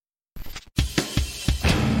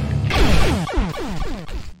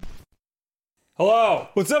Hello.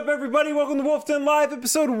 What's up, everybody? Welcome to Wolf Den Live,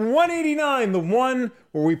 episode 189, the one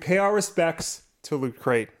where we pay our respects to Loot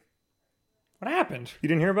Crate. What happened? You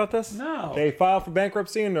didn't hear about this? No. They filed for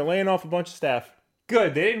bankruptcy and they're laying off a bunch of staff.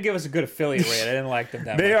 Good. They didn't give us a good affiliate rate. I didn't like them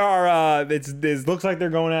that They much. are, it looks like they're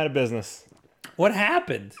going out of business. What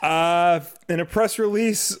happened? In a press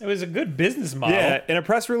release... It was a good business model. Yeah, in a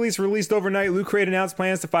press release released overnight, Loot Crate announced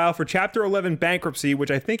plans to file for Chapter 11 bankruptcy, which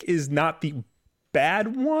I think is not the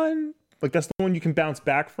bad one. Like, that's the one you can bounce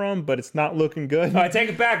back from, but it's not looking good. I take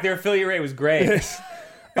it back. Their affiliate rate was great.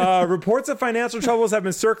 Reports of financial troubles have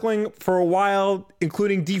been circling for a while,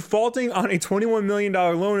 including defaulting on a $21 million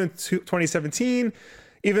loan in 2017.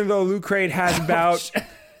 Even though Loot Crate has about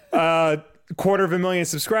 250,000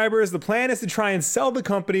 subscribers, the plan is to try and sell the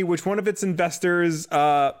company, which one of its investors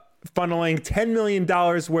funneling $10 million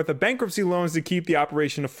worth of bankruptcy loans to keep the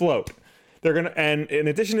operation afloat. They're gonna, and in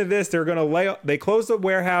addition to this, they closed the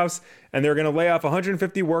warehouse and they're gonna lay off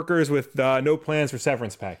 150 workers with no plans for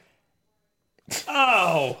severance pay.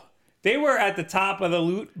 Oh, they were at the top of the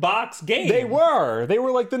loot box game. They were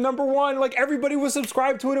like the number one. Like everybody was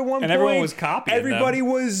subscribed to it at one point. And everyone was copying Everybody them.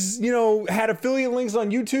 was, had affiliate links on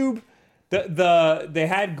YouTube. They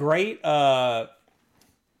had great. They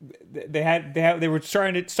were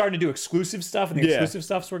starting to do exclusive stuff, and the exclusive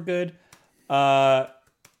stuffs were good.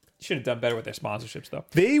 Should have done better with their sponsorships, though.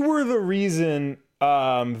 They were the reason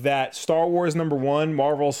that Star Wars #1,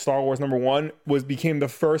 Marvel's Star Wars #1, became the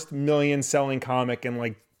first million selling comic in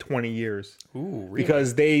like 20 years. Ooh, really?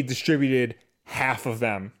 Because they distributed half of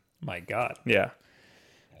them. My God. Yeah.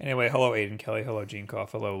 Anyway, hello Aiden Kelly, hello Gene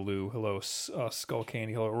Koff, hello Lou, hello Skull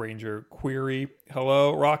Candy, hello Ranger Query,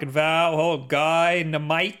 hello Rock and Val, hello Guy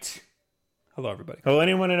Namite. Hello everybody. Hello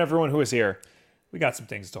anyone and everyone who is here. We got some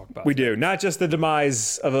things to talk about. We do. Not just the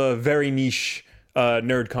demise of a very niche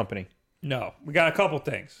nerd company. No, we got a couple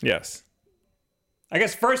things. Yes. I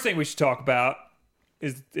guess first thing we should talk about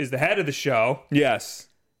is the head of the show. Yes.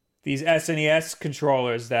 These SNES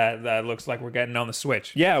controllers that looks like we're getting on the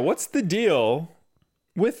Switch. Yeah, what's the deal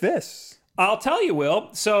with this? I'll tell you, Will.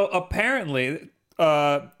 So apparently,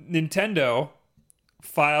 Nintendo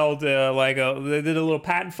filed they did a little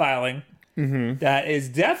patent filing that is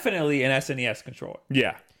definitely an SNES controller.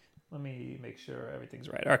 Yeah. Let me make sure everything's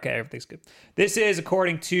right. Okay, everything's good. This is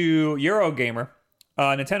according to Eurogamer,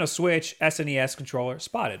 Nintendo Switch SNES controller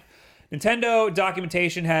spotted. Nintendo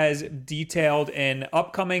documentation has detailed an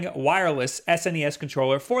upcoming wireless SNES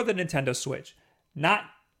controller for the Nintendo Switch. Not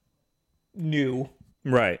new.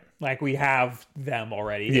 Right. Like we have them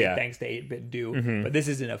already, Yeah. thanks to 8-Bit Do. But this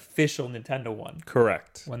is an official Nintendo one.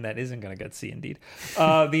 Correct. One that isn't going to get C indeed.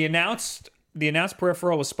 The announced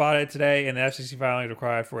peripheral was spotted today, and the FCC filing is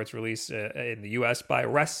required for its release in the U.S. by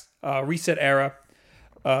Reset Era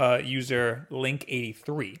user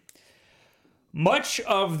Link83. Much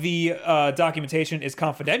of the documentation is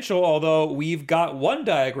confidential, although we've got one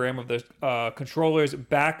diagram of the controller's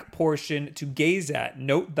back portion to gaze at.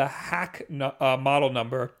 Note the hack model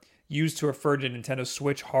number used to refer to Nintendo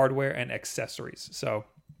Switch hardware and accessories. So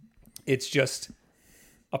it's just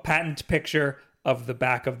a patent picture of the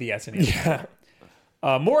back of the SNES. Yeah.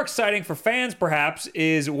 More exciting for fans, perhaps,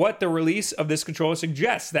 is what the release of this controller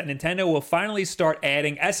suggests, that Nintendo will finally start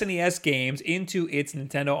adding SNES games into its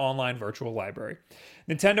Nintendo Online Virtual Library.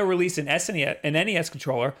 Nintendo released an NES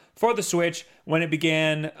controller for the Switch when it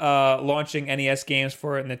began launching NES games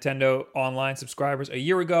for Nintendo Online subscribers a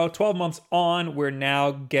year ago. 12 months on, we're now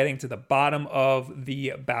getting to the bottom of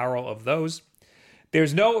the barrel of those.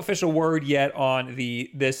 There's no official word yet on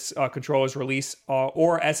this controller's release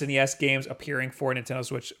or SNES games appearing for Nintendo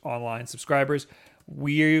Switch Online subscribers.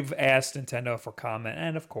 We've asked Nintendo for comment,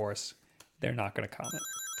 and of course, they're not going to comment.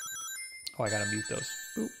 Oh, I got to mute those.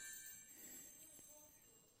 Boop.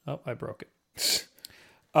 Oh, I broke it.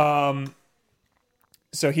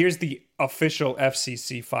 So here's the official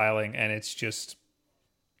FCC filing, and it's just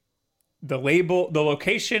the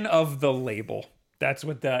location of the label. That's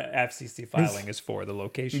what the FCC filing is for, the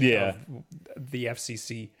location of the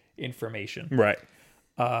FCC information. Right.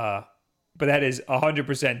 But that is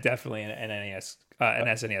 100% definitely an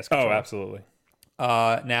SNES controller. Oh, absolutely.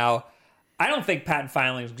 Now, I don't think patent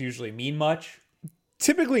filings usually mean much.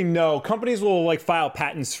 Typically, no. Companies will file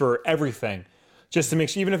patents for everything just to make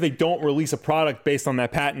sure, even if they don't release a product based on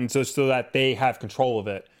that patent, so that they have control of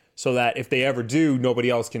it. So that if they ever do,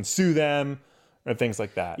 nobody else can sue them. Or things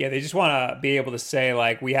like that. Yeah, they just want to be able to say,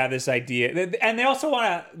 we have this idea. And they also want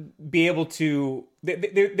to be able to...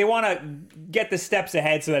 They want to get the steps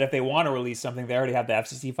ahead so that if they want to release something, they already have the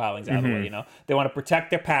FCC filings out of the way, They want to protect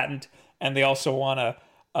their patent, and they also want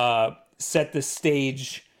to set the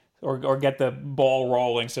stage or get the ball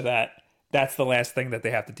rolling so that that's the last thing that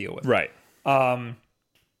they have to deal with. Right.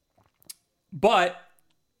 But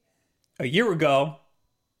a year ago,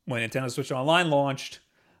 when Nintendo Switch Online launched,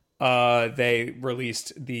 they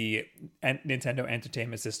released the Nintendo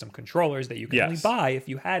Entertainment System controllers that you can only buy if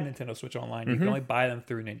you had Nintendo Switch Online. You can only buy them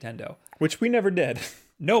through Nintendo. Which we never did.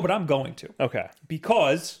 No, but I'm going to. Okay.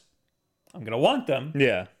 Because I'm going to want them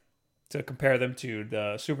Yeah. to compare them to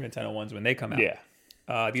the Super Nintendo ones when they come out. Yeah.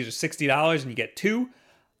 These are $60 and you get two.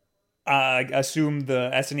 I assume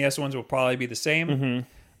the SNES ones will probably be the same.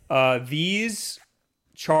 These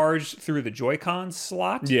charge through the Joy-Con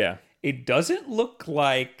slot. Yeah. It doesn't look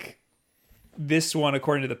like this one,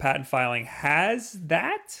 according to the patent filing, has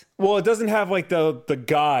that. Well, it doesn't have like the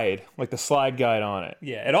guide, like the slide guide on it.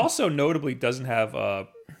 Yeah, it also notably doesn't have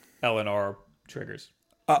L and R triggers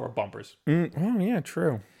or bumpers. Oh, yeah,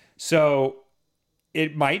 true. So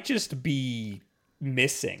it might just be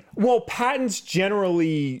missing. Well, patents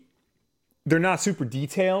generally, they're not super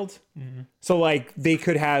detailed. So like they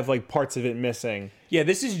could have like parts of it missing. Yeah,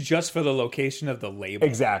 this is just for the location of the label.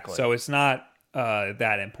 Exactly. So it's not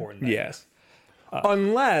that important, I guess.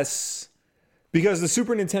 Unless, because the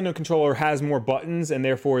Super Nintendo controller has more buttons and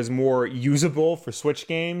therefore is more usable for Switch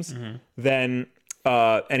games than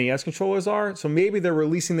NES controllers are. So maybe they're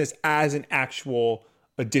releasing this as an actual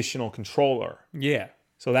additional controller. Yeah.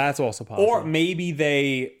 So that's also possible. Or maybe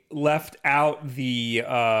they left out the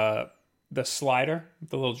slider,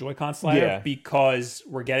 the little Joy-Con slider, because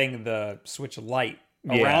we're getting the Switch Lite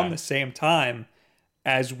around the same time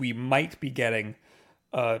as we might be getting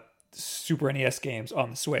Super NES games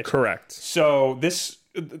on the Switch. Correct. So this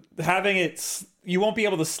having it, you won't be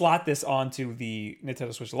able to slot this onto the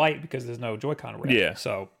Nintendo Switch Lite because there's no Joy-Con array. Yeah.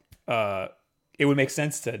 So it would make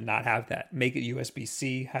sense to not have that. Make it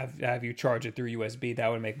USB-C. Have you charge it through USB. That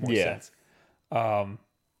would make more sense.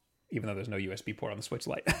 Even though there's no USB port on the Switch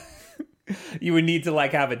Lite. You would need to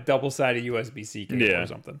like have a double-sided USB-C cable or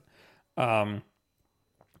something.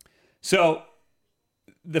 So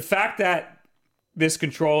the fact that this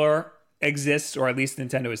controller exists, or at least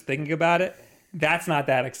Nintendo is thinking about it, that's not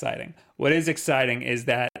that exciting. What is exciting is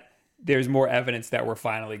that there's more evidence that we're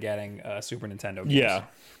finally getting Super Nintendo games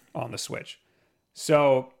on the Switch.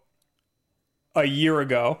 So a year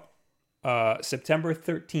ago, September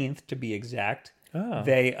 13th to be exact,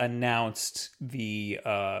 they announced the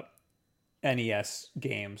NES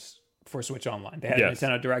games for Switch Online. They had a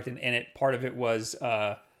Nintendo Direct, and in it, part of it was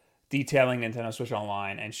detailing Nintendo Switch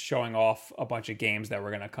Online and showing off a bunch of games that were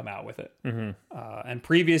going to come out with it. And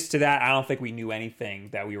previous to that, I don't think we knew anything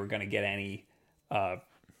that we were going to get any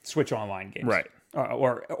Switch Online games, Right?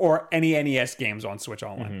 Or any NES games on Switch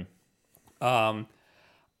Online.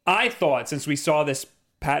 I thought, since we saw this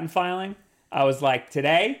patent filing, I was like,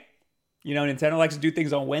 today, Nintendo likes to do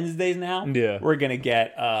things on Wednesdays now. Yeah, we're gonna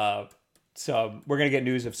get we're gonna get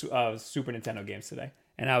news of Super Nintendo games today,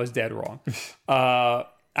 and I was dead wrong.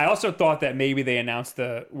 I also thought that maybe they announced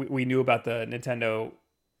we knew about the Nintendo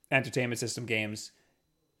Entertainment System games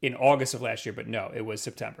in August of last year, but no, it was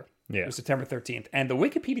September. Yeah, it was September 13th, and the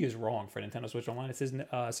Wikipedia is wrong for Nintendo Switch Online. It says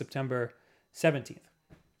September 17th,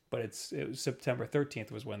 but it was September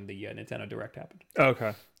 13th was when the Nintendo Direct happened.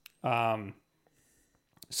 Okay.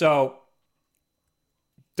 So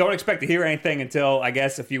don't expect to hear anything until, I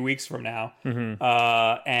guess, a few weeks from now.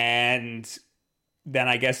 And then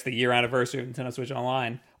I guess the year anniversary of Nintendo Switch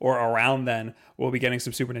Online, or around then, we'll be getting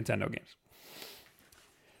some Super Nintendo games.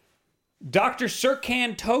 Dr.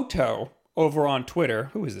 Serkan Toto over on Twitter.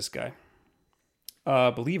 Who is this guy?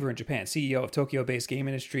 Believer in Japan, CEO of Tokyo-based game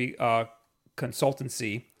industry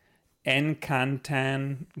consultancy,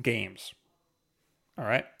 Encantan Games. All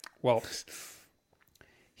right. Well,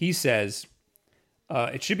 he says,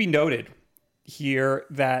 it should be noted here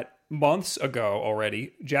that months ago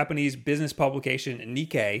already, Japanese business publication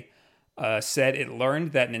Nikkei said it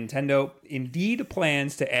learned that Nintendo indeed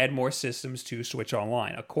plans to add more systems to Switch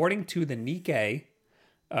Online. According to the Nikkei,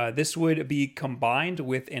 this would be combined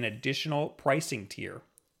with an additional pricing tier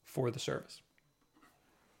for the service.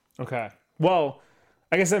 Okay. Well,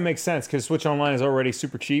 I guess that makes sense because Switch Online is already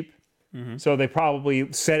super cheap. So they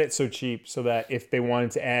probably set it so cheap so that if they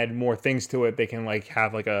wanted to add more things to it, they can like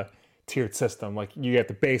have like a tiered system. Like you get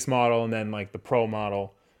the base model and then like the pro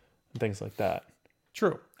model and things like that.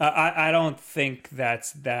 True. I don't think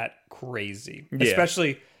that's that crazy. Yeah.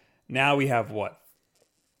 Especially now we have what?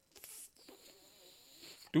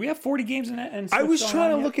 Do we have 40 games in it? I was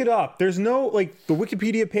trying to look it up. There's no, like, the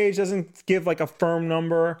Wikipedia page doesn't give like a firm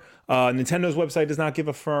number. Nintendo's website does not give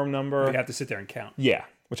a firm number. You have to sit there and count. Yeah,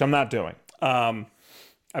 which I'm not doing. I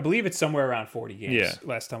believe it's somewhere around 40 games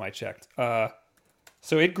last time I checked.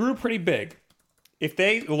 So it grew pretty big. if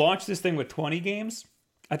they launch this thing with 20 games,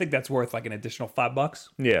 I think that's worth like an additional $5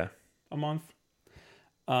 Yeah. a month.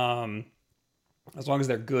 As long as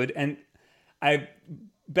they're good. And I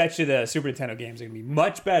bet you the Super Nintendo games are going to be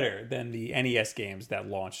much better than the NES games that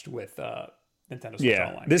launched with Nintendo Switch Yeah.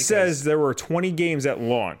 Online. This says there were 20 games at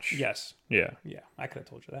launch. Yes. Yeah. Yeah, I could have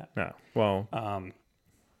told you that. No. Well,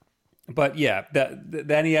 But yeah, the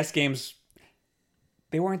NES games,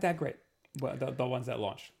 they weren't that great. Well, the ones that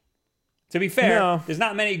launched. To be fair, No. there's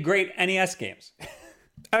not many great NES games.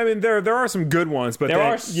 I mean, there are some good ones, but There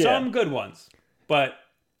are some good ones, but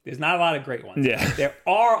there's not a lot of great ones. Yeah. There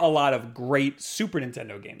are a lot of great Super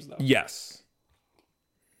Nintendo games, though. Yes.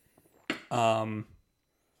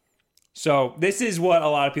 So this is what a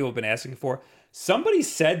lot of people have been asking for. Somebody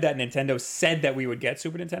said that Nintendo said that we would get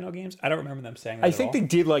Super Nintendo games. I don't remember them saying that I think they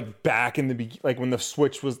did like back in the like when the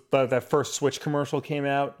Switch was that first Switch commercial came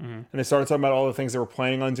out, and they started talking about all the things they were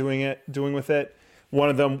planning on doing with it. One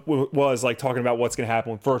of them was like talking about what's going to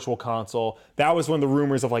happen with Virtual Console. That was when the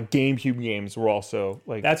rumors of like GameCube games were also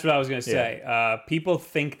like. That's what I was going to say. People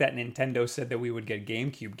think that Nintendo said that we would get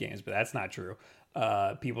GameCube games, but that's not true.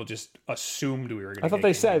 People just assumed we were going to. I thought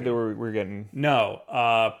they said they were getting.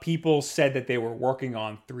 No, people said that they were working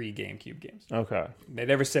on 3 GameCube games. Okay. They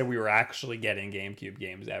never said we were actually getting GameCube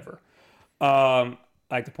games ever. I'd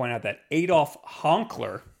like to point out that Adolf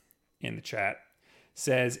Honkler in the chat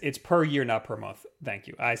says it's per year, not per month. Thank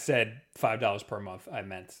you. I said $5 per month. I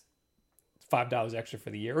meant $5 extra for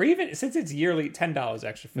the year, or even since it's yearly, $10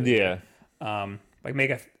 extra for the year. Like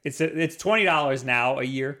it's $20 now a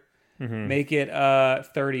year. Make it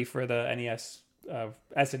 $30 for the NES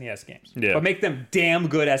SNES games. Yeah. But make them damn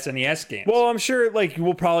good SNES games. Well, I'm sure like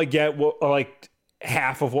we'll probably get like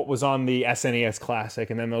half of what was on the SNES Classic,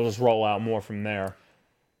 and then they'll just roll out more from there.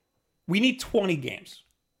 We need 20 games.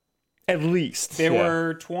 At least There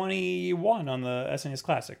were 21 on the SNES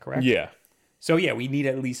Classic, correct? Yeah. So yeah, we need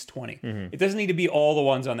at least 20. It doesn't need to be all the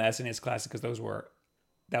ones on the SNES Classic because that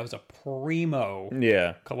was a primo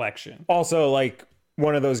collection. Also, like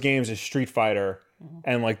one of those games is Street Fighter,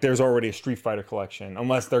 and like there's already a Street Fighter collection,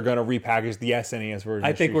 unless they're gonna repackage the SNES version.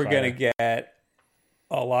 I think we're gonna get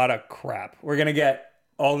a lot of crap. We're gonna get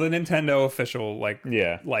all the Nintendo official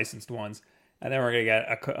licensed ones, and then we're gonna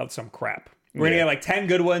get some crap. We're gonna get like 10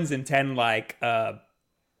 good ones and 10 like we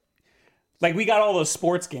got all those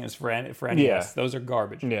sports games for NES. Yeah. Those are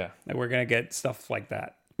garbage. Yeah. And we're gonna get stuff like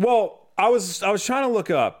that. Well, I was trying to look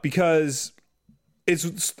up because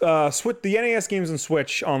it's the NES games on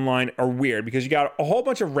Switch Online are weird because you got a whole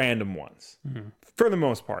bunch of random ones for the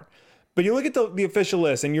most part. But you look at the official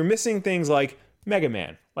list and you're missing things like Mega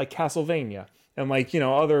Man, like Castlevania, and like,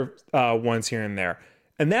 other ones here and there.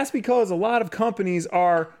 And that's because a lot of companies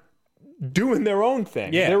are doing their own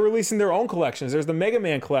thing. Yeah. They're releasing their own collections. There's the Mega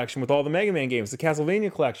Man collection with all the Mega Man games, the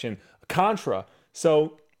Castlevania collection, Contra.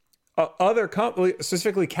 So other companies,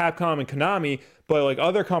 specifically Capcom and Konami, but like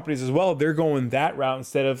other companies as well, they're going that route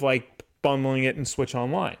instead of like bundling it in Switch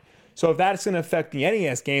Online. So if that's going to affect the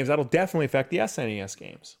NES games, that'll definitely affect the SNES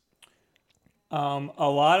games. A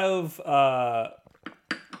lot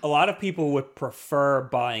of people would prefer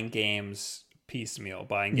buying games piecemeal,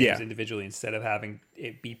 buying games individually instead of having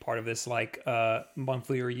it be part of this like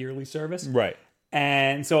monthly or yearly service. Right.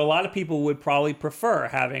 And so a lot of people would probably prefer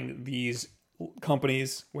having these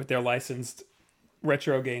companies with their licensed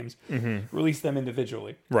retro games release them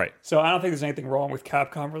individually. Right. So I don't think there's anything wrong with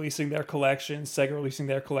Capcom releasing their collection, Sega releasing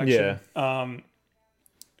their collection. Yeah.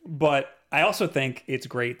 But I also think it's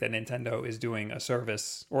great that Nintendo is doing a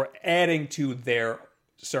service or adding to their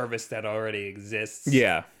service that already exists.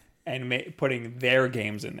 Yeah. And putting their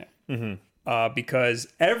games in there. Because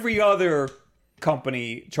every other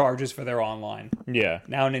company charges for their online. Yeah.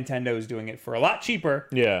 Now Nintendo is doing it for a lot cheaper.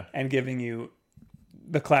 Yeah. And giving you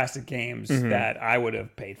the classic games that I would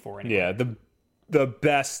have paid for anyway. Yeah. The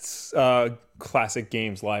best classic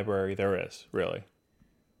games library there is, really.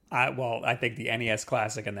 I think the NES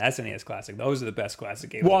Classic and the SNES Classic, those are the best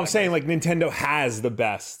classic games. Well, I'm saying like Nintendo has the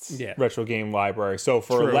best retro game library. So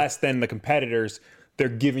for less than the competitors, they're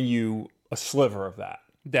giving you a sliver of that.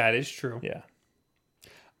 That is true. Yeah.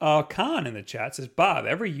 Khan in the chat says, Bob,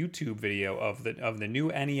 every YouTube video of the new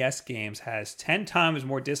NES games has 10 times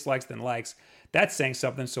more dislikes than likes. That's saying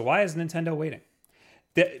something. So why is Nintendo waiting?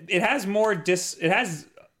 It has it has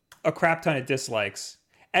a crap ton of dislikes.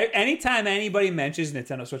 Anytime anybody mentions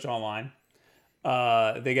Nintendo Switch Online,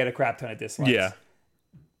 they get a crap ton of dislikes. Yeah.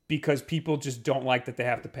 Because people just don't like that they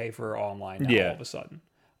have to pay for online now all of a sudden.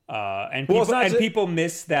 And people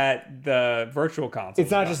miss the virtual console.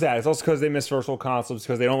 It's not just that. It's also because they miss virtual consoles,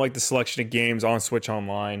 because they don't like the selection of games on Switch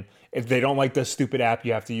Online. If they don't like the stupid app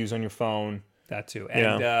you have to use on your phone. That too.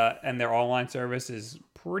 Yeah. And their online service is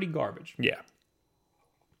pretty garbage. Yeah.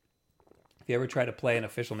 If you ever try to play an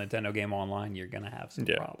official Nintendo game online, you're going to have some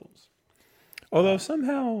problems. Although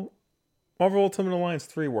somehow Marvel Ultimate Alliance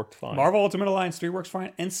 3 worked fine. Marvel Ultimate Alliance 3 works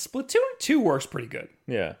fine, and Splatoon 2 works pretty good,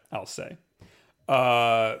 Yeah. I'll say.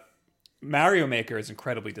 Mario Maker is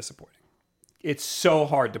incredibly disappointing. It's so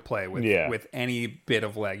hard to play with any bit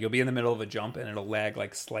of lag. You'll be in the middle of a jump, and it'll lag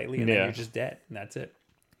like slightly, and then you're just dead, and that's it.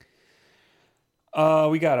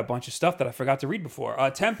 We got a bunch of stuff that I forgot to read before.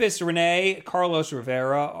 Tempest, Renee, Carlos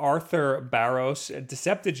Rivera, Arthur Barros,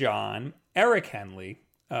 Decepticon, Eric Henley,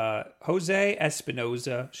 Jose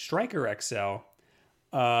Espinoza, Striker XL.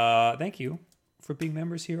 Thank you for being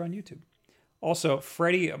members here on YouTube. Also,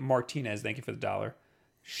 Freddie Martinez, thank you for the $1.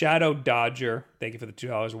 Shadow Dodger, thank you for the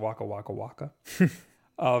 $2. Waka Waka Waka.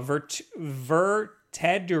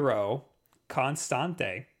 Vertedero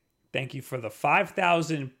Constante, thank you for the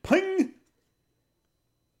 5,000 ping.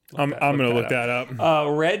 I'm going to look that up.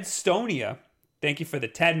 Red Stonia, thank you for the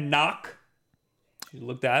 10 knock. You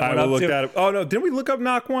look that I one will up look too. that up. Oh, no. Didn't we look up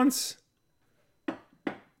Knock once? I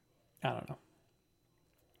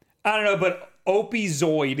don't know, but Opie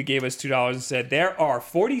Zoid gave us $2 and said there are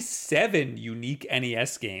 47 unique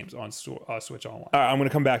NES games on Switch Online. All right, I'm going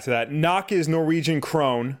to come back to that. Knock is Norwegian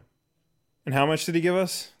krone. And how much did he give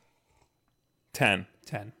us? 10.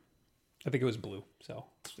 10. I think it was blue, so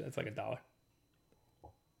that's like $1.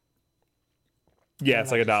 Yeah,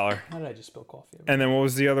 it's like $1. How did I just spill coffee? And then what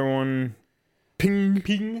was the other one? Ping.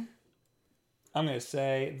 Ping. I'm going to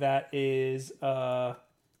say that is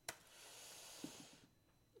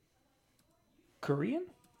Korean?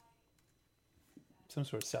 Some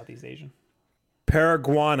sort of Southeast Asian.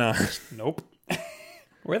 Paraguana. Nope.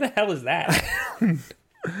 Where the hell is that?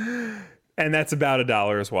 And that's about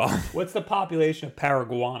 $1 as well. What's the population of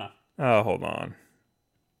Paraguana? Oh, hold on.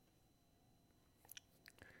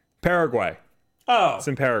 Paraguay. Oh. It's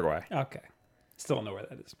in Paraguay. Okay. Still don't know where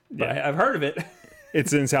that is. But I've heard of it.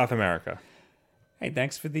 It's in South America. Hey,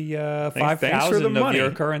 thanks for the thanks for 5,000 the of money. your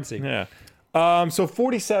currency. Yeah. So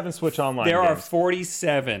 47 Switch Online There games. are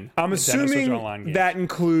 47 I'm Nintendo Switch Online assuming games. that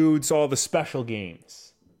includes all the special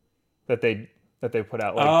games that they put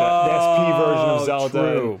out, like the SP version of Zelda.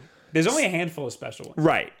 True. There's only a handful of special ones.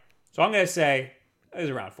 Right. So I'm going to say there's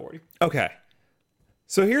around 40. Okay.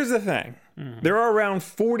 So here's the thing. There are around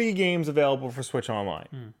 40 games available for Switch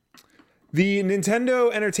Online. The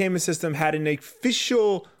Nintendo Entertainment System had an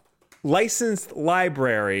official licensed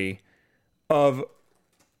library of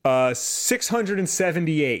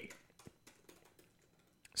 678.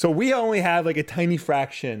 So we only have like a tiny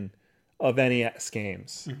fraction of NES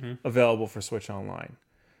games available for Switch Online.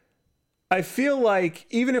 I feel like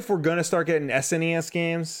even if we're going to start getting SNES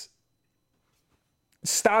games,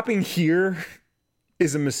 stopping here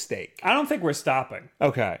is a mistake. I don't think we're stopping.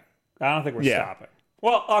 Okay. I don't think we're stopping.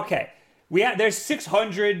 Well, okay. There's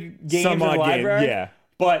 600 games in the library. Yeah.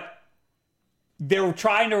 But they're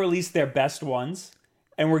trying to release their best ones,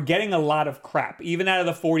 and we're getting a lot of crap. Even out of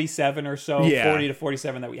the 47 or so, 40 to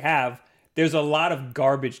 47 that we have, there's a lot of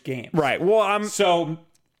garbage games. Right. Well, So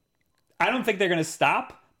I don't think they're going to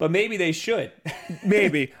stop, but maybe they should.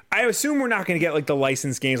 maybe. I assume we're not going to get like the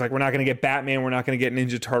licensed games. Like we're not going to get Batman. We're not going to get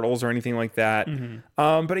Ninja Turtles or anything like that.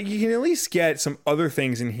 But you can at least get some other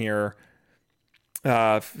things in here.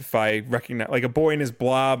 If I recognize, like A Boy and His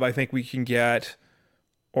Blob, I think we can get.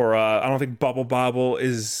 Or I don't think Bubble Bobble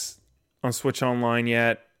is on Switch Online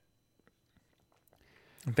yet.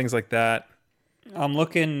 And things like that. I'm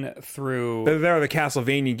looking through. There are the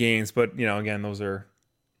Castlevania games, but again, those are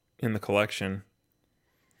in the collection.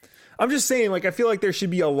 I'm just saying, like, I feel like there should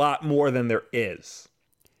be a lot more than there is.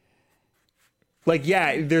 Like,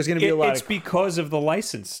 yeah, there's going to be a lot. It's because of the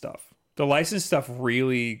license stuff. The license stuff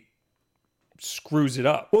really screws it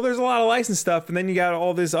up. Well, there's a lot of licensed stuff, and then you got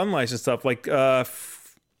all this unlicensed stuff. Like, I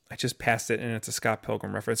just passed it, and it's a Scott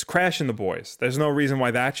Pilgrim reference. Crash and the Boys. There's no reason why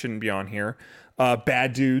that shouldn't be on here.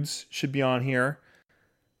 Bad Dudes should be on here.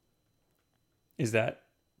 Is that?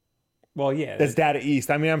 Well, yeah. That's Data East.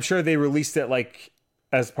 I mean, I'm sure they released it like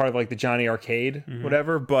as part of like the Johnny Arcade,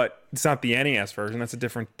 whatever, but it's not the NES version. That's a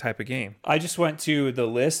different type of game. I just went to the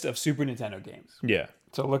list of Super Nintendo games Yeah.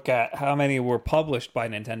 to look at how many were published by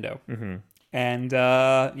Nintendo. And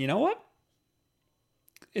you know what?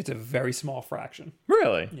 It's a very small fraction.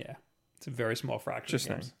 Really? Yeah. It's a very small fraction.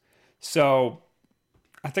 Interesting. Of games. So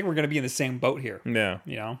I think we're going to be in the same boat here.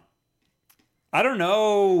 Yeah. I don't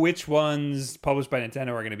know which ones published by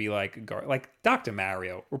Nintendo are going to be like Dr.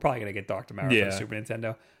 Mario. We're probably going to get Dr. Mario for the Super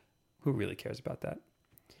Nintendo. Who really cares about that?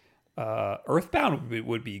 Earthbound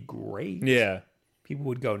would be great. Yeah. people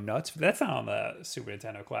would go nuts. That's not on the Super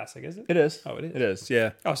Nintendo Classic, is it? It is. Oh, it is. It is.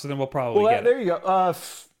 Yeah. Oh, so then we'll probably Well, get it. there you go.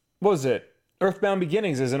 What was it? Earthbound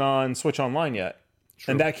Beginnings isn't on Switch Online yet,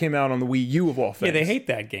 and that came out on the Wii U of all things. Yeah, they hate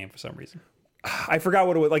that game for some reason. I forgot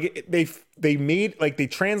what it was. Like they made like they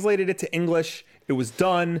translated it to English. It was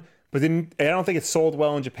done, but then I don't think it sold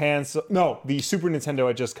well in Japan. So no, the Super Nintendo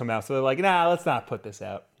had just come out, so they're like, nah, let's not put this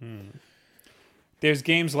out. There's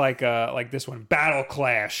games like this one, Battle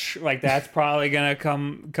Clash. Like that's probably gonna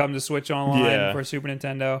come to Switch Online for Super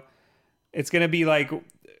Nintendo. It's gonna be like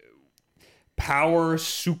Power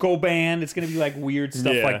Suko Band. It's gonna be like weird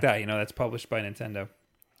stuff like that. That's published by Nintendo.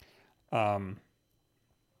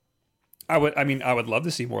 I would love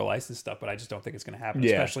to see more licensed stuff, but I just don't think it's gonna happen.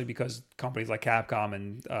 Especially because companies like Capcom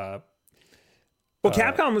and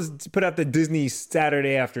Capcom was put out the Disney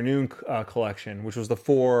Saturday Afternoon collection, which was the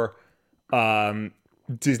 4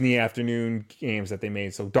 Disney Afternoon games that they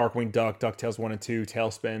made. So Darkwing Duck, DuckTales 1 and 2,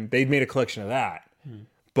 Tailspin. They'd made a collection of that.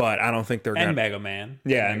 But I don't think they're and Mega Man.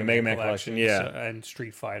 Yeah, and the Mega Man collection, and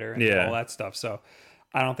Street Fighter and all that stuff. So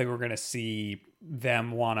I don't think we're gonna see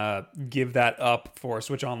them want to give that up for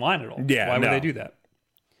Switch Online at all. Yeah, why would they do that?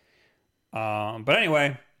 But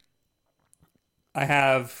anyway,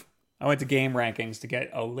 I went to Game Rankings to get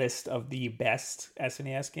a list of the best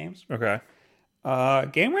SNES games. Okay.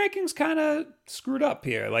 Game Rankings kind of screwed up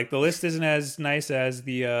here. Like the list isn't as nice as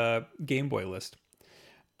the Game Boy list.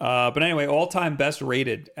 But anyway, all-time best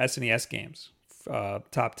rated SNES games,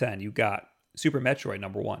 top 10. You got Super Metroid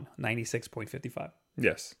number 1, 96.55.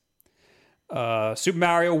 Yes. Super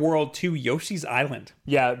Mario World 2 Yoshi's Island.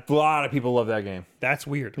 Yeah, a lot of people love that game. That's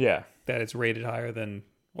weird. Yeah. That it's rated higher than...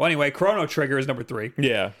 Well, anyway, Chrono Trigger is number 3.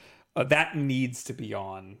 Yeah. That needs to be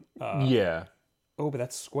on... yeah. Oh, but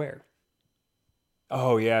that's Square.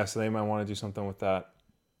 Oh, yeah, so they might want to do something with that.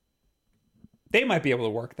 They might be able to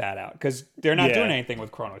work that out, because they're not doing anything with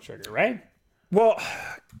Chrono Trigger, right? Well,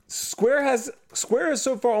 Square has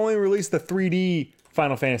so far only released the 3D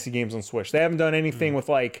Final Fantasy games on Switch. They haven't done anything with,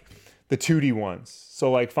 like, the 2D ones. So,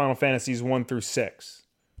 like, Final Fantasies 1 through 6.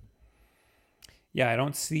 Yeah, I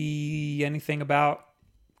don't see anything about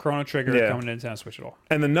Chrono Trigger coming to Nintendo Switch at all.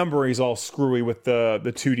 And the numbering is all screwy with the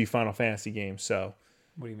 2D Final Fantasy games, so...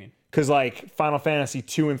 What do you mean? Because, like, Final Fantasy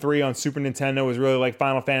 2 and 3 on Super Nintendo is really like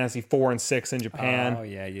Final Fantasy 4 and 6 in Japan. Oh,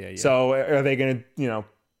 yeah. So are they going to,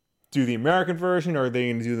 do the American version, or are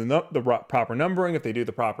they going to do the proper numbering? If they do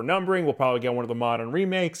the proper numbering, we'll probably get one of the modern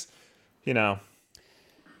remakes, Yeah,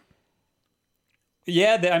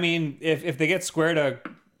 if they get Square to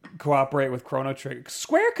cooperate with Chrono Trigger,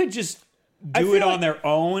 Square could just do it on their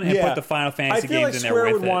own and put the Final Fantasy games in there with it. I feel like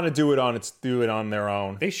Square would want to do it on their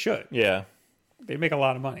own. They should. Yeah. They'd make a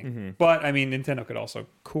lot of money. But, Nintendo could also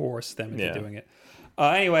coerce them into doing it.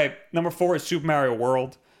 Anyway, number 4 is Super Mario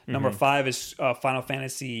World. Number 5 is Final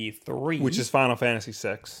Fantasy 3. Which is Final Fantasy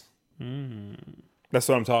 6. That's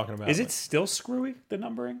what I'm talking about. Is it still screwy, the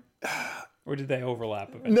numbering? Or did they overlap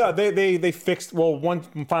eventually? No, they fixed... Well, when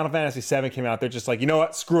Final Fantasy 7 came out, they're just like, you know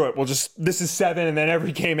what? Screw it. This is 7, and then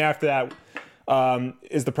every game after that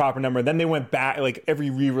is the proper number. Then they went back... Like, every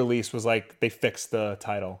re-release was like, they fixed the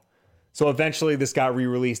title. So eventually this got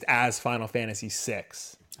re-released as Final Fantasy VI.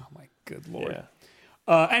 Oh my good lord.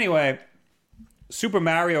 Yeah. Anyway, Super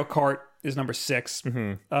Mario Kart is number 6.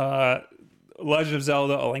 Legend of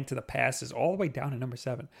Zelda: A Link to the Past is all the way down to number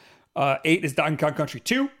 7. 8 is Donkey Kong Country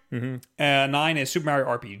 2. 9 is Super Mario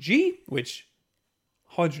RPG, which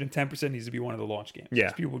 110% needs to be one of the launch games.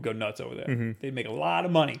 Yeah. People would go nuts over there. They'd make a lot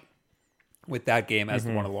of money with that game as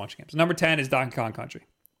one of the launch games. Number 10 is Donkey Kong Country.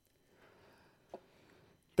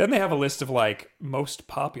 Then they have a list of like most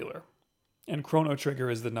popular, and Chrono Trigger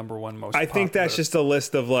is the number 1 most popular. I think that's just a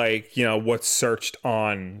list of like, what's searched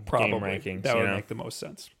on Probably. game rankings. That would make the most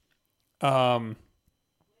sense. Why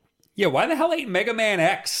the hell ain't Mega Man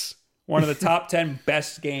X one of the top 10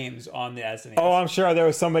 best games on the SNES? Oh, I'm sure there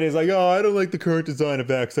was somebody who's like, oh, I don't like the current design of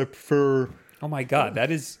X. I prefer... Oh my god, that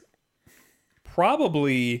is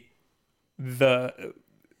probably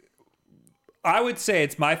I would say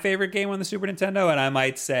it's my favorite game on the Super Nintendo, and I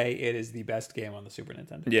might say it is the best game on the Super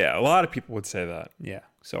Nintendo. Yeah, a lot of people would say that. Yeah,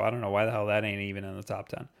 so I don't know why the hell that ain't even in the top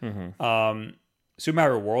 10. Super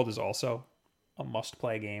Mario World is also a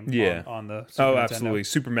must-play game on the Super Nintendo. Absolutely.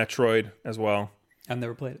 Super Metroid as well. I've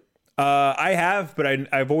never played it. I have, but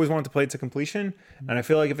I've always wanted to play it to completion, and I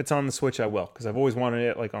feel like if it's on the Switch, I will, because I've always wanted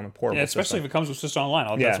it like on the portable Yeah, especially system. if it comes with Switch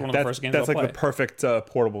Online. That's one of the first games That's I'll like play. the perfect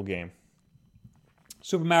portable game.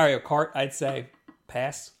 Super Mario Kart, I'd say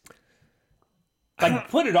pass. Like,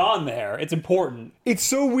 put it on there. It's important. It's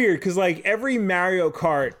so weird because like every Mario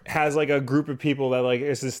Kart has like a group of people that like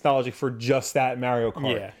is nostalgic for just that Mario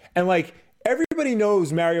Kart. Yeah. And like everybody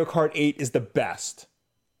knows Mario Kart 8 is the best.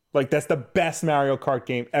 Like, that's the best Mario Kart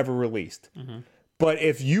game ever released. But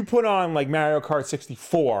if you put on, like, Mario Kart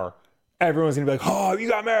 64, everyone's going to be like, oh, you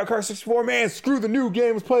got Mario Kart 64? Man, screw the new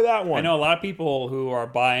game. Let's play that one. I know a lot of people who are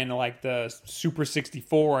buying, like, the Super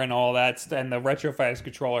 64 and all that, and the RetroFX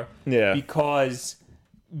controller. Yeah. Because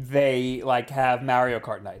they, like, have Mario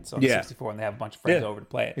Kart nights on the 64, and they have a bunch of friends over to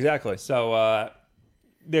play it. Exactly. So,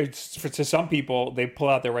 to some people, they pull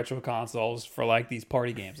out their retro consoles for, like, these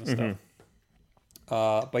party games and stuff.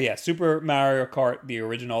 But yeah, Super Mario Kart, the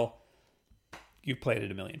original, you've played it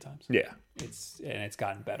a million times. Yeah. It's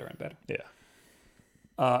gotten better and better. Yeah.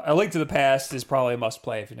 A Link to the Past is probably a must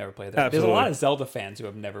play if you've never played that. Absolutely. There's a lot of Zelda fans who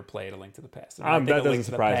have never played A Link to the Past. I think that A Link doesn't to the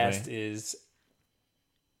surprise Past me. is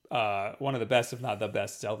one of the best, if not the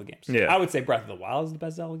best, Zelda games. Yeah. I would say Breath of the Wild is the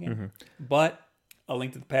best Zelda game, but A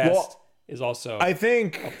Link to the Past is also I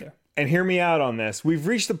think, up there. and hear me out on this, we've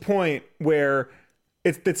reached the point where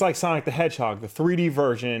it's like Sonic the Hedgehog. The 3D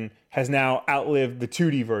version has now outlived the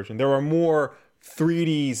 2D version. There are more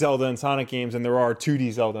 3D Zelda and Sonic games than there are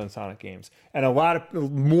 2D Zelda and Sonic games. And a lot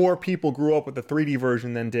of more people grew up with the 3D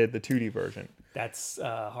version than did the 2D version. That's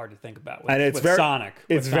hard to think about And it's with very Sonic.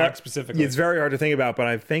 With Sonic specifically. It's very hard to think about, but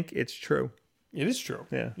I think it's true. It is true.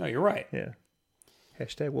 Yeah. No, you're right. Yeah.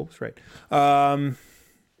 Hashtag Wolf's right.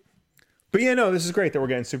 But yeah, no, this is great that we're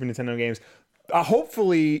getting Super Nintendo games.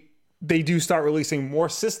 Hopefully they do start releasing more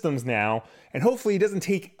systems now, and hopefully it doesn't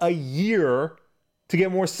take a year to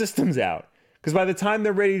get more systems out. Because by the time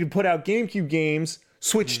they're ready to put out GameCube games,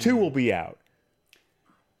 Switch 2 will be out.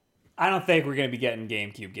 I don't think we're going to be getting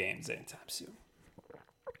GameCube games anytime soon.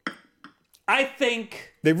 I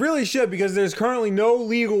think They really should, because there's currently no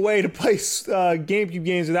legal way to play GameCube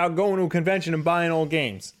games without going to a convention and buying old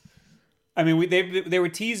games. I mean, they were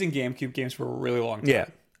teasing GameCube games for a really long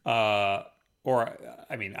time. Yeah.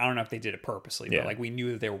 I mean, I don't know if they did it purposely, Yeah. but like we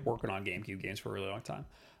knew that they were working on GameCube games for a really long time.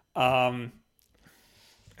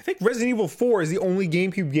 I think Resident Evil 4 is the only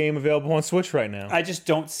GameCube game available on Switch right now. I just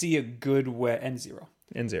don't see a good way, and Zero.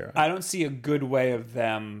 I don't see a good way of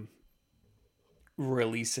them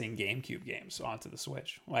releasing GameCube games onto the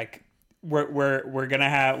Switch. Like we're gonna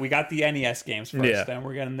have, we got the NES games first, Yeah. then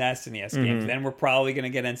we're getting the SNES games, then we're probably gonna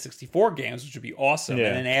get N64 games, which would be awesome, Yeah.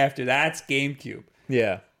 and then after that's GameCube.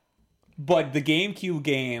 Yeah. But the GameCube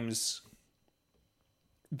games,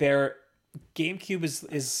 their GameCube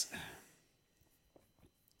is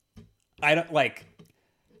I don't like,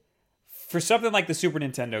 for something like the Super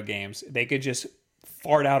Nintendo games, they could just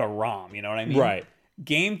fart out a ROM, you know what I mean? Right.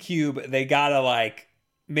 GameCube, they gotta like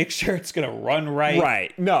make sure it's gonna run right.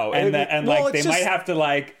 Right. No. And well, like they it's might just- have to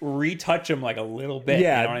like retouch them like a little bit.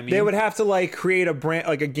 Yeah, You know what I mean? they would have to like create a brand,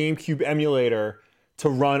 like a GameCube emulator to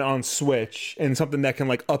run on Switch, and something that can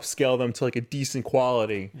like upscale them to like a decent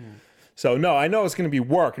quality. So no, I know it's going to be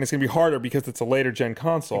work, and it's going to be harder because it's a later gen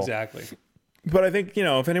console. Exactly. But I think, you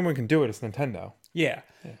know, if anyone can do it, it's Nintendo. Yeah.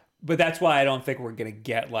 But that's why I don't think we're gonna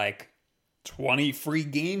get like 20 free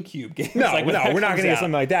GameCube games. No, like, when no, that we're not comes going to get out.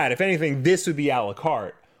 something like that. If anything, this would be a la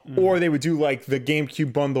carte. Or they would do like the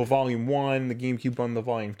GameCube Bundle Volume 1, the GameCube Bundle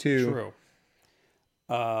Volume 2. True.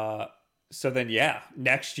 So then, yeah,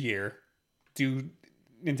 next year, do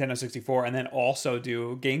Nintendo 64 and then also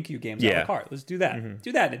do GameCube games a Yeah. la carte. Let's do that.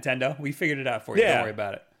 Do that, Nintendo. We figured it out for you. Yeah. Don't worry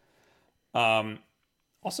about it.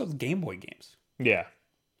 Also, the Game Boy games. Yeah.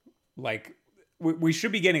 Like, we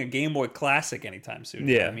should be getting a Game Boy Classic anytime soon.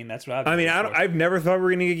 Yeah. I mean, that's what I've never thought we were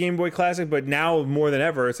going to get a Game Boy Classic, but now more than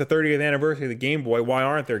ever, it's the 30th anniversary of the Game Boy. Why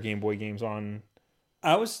aren't there Game Boy games on?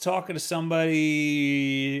 I was talking to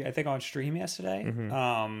somebody, I think on stream yesterday.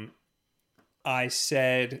 I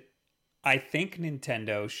said, I think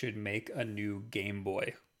Nintendo should make a new Game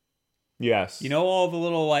Boy. Yes. You know all the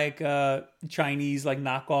little like Chinese like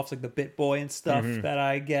knockoffs, like the BitBoy and stuff that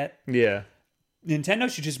I get? Yeah. Nintendo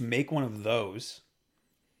should just make one of those,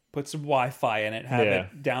 put some Wi-Fi in it, have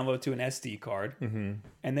it download to an SD card,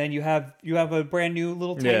 and then you have a brand new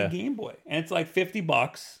little tiny Game Boy, and it's like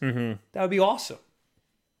 $50. That would be awesome.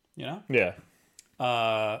 You know? Yeah.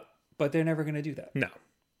 But they're never going to do that. No.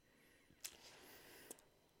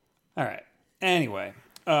 All right. Anyway,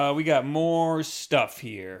 we got more stuff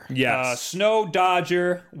here. Yes. Snow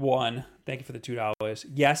Dodger 1. Thank you for the $2.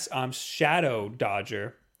 Yes, I'm Shadow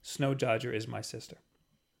Dodger. Snow Dodger is my sister.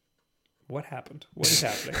 What happened? What is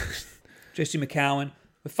happening? JC McCowan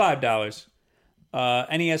with $5.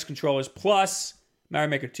 NES controllers plus Mario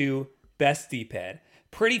Maker 2 best D-pad.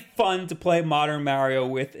 Pretty fun to play Modern Mario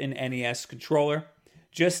with an NES controller.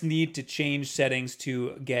 Just need to change settings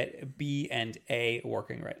to get B and A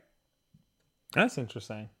working right. That's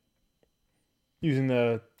interesting. Using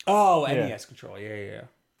the... Oh, Yeah. NES controller. Yeah.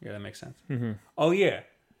 Yeah, that makes sense. Mm-hmm. Oh yeah.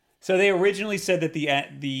 So they originally said that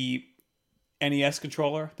the NES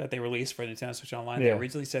controller that they released for Nintendo Switch Online, they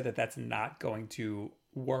originally said that that's not going to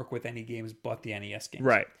work with any games but the NES games.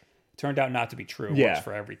 Right. Turned out not to be true. It works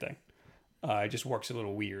for everything. It just works a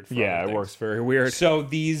little weird for it works very weird. So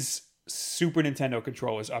these Super Nintendo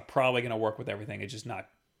controllers are probably going to work with everything. It's just not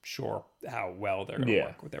sure how well they're going to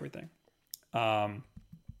work with everything. The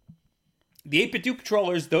 8-bit Duke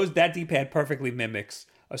controllers, that D-pad perfectly mimics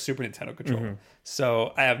a Super Nintendo controller. Mm-hmm.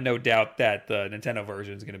 So I have no doubt that the Nintendo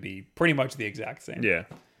version is going to be pretty much the exact same. Yeah.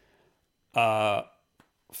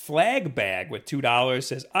 Flag Bag with $2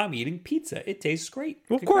 says, I'm eating pizza. It tastes great.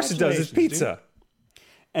 Well, of course it does. It's pizza. Dude.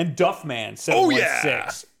 And Duffman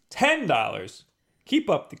 716, $10. Keep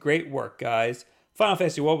up the great work, guys. Final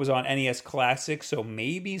Fantasy World was on NES Classic, so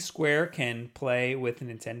maybe Square can play with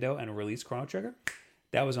Nintendo and release Chrono Trigger.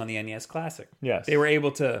 That was on the NES Classic. Yes. They were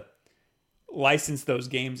able to license those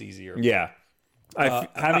games easier. Yeah.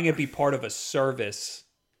 Having it be part of a service,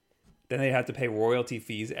 then they'd have to pay royalty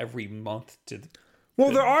fees every month to...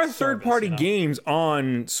 Well, there are third-party games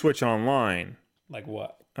on Switch Online. Like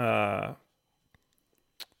what?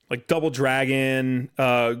 Like Double Dragon.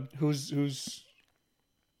 Who's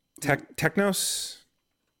Technos?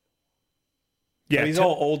 Yeah, are these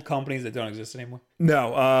all old companies that don't exist anymore?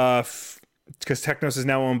 No, because Technos is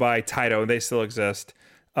now owned by Taito. They still exist.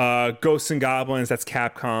 Ghosts and Goblins, that's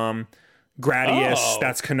Capcom. Gradius,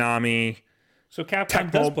 that's Konami. So Capcom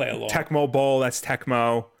does play along. Tecmo Bowl, that's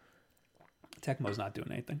Tecmo. Tecmo's not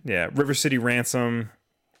doing anything. Yeah, River City Ransom.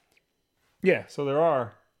 Yeah, so there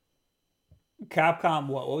are. Capcom,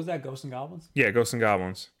 what was that? Ghosts and Goblins? Yeah, Ghosts and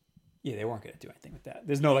Goblins. Yeah, they weren't going to do anything with that.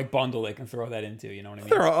 There's no like bundle they can throw that into, you know what I mean?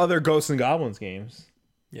 There are other Ghosts and Goblins games.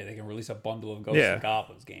 Yeah, they can release a bundle of Ghosts and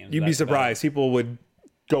Goblins games. You'd be surprised. People would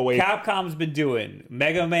go away. Capcom's been doing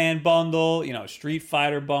Mega Man bundle, Street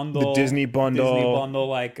Fighter bundle. The Disney bundle.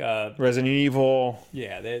 Like Resident Evil.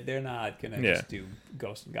 Yeah, they're not going to just do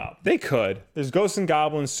Ghosts and Goblins. They could. There's Ghosts and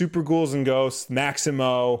Goblins, Super Ghouls and Ghosts,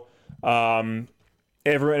 Maximo.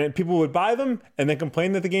 Everyone, people would buy them and then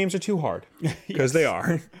complain that the games are too hard. Because they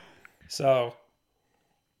are. So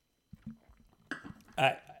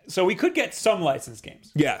we could get some licensed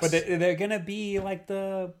games. Yes. But they're going to be like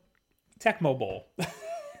the Tecmo Bowl.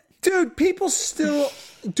 Dude, people still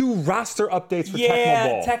do roster updates for Tecmo Bowl.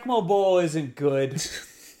 Yeah, Tecmo Bowl isn't good.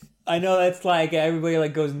 I know that's like everybody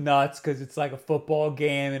like goes nuts because it's like a football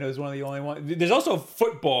game and it was one of the only ones. There's also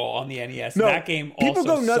football on the NES. No, that game also people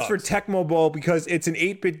go nuts sucks. for Tecmo Bowl because it's an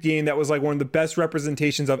 8-bit game that was like one of the best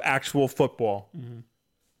representations of actual football. Mm-hmm.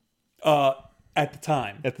 At the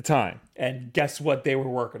time. And guess what they were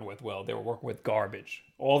working with, Will? They were working with garbage.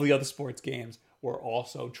 All the other sports games were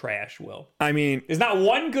also trash, Will. I mean... There's not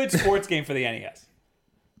one good sports game for the NES.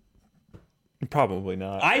 Probably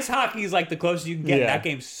not. Ice hockey is like the closest you can get. Yeah. That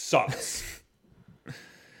game sucks.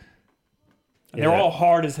 They're all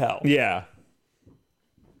hard as hell. Yeah.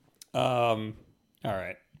 All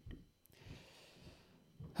right.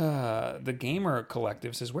 The Gamer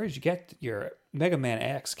Collective says, where did you get your Mega Man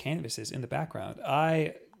X canvases in the background?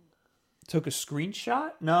 I took a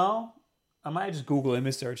screenshot? No. I might have just Google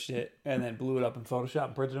image searched it and then blew it up in Photoshop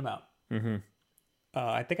and printed them out. Mm-hmm.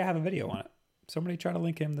 I think I have a video on it. Somebody try to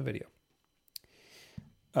link him the video.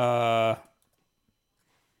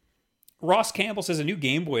 Ross Campbell says a new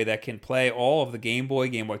Game Boy that can play all of the Game Boy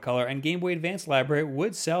Color, and Game Boy Advance library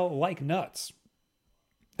would sell like nuts.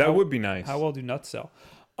 That would be nice. How well do nuts sell?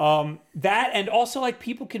 That, and also like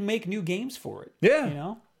people can make new games for it.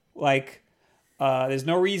 Yeah. Like there's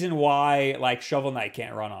no reason why like Shovel Knight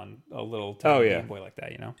can't run on a little tiny Game Boy like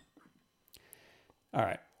that, All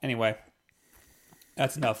right. Anyway,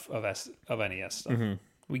 that's enough of NES stuff. Mm-hmm.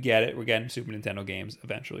 We get it. We're getting Super Nintendo games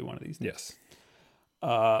eventually one of these days. Yes.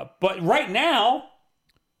 But right now,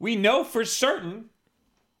 we know for certain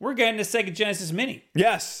we're getting a Sega Genesis Mini.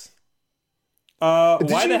 Yes.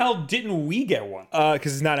 Why the hell didn't we get one?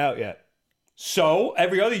 Because it's not out yet. So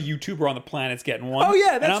every other YouTuber on the planet's getting one. Oh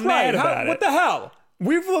yeah, that's and I'm right. mad about what the hell?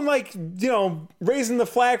 We've been raising the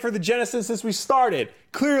flag for the Genesis since we started.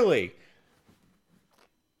 Clearly.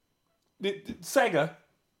 Sega.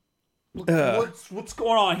 What's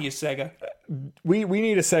going on here, Sega? We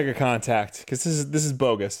need a Sega contact because this is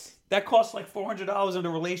bogus. That costs like $400 in a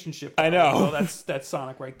relationship. I know. So that's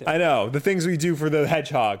Sonic right there. I know the things we do for the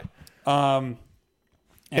Hedgehog. Anyway.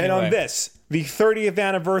 And on this, the 30th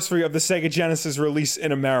anniversary of the Sega Genesis release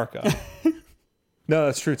in America. No,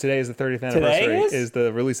 that's true. Today is the 30th anniversary. Is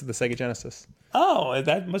the release of the Sega Genesis. Oh,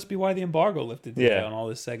 that must be why the embargo lifted today on all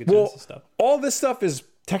this Sega Genesis stuff. All this stuff is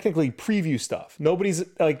technically preview stuff.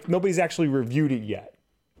 Nobody's actually reviewed it yet.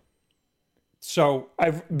 So,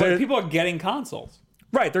 but people are getting consoles.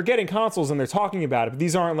 Right, they're getting consoles and they're talking about it, but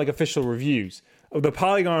these aren't like official reviews. The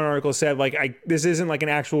Polygon article said like this isn't like an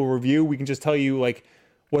actual review. We can just tell you like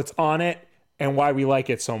what's on it and why we like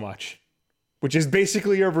it so much, which is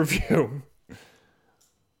basically a review.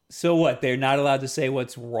 So what? They're not allowed to say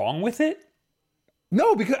what's wrong with it?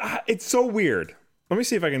 No, because it's so weird. Let me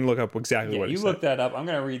see if I can look up exactly what it you said. look that up. I'm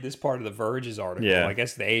going to read this part of the Verge's article. Yeah. I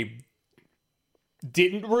guess they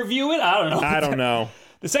didn't review it. I don't know. I don't know.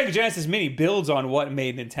 The Sega Genesis Mini builds on what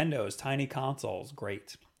made Nintendo's tiny consoles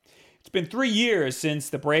great. It's been 3 years since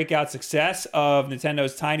the breakout success of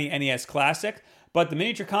Nintendo's tiny NES Classic, but the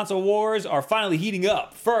miniature console wars are finally heating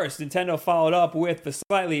up. First, Nintendo followed up with the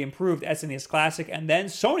slightly improved SNES Classic, and then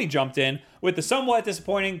Sony jumped in with the somewhat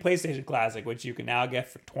disappointing PlayStation Classic, which you can now get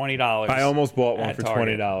for $20. I almost bought one at for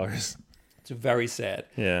Target. $20. It's very sad.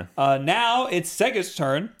 Yeah. Now it's Sega's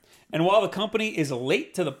turn, and while the company is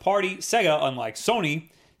late to the party, Sega, unlike Sony,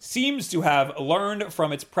 seems to have learned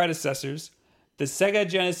from its predecessors. The Sega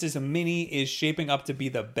Genesis Mini is shaping up to be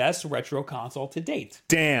the best retro console to date.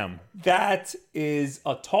 Damn. That is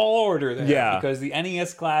a tall order there. Yeah. Because the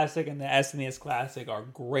NES Classic and the SNES Classic are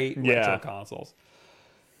great retro consoles.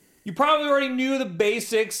 You probably already knew the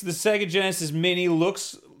basics. The Sega Genesis Mini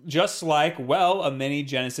looks just like, well, a mini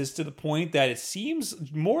Genesis to the point that it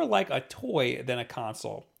seems more like a toy than a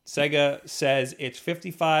console. Sega says it's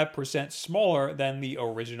 55% smaller than the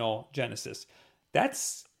original Genesis.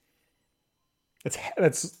 That's a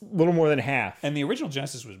little more than half. And the original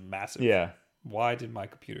Genesis was massive. Yeah. Why did my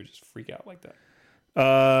computer just freak out like that?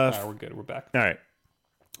 All right, we're good. We're back. right.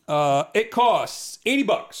 It costs $80,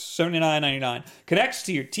 $79.99. Connects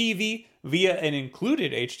to your TV via an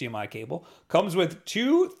included HDMI cable. Comes with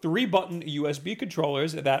two 3-button USB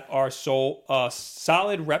controllers that are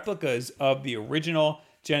solid replicas of the original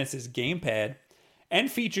Genesis gamepad,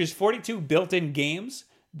 and features 42 built-in games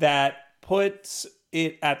that puts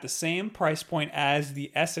it at the same price point as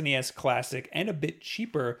the SNES Classic and a bit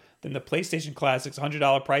cheaper than the PlayStation Classic's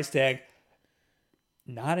 $100 price tag.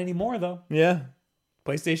 Not anymore, though. Yeah.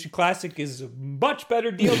 PlayStation Classic is a much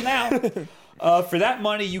better deal now. For that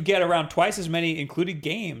money, you get around twice as many included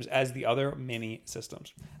games as the other mini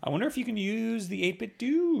systems. I wonder if you can use the 8-bit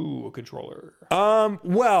Do controller.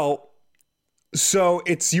 Well, so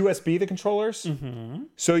it's USB, the controllers. Mm-hmm.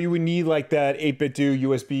 So you would need like that 8-bit Do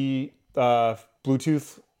USB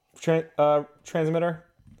Bluetooth transmitter.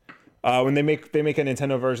 When they make a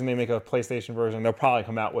Nintendo version, they make a PlayStation version. They'll probably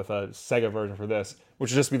come out with a Sega version for this,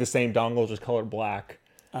 which will just be the same dongle, just colored black.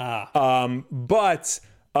 But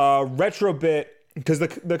Retrobit, because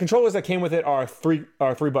the controllers that came with it are three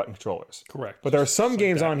button controllers. Correct. But there are some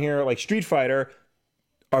games on here, like Street Fighter,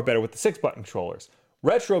 are better with the 6-button controllers.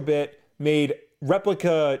 Retrobit made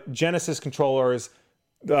replica Genesis controllers,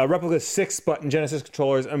 replica 6-button Genesis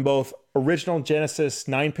controllers, and both original Genesis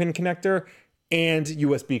 9-pin connector and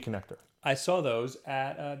USB connector. I saw those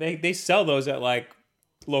at they sell those at like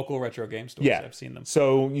local retro game stores. Yeah, I've seen them.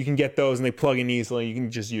 So you can get those and they plug in easily. You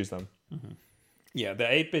can just use them. Mm-hmm. Yeah, the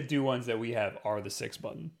 8-bit Do ones that we have are the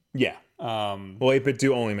 6-button. Yeah. Well, 8-bit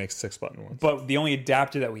Do only makes 6-button ones. But the only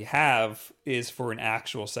adapter that we have is for an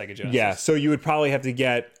actual Sega Genesis. Yeah, so you would probably have to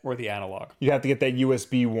get... Or the analog. You'd have to get that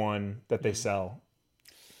USB one that they sell.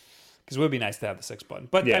 Because it would be nice to have the 6-button.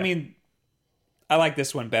 But, Yeah. I mean, I like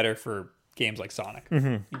this one better for games like Sonic. You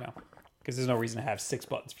know, because there's no reason to have 6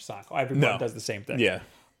 buttons for Sonic. Everyone does the same thing. Yeah.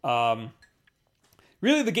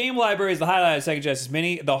 Really, the game library is the highlight of Sega Genesis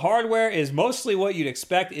Mini. The hardware is mostly what you'd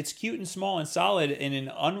expect. It's cute and small and solid in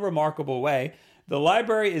an unremarkable way. The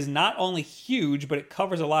library is not only huge, but it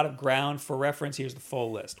covers a lot of ground. For reference, here's the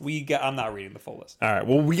full list. I'm not reading the full list. All right.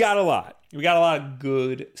 Well, we got a lot. We got a lot of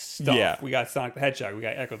good stuff. Yeah. We got Sonic the Hedgehog. We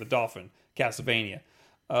got Echo the Dolphin. Castlevania.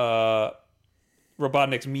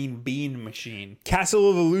 Robotnik's Mean Bean Machine.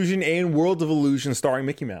 Castle of Illusion and World of Illusion starring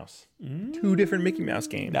Mickey Mouse. 2 different Mickey Mouse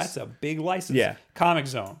games. That's a big license. Yeah. Comic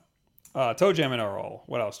Zone. Toe Jam and Earl.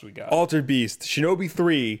 What else do we got? Altered Beast, Shinobi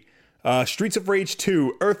 3, Streets of Rage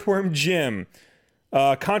 2, Earthworm Jim,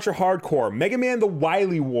 Contra Hardcore, Mega Man: The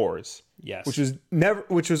Wily Wars. Yes.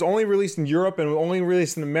 Which was only released in Europe and only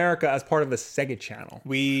released in America as part of the Sega Channel.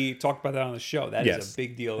 We talked about that on the show. That is a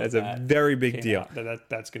big deal. That's a very big deal.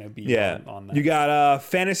 That's going to be on that. You got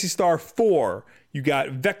Phantasy Star 4. You got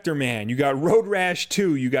Vector Man. You got Road Rash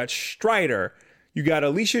 2. You got Strider. You got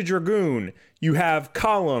Alicia Dragoon. You have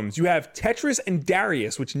Columns. You have Tetris and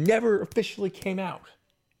Darius, which never officially came out.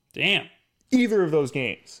 Damn. Either of those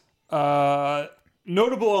games. Notable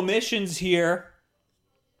omissions here.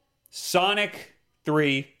 Sonic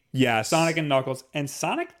 3. Yes. Sonic and Knuckles. And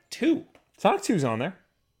Sonic 2. Sonic 2's on there.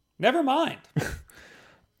 Never mind.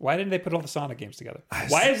 Why didn't they put all the Sonic games together?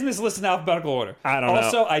 Why isn't this list in alphabetical order? I don't know.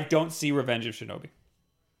 Also, I don't see Revenge of Shinobi.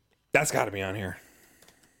 That's got to be on here.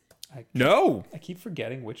 I keep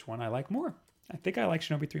forgetting which one I like more. I think I like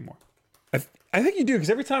Shinobi 3 more. I think you do, because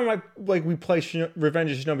every time we play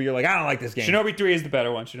Revenge of Shinobi, you're like, I don't like this game. Shinobi 3 is the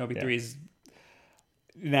better one. Shinobi 3 is...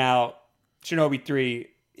 Now, Shinobi 3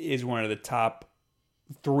 is one of the top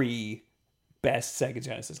 3 best Sega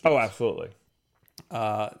Genesis games. Oh, absolutely.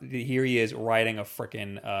 Here he is riding a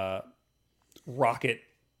freaking rocket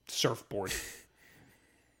surfboard.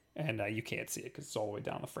 And you can't see it because it's all the way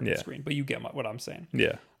down the freaking screen. But you get what I'm saying.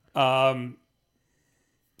 Yeah.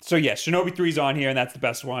 So, yeah, Shinobi 3 is on here, and that's the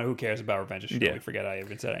best one. Who cares about Revenge of Shinobi? Yeah. Forget I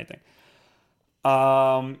even said anything.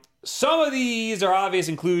 Some of these are obvious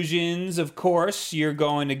inclusions. Of course, you're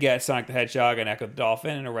going to get Sonic the Hedgehog and Echo the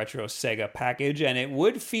Dolphin in a retro Sega package, and it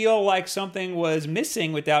would feel like something was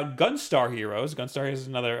missing without Gunstar Heroes. Gunstar Heroes is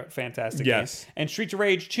another fantastic game. And Streets of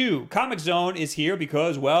Rage 2. Comic Zone is here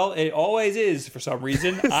because, well, it always is for some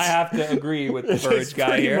reason. I have to agree with the Verge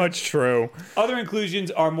guy here. Pretty much true. Other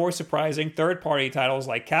inclusions are more surprising. Third-party titles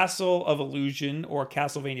like Castle of Illusion or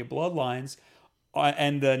Castlevania Bloodlines,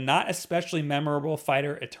 and the not especially memorable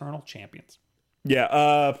Fighter Eternal Champions.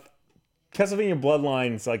 Yeah, Castlevania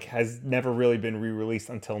Bloodlines has never really been re-released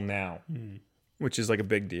until now, which is a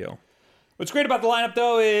big deal. What's great about the lineup,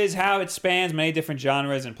 though, is how it spans many different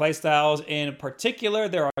genres and playstyles. In particular,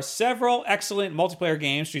 there are several excellent multiplayer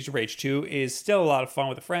games. Streets of Rage 2 is still a lot of fun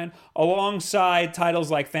with a friend, alongside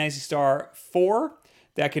titles like Phantasy Star 4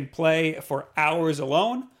 that can play for hours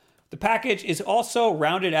alone. The package is also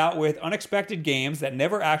rounded out with unexpected games that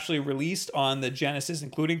never actually released on the Genesis,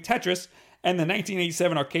 including Tetris and the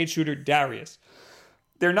 1987 arcade shooter Darius.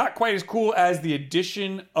 They're not quite as cool as the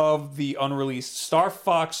addition of the unreleased Star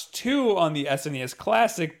Fox 2 on the SNES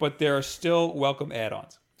Classic, but they're still welcome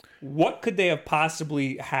add-ons. What could they have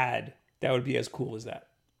possibly had that would be as cool as that?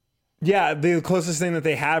 Yeah, the closest thing that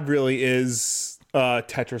they have really is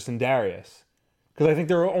Tetris and Darius. Because I think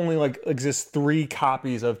there only exist 3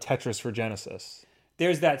 copies of Tetris for Genesis.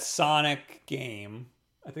 There's that Sonic game.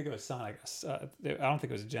 I think it was Sonic. I don't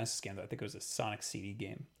think it was a Genesis game, though. I think it was a Sonic CD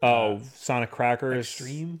game. Sonic Crackers.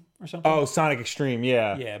 Extreme or something? Oh, Sonic Extreme,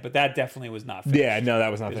 yeah. Yeah, but that definitely was not finished. Yeah, no,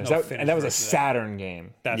 that was not finished. No And that was a Saturn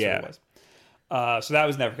game. That's what it was. So that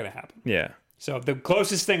was never going to happen. Yeah. So the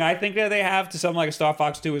closest thing I think that they have to something like a Star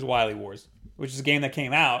Fox 2 is Wily Wars, which is a game that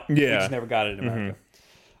came out. We just never got it in America.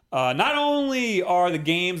 Not only are the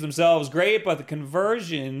games themselves great, but the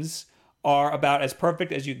conversions are about as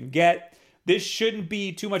perfect as you can get. This shouldn't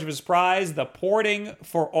be too much of a surprise. The porting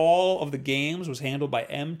for all of the games was handled by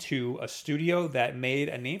M2, a studio that made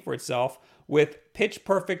a name for itself with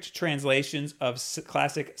pitch-perfect translations of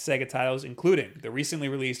classic Sega titles, including the recently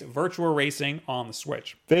released Virtua Racing on the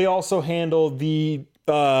Switch. They also handled the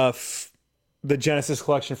Genesis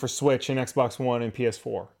collection for Switch and Xbox One and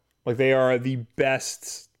PS4. They are the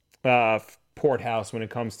best port house when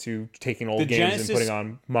it comes to taking old games and putting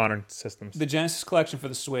on modern systems. The Genesis collection for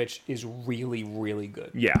the Switch is really, really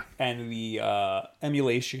good. Yeah. And the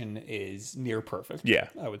emulation is near perfect. Yeah.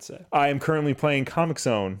 I would say. I am currently playing Comic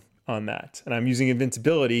Zone on that, and I'm using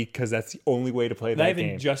Invincibility because that's the only way to play that game. Not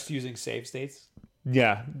even just using save states?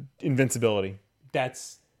 Yeah, Invincibility.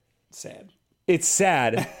 That's sad. It's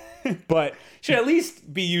sad, but... Should at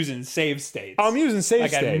least be using save states. I'm using save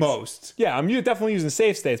states. At most. Yeah, I'm definitely using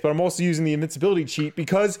save states, but I'm also using the invincibility cheat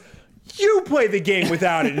because you play the game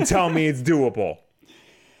without it and tell me it's doable.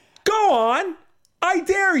 Go on. I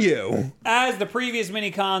dare you. As the previous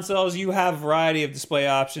mini consoles, you have a variety of display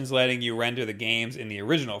options letting you render the games in the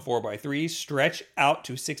original 4x3, stretch out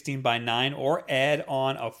to 16:9, or add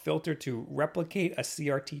on a filter to replicate a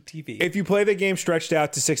CRT TV. If you play the game stretched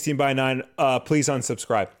out to 16:9, please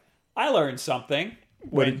unsubscribe. I learned something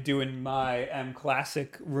when doing my M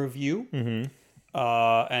Classic review, and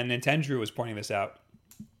Nintendo was pointing this out.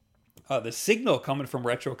 The signal coming from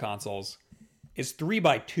retro consoles is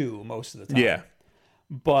 3x2 most of the time. Yeah.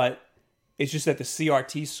 But it's just that the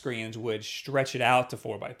CRT screens would stretch it out to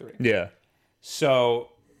 4x3. Yeah. So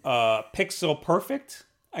Pixel Perfect,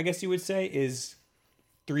 I guess you would say, is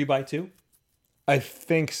 3x2. I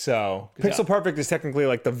think so. Pixel Perfect is technically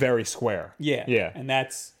the very square. Yeah. Yeah. And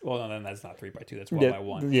that's, well, no, then that's not 3x2. That's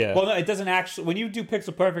 1x1. Yeah. Well, no, it doesn't actually, when you do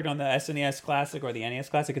Pixel Perfect on the SNES Classic or the NES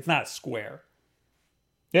Classic, it's not square.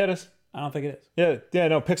 Yeah, it is. I don't think it is. Yeah,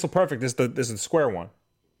 no, Pixel Perfect is the square one.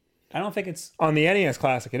 I don't think it's... On the NES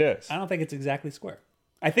Classic, it is. I don't think it's exactly square.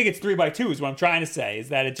 I think it's 3x2 is what I'm trying to say, is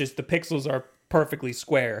that it just, the pixels are perfectly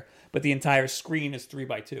square, but the entire screen is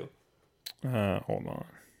 3x2. Hold on.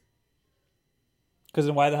 Because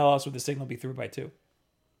then why the hell else would the signal be 3x2?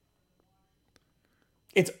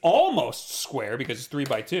 It's almost square because it's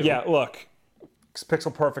 3x2. Yeah, look.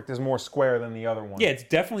 Pixel Perfect is more square than the other one. Yeah, it's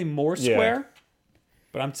definitely more square.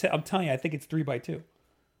 But I'm telling you, I think it's 3x2.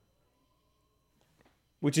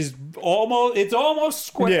 Which is almost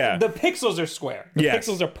square. Yeah. The pixels are square. The Yes.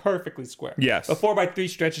 pixels are perfectly square. Yes. The 4x3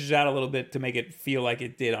 stretches it out a little bit to make it feel like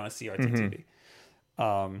it did on a CRT TV.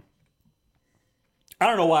 I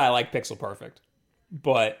don't know why I like Pixel Perfect,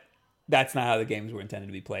 but that's not how the games were intended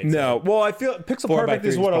to be played. No, well, I feel Pixel 4x3 Perfect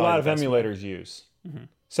is is what a probably lot the of best emulators use.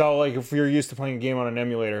 So, like, if you're used to playing a game on an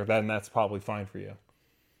emulator, then that's probably fine for you.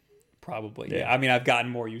 Probably. Yeah. I mean, I've gotten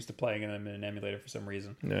more used to playing them in an emulator for some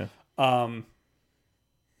reason. Yeah.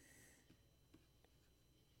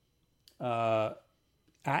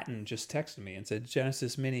 Atten just texted me and said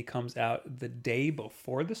Genesis Mini comes out the day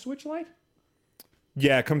before the Switch Lite.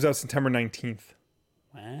 Yeah, it comes out September 19th.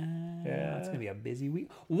 Wow. Yeah. It's going to be a busy week.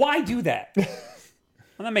 Why do that?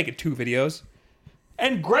 I'm not making 2 videos.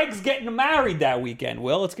 And Greg's getting married that weekend,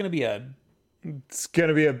 Will. It's going to be a... It's going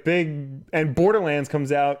to be a big... And Borderlands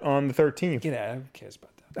comes out on the 13th. Get out. Who cares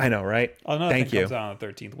about that? I know, right? Another Thank thing you. comes out on the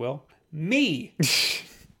 13th, Will. Me.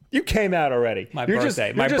 You came out already. My you're birthday.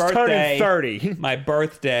 Just, My you're just birthday. turning 30. My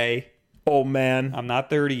birthday. Old man. I'm not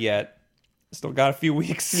 30 yet. Still got a few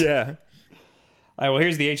weeks. Yeah. All right, well,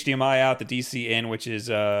 here's the HDMI out, the DC in, which is...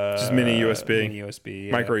 Just mini USB. Mini USB.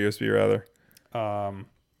 Yeah. Micro USB, rather.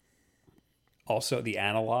 Also, the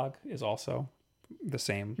analog is also the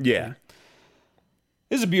same. Yeah.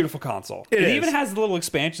 This is a beautiful console. It is. Even has the little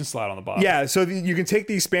expansion slot on the bottom. Yeah, so you can take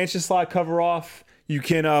the expansion slot cover off. You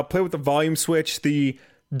can play with the volume switch. The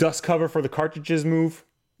dust cover for the cartridges move.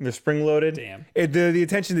 They're spring loaded. Damn. The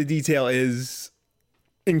attention to detail is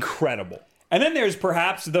incredible. And then there's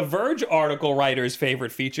perhaps the Verge article writer's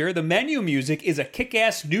favorite feature. The menu music is a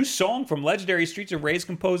kick-ass new song from legendary Streets of Rage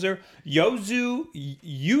composer Yuzo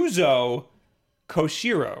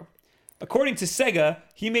Koshiro. According to Sega,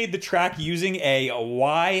 he made the track using a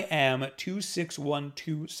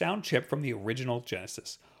YM2612 sound chip from the original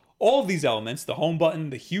Genesis. All of these elements, the home button,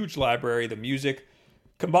 the huge library, the music,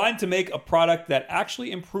 combined to make a product that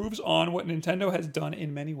actually improves on what Nintendo has done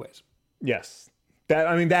in many ways. Yes.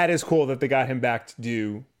 That is cool that they got him back to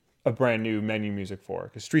do a brand new menu music for,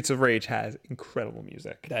 because Streets of Rage has incredible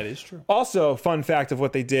music. That is true. Also, fun fact of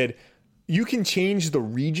what they did, you can change the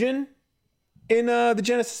region in the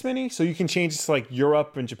Genesis Mini, so you can change it to like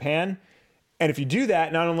Europe and Japan. And if you do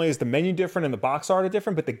that, not only is the menu different and the box art are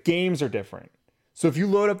different, but the games are different. So if you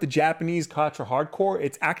load up the Japanese Contra Hardcore,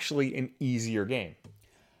 it's actually an easier game.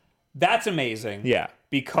 That's amazing. Yeah.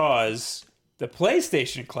 Because the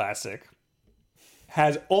PlayStation Classic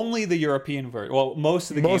has only the European version. Well,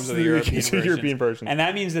 most of the games are the European version. And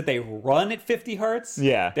that means that they run at 50 hertz.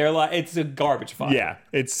 Yeah. They're like, it's a garbage file. Yeah.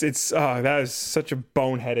 That is such a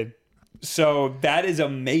boneheaded. So that is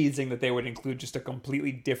amazing that they would include just a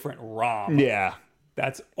completely different ROM. Yeah.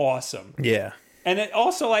 That's awesome. Yeah. And it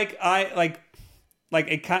also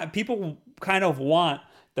people kind of want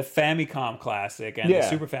the Famicom Classic and the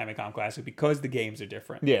Super Famicom Classic because the games are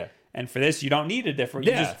different. Yeah. And for this, you don't need a different.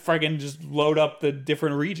 You just friggin' just load up the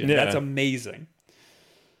different region. Yeah. That's amazing.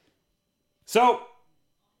 So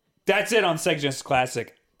that's it on Sega Genesis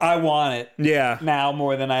Classic. I want it. Yeah. Now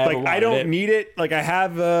more than I ever wanted I don't it. need it. Like I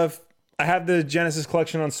have the Genesis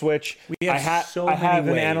collection on Switch. I have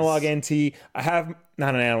an analog NT. I have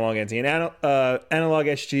not an analog NT, an analog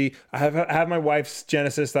SG. I have my wife's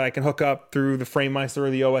Genesis that I can hook up through the FrameMeister or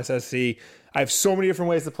the OSSC. I have so many different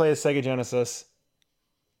ways to play a Sega Genesis,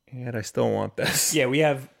 and I still want this. Yeah, we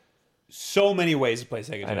have so many ways to play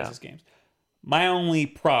Sega Genesis games. My only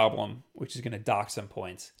problem, which is going to dock some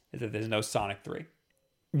points, is that there's no Sonic 3.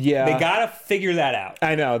 Yeah, They got to figure that out.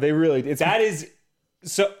 I know they really.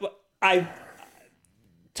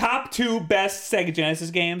 Top 2 best Sega Genesis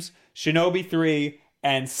games: Shinobi 3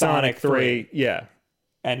 and Sonic 3. Yeah,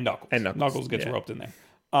 and Knuckles. Knuckles gets roped in there.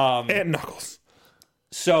 And Knuckles.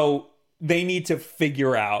 So they need to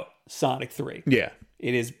figure out Sonic 3. Yeah,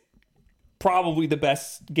 it is probably the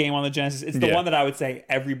best game on the Genesis. It's the one that I would say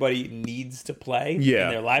everybody needs to play in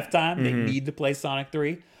their lifetime. They need to play Sonic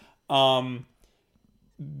 3.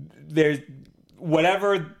 There's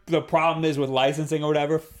whatever the problem is with licensing or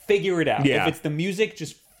whatever, figure it out. Yeah. If it's the music,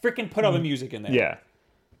 just freaking put other music in there. Yeah.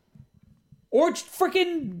 Or just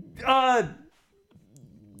freaking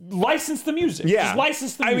license the music. Yeah. Just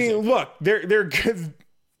license the music. I mean, look, they're good.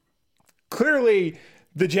 Clearly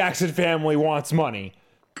the Jackson family wants money.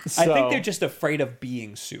 So. I think they're just afraid of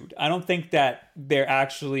being sued. I don't think that there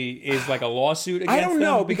actually is like a lawsuit against them. I don't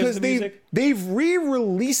know because of the music. they've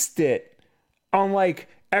re-released it on like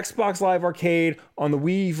Xbox Live Arcade, on the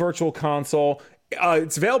Wii Virtual Console.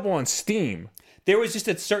 It's available on Steam. There was just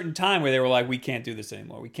a certain time where they were like, we can't do this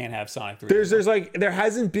anymore. We can't have Sonic 3. There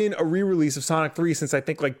hasn't been a re-release of Sonic 3 since I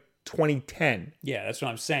think like 2010. Yeah, that's what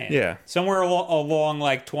I'm saying. Yeah. Somewhere along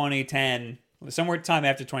like 2010, somewhere time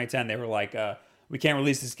after 2010, they were like, we can't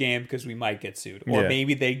release this game because we might get sued. Or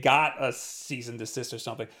maybe they got a cease and desist or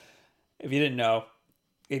something. If you didn't know,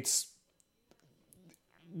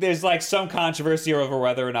 there's like some controversy over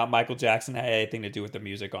whether or not Michael Jackson had anything to do with the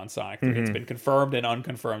music on Sonic 3. It's been confirmed and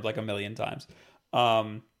unconfirmed like a million times.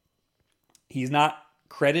 He's not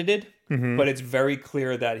credited, but it's very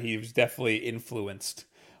clear that he was definitely influenced.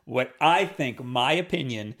 What I think, my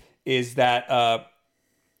opinion, is that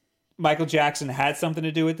Michael Jackson had something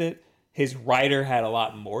to do with it. His writer had a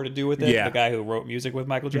lot more to do with it. Yeah. The guy who wrote music with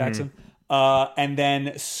Michael Jackson. And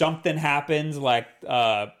then something happens, like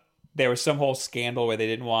there was some whole scandal where they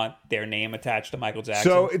didn't want their name attached to Michael Jackson.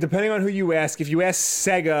 So depending on who you ask, if you ask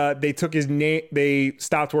Sega, they took his name. They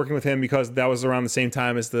stopped working with him because that was around the same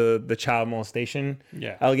time as the child molestation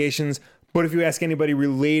allegations. But if you ask anybody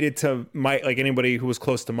related to Mike, like anybody who was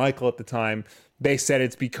close to Michael at the time, they said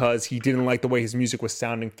it's because he didn't like the way his music was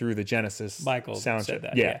sounding through the Genesis Michael soundtrack. said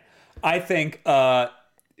that. Yeah. I think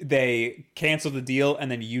they canceled the deal and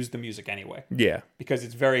then used the music anyway. Yeah. Because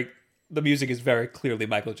the music is very clearly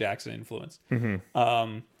Michael Jackson influenced.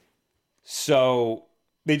 So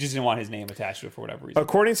they just didn't want his name attached to it for whatever reason.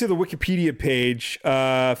 According to the Wikipedia page,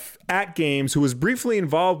 At Games, who was briefly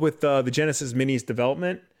involved with the Genesis Minis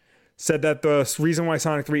development, said that the reason why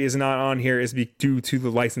Sonic 3 is not on here is due to the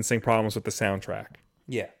licensing problems with the soundtrack.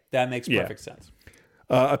 Yeah, that makes perfect sense.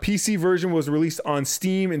 A PC version was released on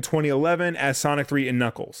Steam in 2011 as Sonic 3 and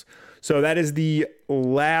Knuckles. So that is the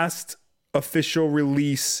last official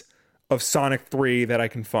release of Sonic 3 that I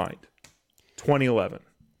can find. 2011.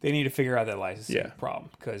 They need to figure out that licensing problem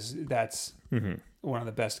because that's one of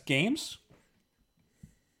the best games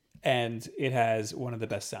and it has one of the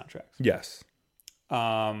best soundtracks. Yes.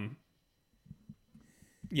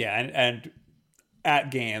 Yeah, and At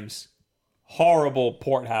Games, horrible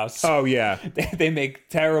port house. Oh, yeah. They make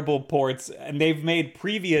terrible ports, and they've made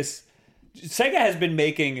previous... Sega has been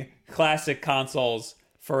making classic consoles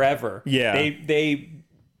forever. Yeah. They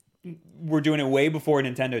were doing it way before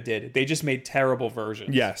Nintendo did. They just made terrible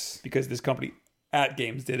versions. Yes. Because this company, At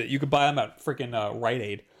Games, did it. You could buy them at freaking Rite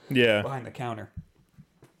Aid. Yeah. Behind the counter.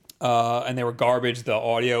 And they were garbage. The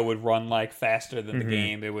audio would run like faster than the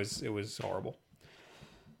game. It was horrible.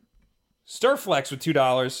 Stirflex with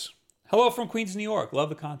 $2. Hello from Queens, New York. Love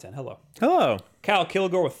the content. Hello. Hello. Cal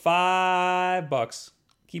Kilgore with $5.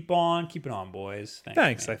 Keep on keeping on, boys.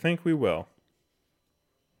 Thanks. I think we will.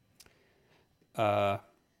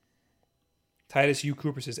 Titus U.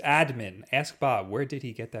 Cooper says, admin, ask Bob, where did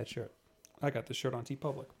he get that shirt? I got the shirt on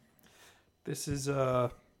TeePublic. This is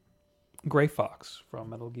Gray Fox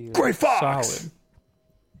from Metal Gear Gray Fox! Solid.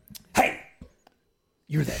 Hey!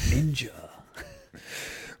 You're that ninja.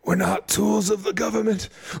 We're not tools of the government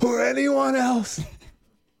or anyone else.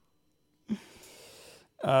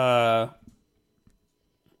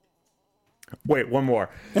 Wait, one more.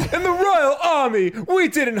 In the Royal Army, we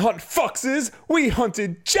didn't hunt foxes, we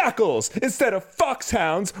hunted jackals. Instead of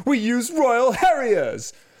foxhounds, we used Royal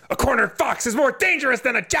Harriers. A cornered fox is more dangerous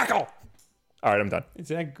than a jackal. All right, I'm done. Is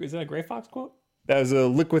that a Gray Fox quote? That was a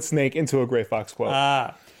Liquid Snake into a Gray Fox quote.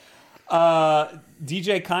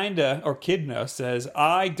 DJ Kinda or Kidna says,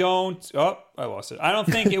 I lost it. I don't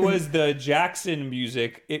think it was the Jackson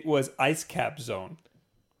music. It was Ice Cap Zone.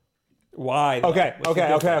 Why?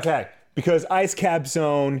 Okay. Because Ice Cap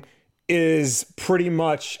Zone is pretty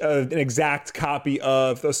much an exact copy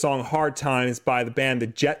of the song Hard Times by the band The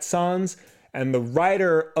Jetsons. And the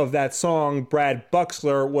writer of that song, Brad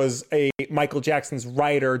Buxler, was Michael Jackson's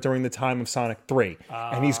writer during the time of Sonic 3.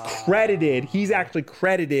 And he's actually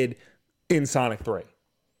credited in Sonic 3.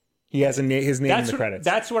 He has his name in the credits.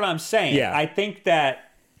 That's what I'm saying. Yeah. I think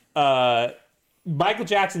that Michael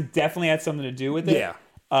Jackson definitely had something to do with it. Yeah.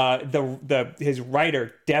 His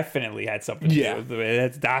writer definitely had something to do with it.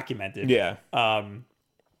 It's documented. Yeah.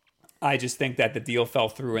 I just think that the deal fell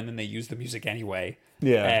through and then they used the music anyway.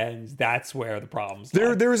 Yeah. And that's where the problems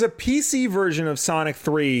lie. There was a PC version of Sonic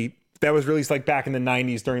 3 that was released like back in the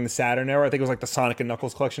 90s during the Saturn era. I think it was like the Sonic and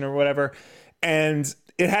Knuckles collection or whatever. And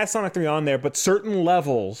it has Sonic 3 on there, but certain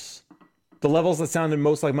levels, the levels that sounded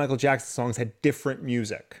most like Michael Jackson songs, had different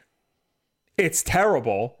music. It's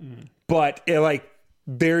terrible, but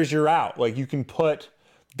there's your out. Like, you can put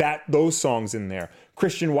those songs in there.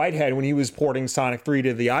 Christian Whitehead, when he was porting Sonic 3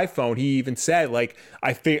 to the iPhone, he even said, like,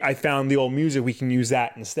 I found the old music, we can use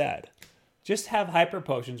that instead. Just have Hyper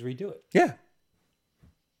Potions redo it. Yeah.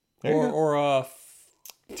 Or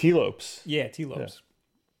T-Lopes. Yeah, T-Lopes.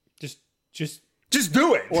 Just Just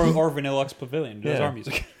do it. or Vanillux Pavilion does Yeah. our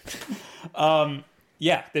music.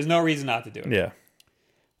 Yeah, there's no reason not to do it. Yeah.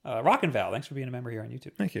 Rockin' Val, thanks for being a member here on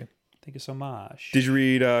YouTube. Thank you. Thank you so much. Did you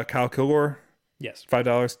read Kyle Kilgore? Yes,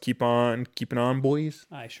 $5. Keep on keeping on, boys.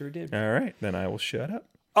 I sure did. All right, then I will shut up.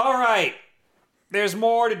 All right. There's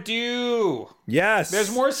more to do. Yes.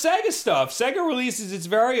 There's more Sega stuff. Sega releases its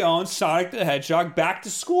very own Sonic the Hedgehog back to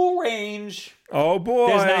school range. Oh boy.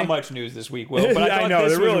 There's not much news this week, Will. But I I know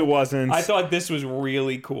this there really wasn't. I thought this was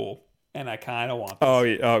really cool, and I kind of want this. Oh,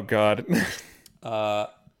 yeah. Oh god.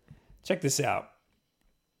 Check this out.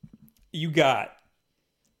 You got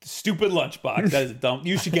the stupid lunchbox. That is dumb.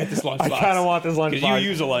 You should get this lunchbox. I kind of want this lunchbox. Because you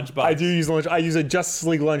use a lunchbox. I do use a lunch. I use a Justice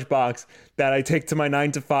League lunchbox that I take to my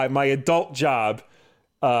 9 to 5, my adult job.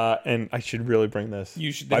 And I should really bring this.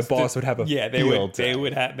 You should. My boss would have a they field would. They day.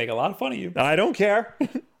 would make a lot of fun of you. I don't care.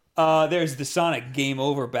 There's the Sonic Game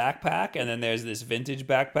Over backpack, and then there's this vintage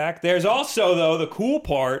backpack. There's also, though, the cool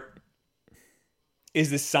part is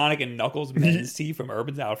the Sonic and Knuckles men's tee from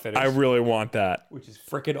Urban Outfitters. I really want that. which is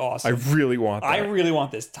freaking I awesome. really want that. I really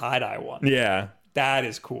want this tie-dye one. Yeah. That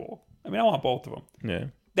is cool. I mean, I want both of them. Yeah.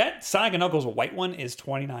 That Sonic and Knuckles white one is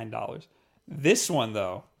 $29. This one,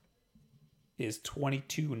 though, is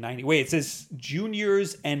 $22.90. Wait, it says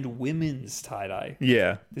juniors and women's tie-dye.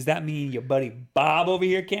 Yeah. Does that mean your buddy Bob over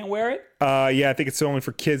here can't wear it? Yeah, I think it's only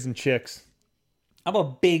for kids and chicks. I'm a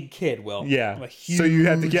big kid, Will. Yeah. I'm a huge So you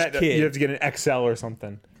have to get kid. you have to get an XL or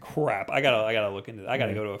something. Crap. I gotta look into that. I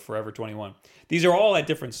gotta go to a Forever 21. These are all at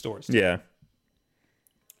different stores. Yeah.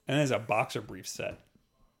 And there's a boxer brief set.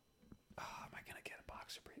 Oh, am I gonna get a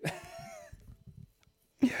boxer brief?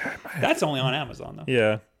 Yeah. That's only on Amazon though.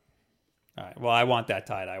 Yeah. All right. Well, I want that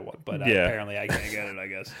tie-dye one, but Yeah. apparently I can't get it, I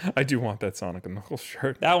guess. I do want that Sonic and Knuckles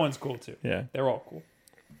shirt. That one's cool too. Yeah. They're all cool.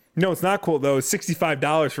 No, it's not cool though. It's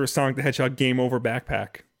 $65 for a Sonic the Hedgehog Game Over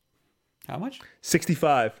backpack. How much?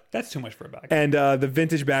 65. That's too much for a bag. And the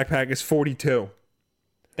vintage backpack is 42.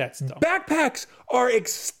 That's dumb. Backpacks are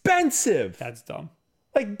expensive. That's dumb.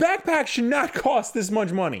 Like backpacks should not cost this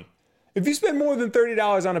much money. If you spend more than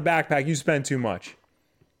 $30 on a backpack, you spend too much.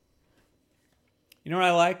 You know what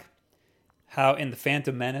I like? How in the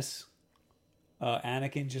Phantom Menace,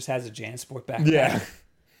 Anakin just has a Jansport backpack. Yeah.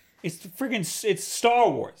 It's Star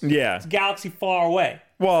Wars. Yeah. It's galaxy far away.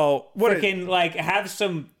 Well, what? Freaking like have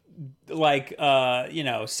some like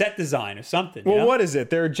set design or something. Well, you know? what is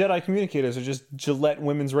it? They're Jedi communicators, or just Gillette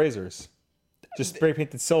women's razors, just spray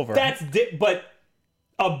painted silver. But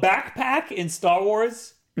a backpack in Star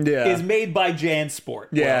Wars yeah. is made by Jansport.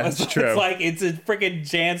 Yeah, Well, that's true. It's like it's a freaking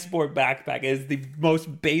Jansport backpack. It's the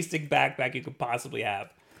most basic backpack you could possibly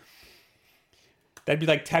have. That'd be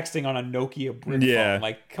like texting on a Nokia brick Yeah. phone.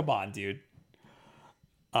 Like, come on, dude.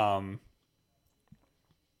 Oh,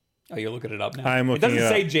 you're looking it up now? I'm looking it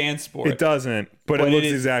doesn't it say Jansport. It doesn't, but it looks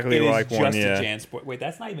exactly like it is one. just Yeah. a Jansport. Wait,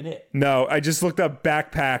 that's not even it. No, I just looked up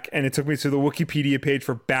backpack, and it took me to the Wikipedia page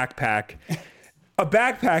for backpack. A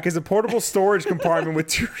backpack is a portable storage compartment with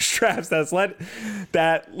two straps that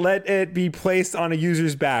let it be placed on a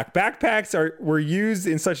user's back. Backpacks were used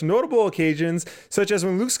in such notable occasions, such as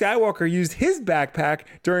when Luke Skywalker used his backpack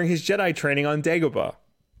during his Jedi training on Dagobah.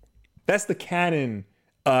 That's the canon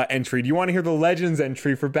entry. Do you want to hear the Legends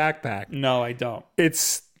entry for backpack? No, I don't.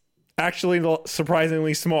 It's actually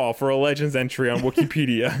surprisingly small for a Legends entry on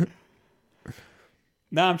Wikipedia.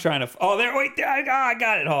 Now I'm trying to. Oh, there. Wait, there. I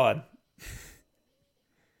got it. Hold on.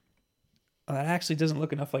 Oh, that actually doesn't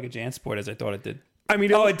look enough like a Jansport as I thought it did. I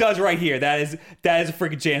mean, Oh, it does right here. That is a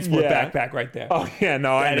freaking Jansport Yeah. backpack right there. Oh yeah,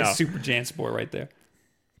 no, I know. That is super Jansport right there.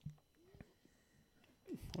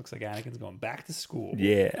 Looks like Anakin's going back to school.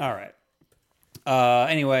 Yeah. All right.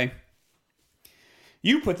 Anyway,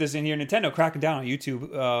 you put this in here. Nintendo cracking down on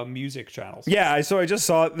YouTube music channels. Yeah, so I just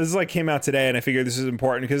saw it. This is like came out today, and I figured this is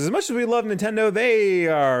important because as much as we love Nintendo, they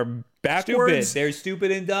are backwards. Stupid. They're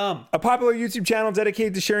stupid and dumb. A popular YouTube channel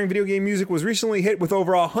dedicated to sharing video game music was recently hit with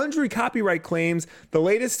over 100 copyright claims, the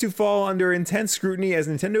latest to fall under intense scrutiny as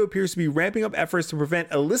Nintendo appears to be ramping up efforts to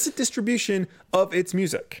prevent illicit distribution of its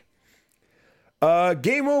music.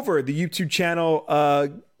 Game Over, the YouTube channel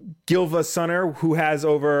Gilva Sunner, who has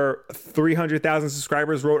over 300,000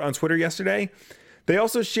 subscribers, wrote on Twitter yesterday. They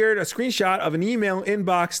also shared a screenshot of an email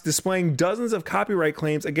inbox displaying dozens of copyright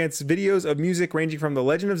claims against videos of music ranging from The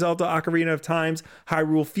Legend of Zelda Ocarina of Time's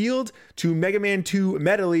Hyrule Field to Mega Man 2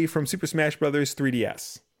 Medley from Super Smash Bros.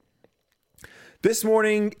 3DS. This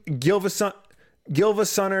morning, Gilva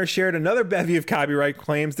Sunner shared another bevy of copyright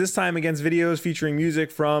claims, this time against videos featuring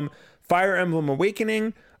music from Fire Emblem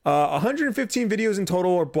Awakening. 115 videos in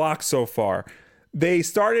total are blocked so far. They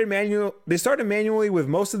started manually with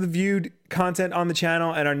most of the viewed content on the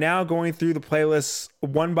channel and are now going through the playlists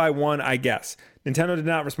one by one, I guess. Nintendo did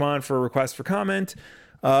not respond for a request for comment.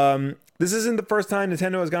 This isn't the first time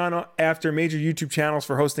Nintendo has gone after major YouTube channels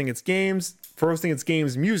for hosting its games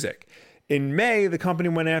music. In May, the company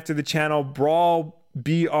went after the channel Brawl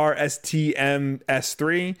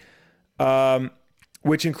BRSTMS3,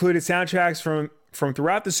 which included soundtracks from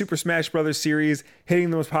throughout the Super Smash Bros. Series,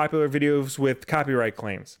 hitting the most popular videos with copyright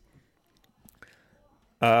claims.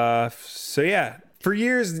 So yeah, for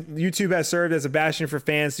years, YouTube has served as a bastion for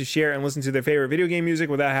fans to share and listen to their favorite video game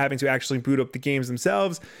music without having to actually boot up the games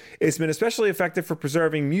themselves. It's been especially effective for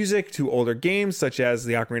preserving music to older games, such as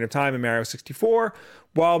the Ocarina of Time and Mario 64.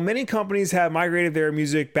 While many companies have migrated their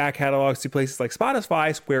music back catalogs to places like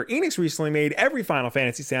Spotify, Square Enix recently made every Final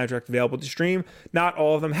Fantasy soundtrack available to stream. Not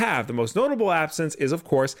all of them have. The most notable absence is, of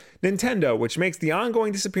course, Nintendo, which makes the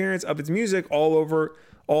ongoing disappearance of its music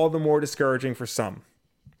all the more discouraging for some.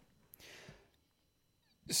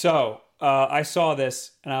 So I saw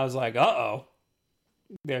this and I was like, uh-oh.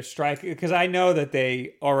 They're striking, because I know that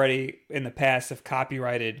they already in the past have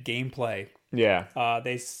copyrighted gameplay. Yeah.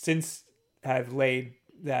 They since have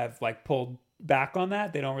pulled back on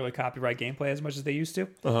that. They don't really copyright gameplay as much as they used to.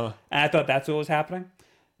 Uh-huh. And I thought that's what was happening.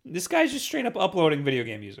 This guy's just straight up uploading video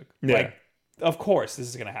game music. Yeah. Like, of course this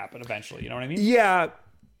is going to happen eventually. You know what I mean? Yeah,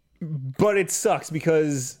 but it sucks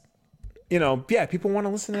because, people want to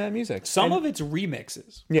listen to that music. Some of it's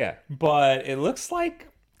remixes. Yeah. But it looks like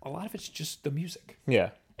a lot of it's just the music.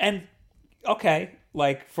 Yeah. And, okay,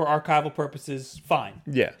 like, for archival purposes, fine.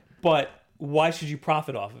 Yeah. But why should you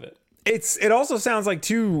profit off of it? It also sounds like,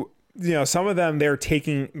 too, some of them they're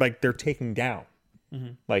taking down.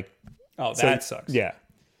 Mm-hmm. Like, oh, that sucks. Yeah.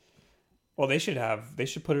 Well, they should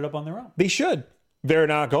put it up on their own. They should. They're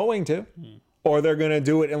not going to. Or they're going to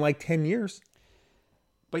do it in like 10 years.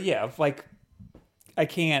 But yeah, I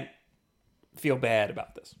can't feel bad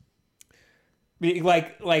about this.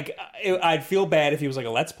 I'd feel bad if he was like a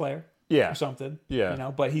Let's Player. Yeah. Or something. Yeah.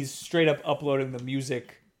 But he's straight up uploading the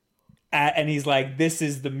music and he's like, this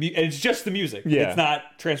is and it's just the music. Yeah. It's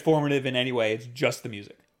not transformative in any way. It's just the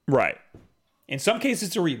music. Right. In some cases,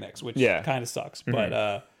 it's a remix, which kind of sucks. Mm-hmm.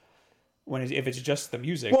 But if it's just the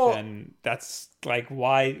music, then that's like,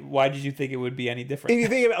 why did you think it would be any different? If you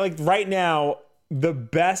think about right now, the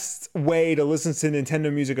best way to listen to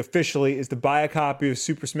Nintendo music officially is to buy a copy of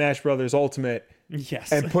Super Smash Bros. Ultimate.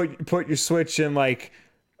 Yes. And put your Switch in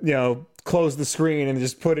close the screen and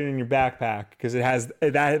just put it in your backpack because it has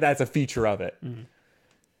that's a feature of it. Mm-hmm.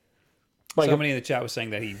 Somebody in the chat was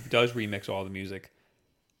saying that he does remix all the music.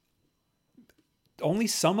 Only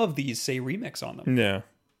some of these say remix on them. Yeah.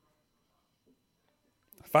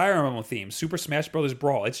 Fire Emblem theme, Super Smash Bros.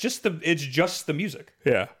 Brawl. It's just the music.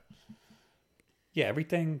 Yeah. Yeah,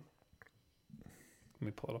 everything. Let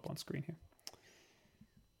me pull it up on screen here.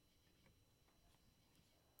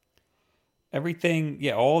 Everything,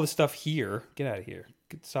 all the stuff here. Get out of here.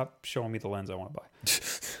 Stop showing me the lens I want to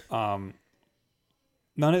buy.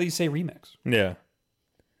 None of these say remix. Yeah.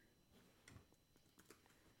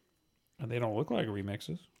 And they don't look like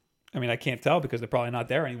remixes. I mean, I can't tell because they're probably not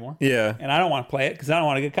there anymore. Yeah. And I don't want to play it because I don't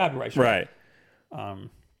want to get copyright strike. Right.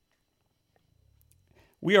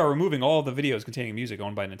 We are removing all the videos containing music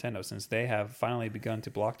owned by Nintendo since they have finally begun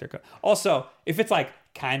to block their... Also, if it's like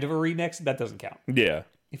kind of a remix, that doesn't count. Yeah.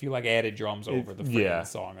 If you added drums over the freaking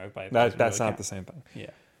song. That's really not the same thing.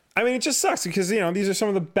 Yeah. I mean, it just sucks because, these are some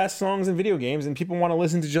of the best songs in video games and people want to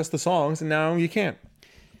listen to just the songs and now you can't.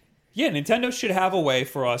 Yeah, Nintendo should have a way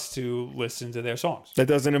for us to listen to their songs. That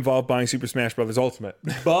doesn't involve buying Super Smash Bros. Ultimate.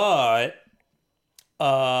 But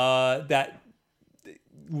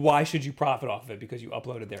why should you profit off of it because you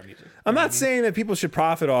uploaded their music? I'm not saying that people should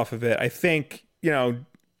profit off of it. I think, Nintendo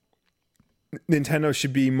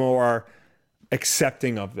should be more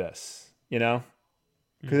accepting of this, Because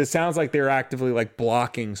it sounds like they're actively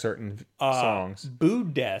blocking certain songs.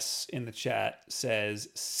 Boodes in the chat says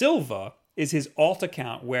Silva is his alt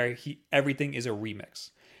account where everything is a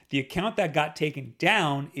remix. The account that got taken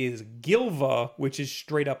down is Gilva, which is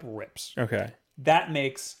straight up rips. Okay. That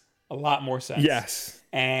makes a lot more sense. Yes.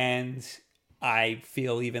 And I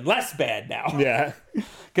feel even less bad now. Yeah.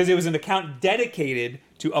 Because it was an account dedicated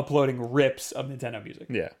to uploading rips of Nintendo music.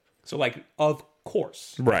 Yeah. So, of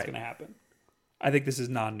course, right. That's going to happen. I think this is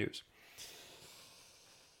non-news.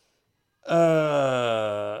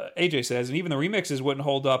 AJ says, and even the remixes wouldn't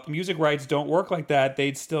hold up. Music rights don't work like that.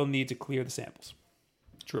 They'd still need to clear the samples.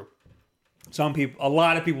 True. A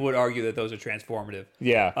lot of people would argue that those are transformative.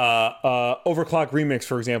 Yeah. Overclock Remix,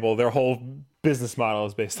 for example, their whole business model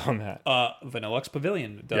is based on that. Vanillux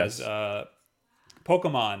Pavilion does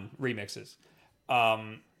Pokemon remixes,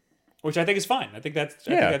 which I think is fine. I think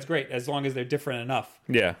that's great as long as they're different enough.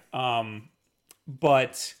 Yeah.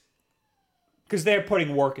 But because they're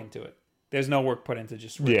putting work into it, there's no work put into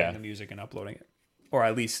just ripping the music and uploading it, or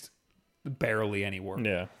at least barely any work.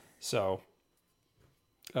 Yeah. So,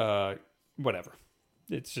 whatever.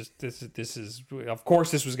 It's just this is of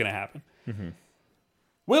course this was going to happen. Mm-hmm.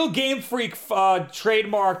 Will Game Freak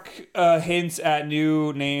trademark hints at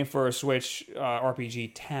new name for a Switch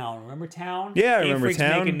RPG, Town? Remember Town? Yeah, I Game remember Freak's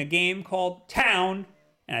Town. making a game called Town,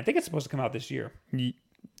 and I think it's supposed to come out this year.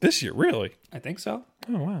 This year, really? I think so.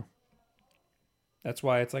 Oh, wow. That's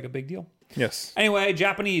why it's like a big deal. Yes. Anyway,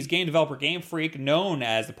 Japanese game developer Game Freak, known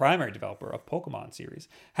as the primary developer of Pokemon series,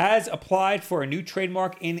 has applied for a new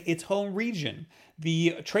trademark in its home region.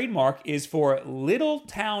 The trademark is for Little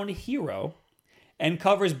Town Hero and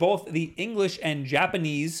covers both the English and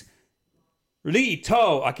Japanese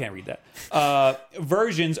I can't read that.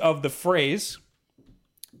 Versions of the phrase.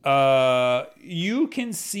 You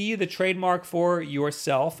can see the trademark for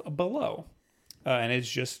yourself below. And it's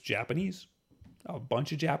just Japanese. A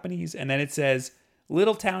bunch of Japanese. And then it says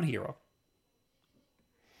Little Town Hero.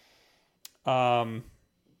 What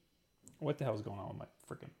the hell is going on with my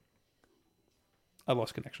freaking... I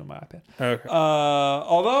lost connection with my iPad. Okay.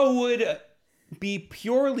 Although it would be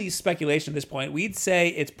purely speculation at this point, we'd say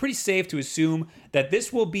it's pretty safe to assume that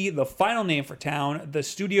this will be the final name for Town. The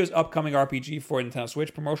studio's upcoming RPG for Nintendo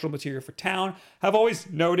Switch, promotional material for Town, have always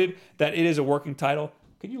noted that it is a working title.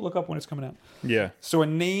 Can you look up when it's coming out? Yeah. So a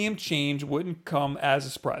name change wouldn't come as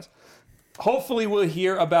a surprise. Hopefully we'll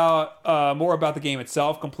hear about more about the game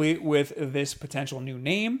itself, complete with this potential new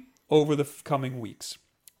name, over the coming weeks.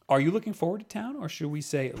 Are you looking forward to Town, or should we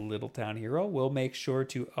say Little Town Hero? We'll make sure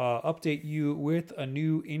to update you with a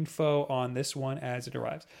new info on this one as it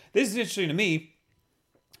arrives. This is interesting to me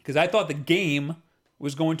because I thought the game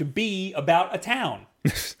was going to be about a town.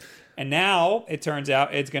 And now it turns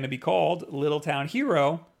out it's going to be called Little Town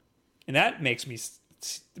Hero. And that makes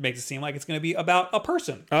it seem like it's going to be about a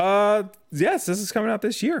person. Yes, this is coming out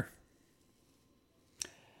this year.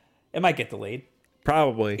 It might get delayed.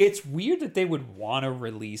 Probably. It's weird that they would want to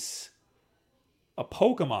release a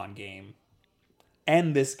Pokemon game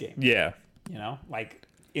and this game. Yeah. You know, like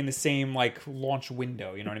in the same like launch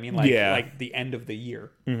window. You know what I mean? Like the end of the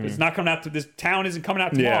year. Mm-hmm. It's not coming out this Town isn't coming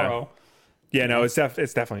out tomorrow. Yeah, no, it's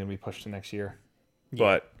definitely gonna be pushed to next year. Yeah.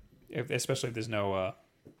 But especially if there's no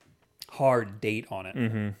hard date on it.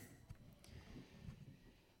 Mm-hmm.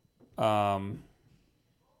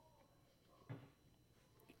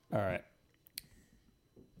 All right.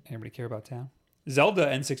 Anybody care about Town? Zelda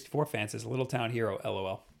N64 fan says Little Town Hero,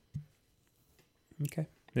 LOL. Okay.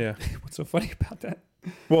 Yeah. What's so funny about that?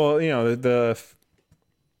 Well, you know,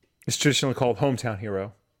 it's traditionally called Hometown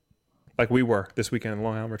Hero. Like we were this weekend at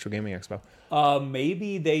Long Island Retro Gaming Expo.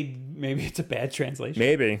 Maybe it's a bad translation.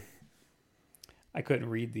 Maybe. I couldn't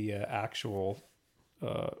read the actual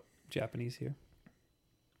Japanese here.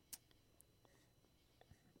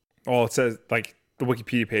 Oh, it says like the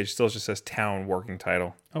Wikipedia page still just says Town working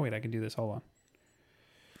title. Oh wait, I can do this. Hold on.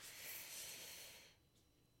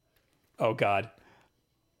 Oh God.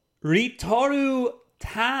 Ritoru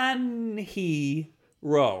Tanhiro.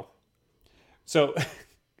 So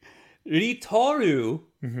Ritoru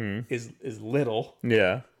is little.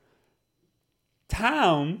 Yeah.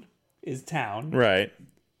 Town is town. Right.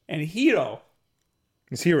 And Hero.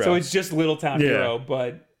 It's Hero. So it's just Little Town Hero,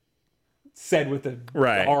 but said with a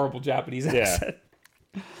horrible Japanese accent.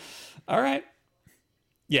 All right.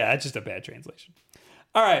 Yeah, that's just a bad translation.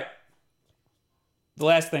 All right. The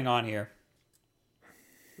last thing on here,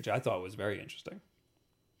 which I thought was very interesting.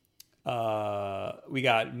 We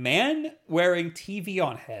got man wearing TV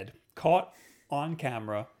on head, caught on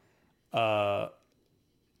camera,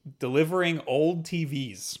 delivering old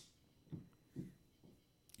TVs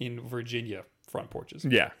in Virginia front porches.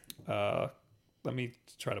 Yeah. Let me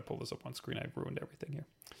try to pull this up on screen. I've ruined everything here.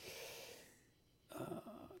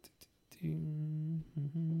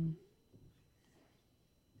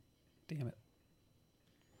 Damn it.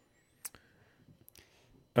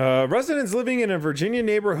 Residents living in a Virginia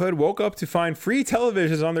neighborhood woke up to find free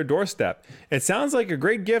televisions on their doorstep. It sounds like a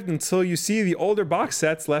great gift until you see the older box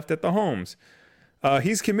sets left at the homes.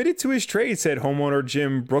 He's committed to his trade, said homeowner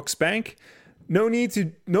Jim Brooksbank. No need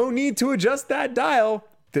to adjust that dial.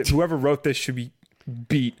 Whoever wrote this should be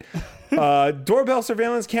beat. Doorbell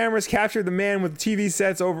surveillance cameras captured the man with a TV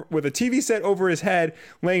set over his head,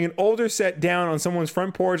 laying an older set down on someone's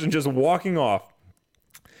front porch and just walking off.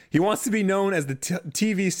 He wants to be known as the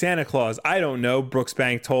TV Santa Claus. I don't know,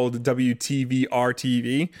 Brooksbank told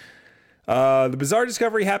WTVR-TV. The bizarre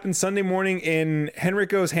discovery happened Sunday morning in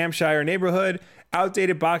Henrico's Hampshire neighborhood.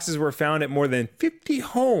 Outdated boxes were found at more than 50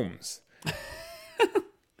 homes.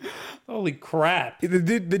 Holy crap. The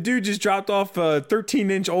dude just dropped off a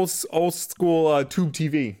 13-inch old school tube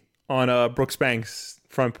TV on Brooks Bank's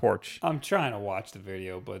front porch. I'm trying to watch the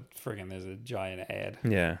video, but friggin' there's a giant ad.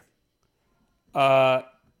 Yeah.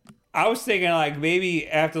 I was thinking like maybe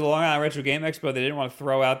after the Long Island Retro Game Expo, they didn't want to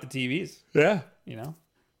throw out the TVs. Yeah. You know?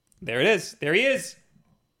 There it is. There he is.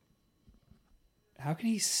 How can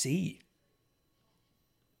he see?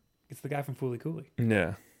 It's the guy from Fooly Cooley.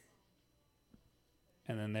 Yeah.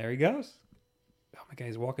 And then there he goes. Oh my God,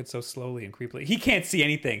 he's walking so slowly and creepily. He can't see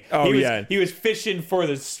anything. Oh, yeah. He was fishing for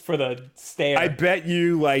the stair. I bet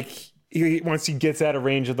you, like, once he gets out of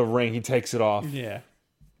range of the ring, he takes it off. Yeah.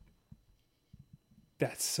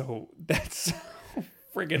 That's so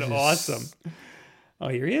freaking awesome. Oh,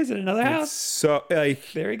 here he is in another house. So,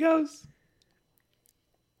 like, There he goes.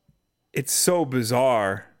 it's so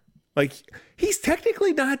bizarre. Like, he's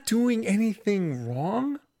technically not doing anything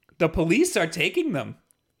wrong. The police are taking them.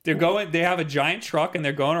 They're going. They have a giant truck and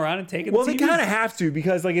they're going around and taking. Well, the they TVs. kind of have to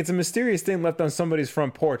because, like, it's a mysterious thing left on somebody's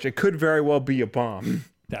front porch. It could very well be a bomb.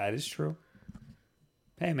 That is true.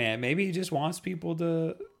 Hey, man, maybe he just wants people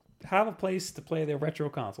to have a place to play their retro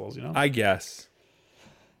consoles. You know, I guess.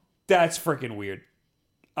 that's freaking weird.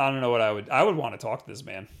 I don't know what I would want to talk to this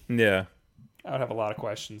man. Yeah. I would have a lot of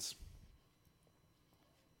questions.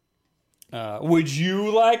 Would you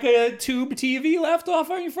like a tube TV left off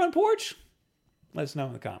on your front porch? Let us know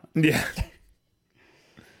in the comments. Yeah.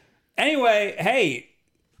 Anyway, hey,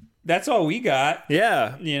 that's all we got.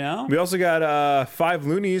 Yeah. You know? We also got 5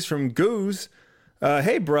 loonies from Goose.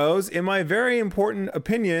 Hey, bros. In my very important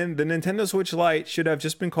opinion, the Nintendo Switch Lite should have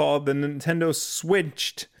just been called the Nintendo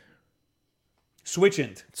Switched.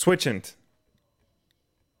 Switchent.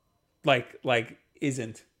 Like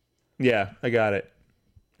isn't. Yeah, I got it.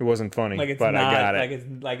 It wasn't funny, Like it's but not. I got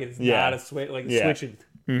it. Like it's Yeah. not a switch. Like it's Yeah. switching.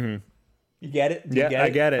 Mm-hmm. You get it? Yeah, I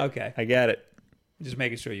get it. Okay. I get it. Just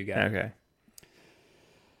making sure you get it. Okay.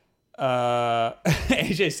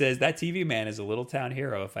 AJ says that TV man is a little town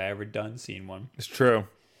hero if I ever done seen one. It's true.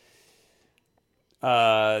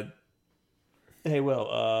 Hey, Will.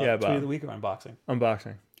 Yeah, tweet Bob. of the week or unboxing?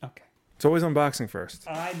 Unboxing. Okay. It's always unboxing first.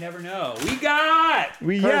 I never know. We got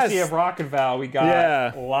courtesy yes. of Rock and Val. We got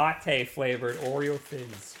Yeah. latte flavored Oreo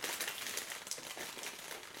thins.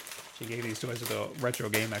 She gave these to us at the Retro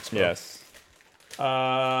Game Expo. Yes.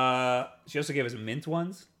 She also gave us mint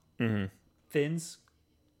ones, Mm-hmm. thins.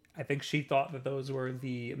 I think she thought that those were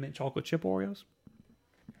the mint chocolate chip Oreos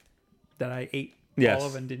that I ate Yes. all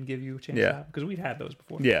of and didn't give you a chance Yeah. to have because we'd had those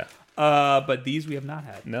before. Yeah. But these we have not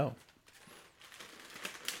had. No.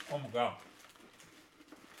 Oh my god,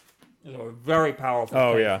 these are very powerful.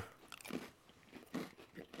 Oh, taste. yeah.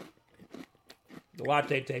 The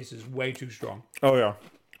latte taste is way too strong. Oh, yeah.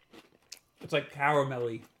 It's like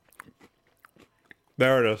caramelly.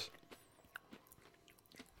 There it is.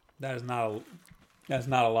 That's not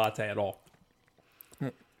a latte at all.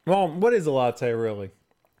 Well, what is a latte, really?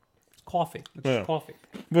 It's coffee. It's Yeah. just coffee.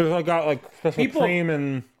 But I got, like, special People- cream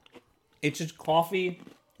and... It's just coffee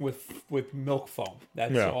with milk foam.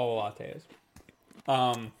 That's Yeah. all a latte is.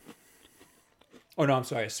 Oh no, I'm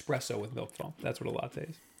sorry, espresso with milk foam. That's what a latte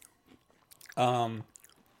is.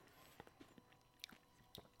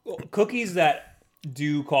 Cookies that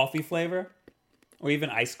do coffee flavor, or even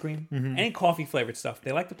ice cream, any coffee flavored stuff,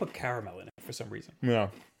 they like to put caramel in it for some reason. Yeah.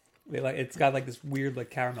 It's got like this weird like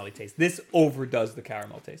caramelly taste. This overdoes the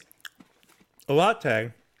caramel taste. A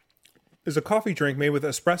latte is a coffee drink made with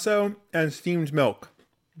espresso and steamed milk.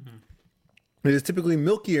 It is typically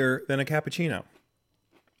milkier than a cappuccino.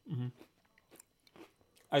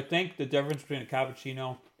 I think the difference between a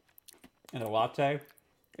cappuccino and a latte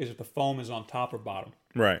is if the foam is on top or bottom.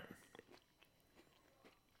 Right.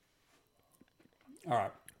 All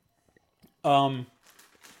right.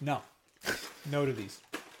 No. No to these.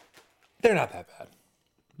 They're not that bad.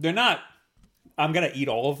 They're not. I'm gonna eat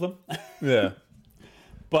all of them, Yeah.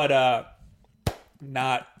 but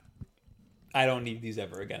not. I don't need these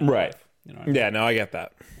ever again. in my Right. life. You know what I mean? Yeah, no, I get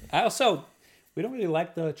that. I also, we don't really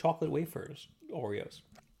like the chocolate wafers Oreos.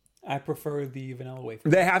 I prefer the vanilla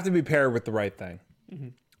wafers. They have to be paired with the right thing.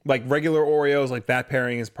 Like regular Oreos, like that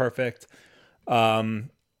pairing is perfect.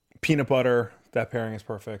 Peanut butter, that pairing is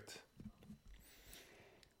perfect.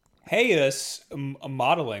 Hey us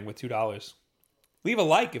modeling with $2. Leave a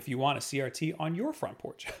like if you want a CRT on your front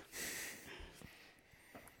porch.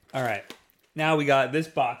 All right. Now we got this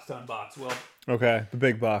box to unbox, Will. Okay, the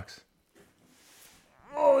big box.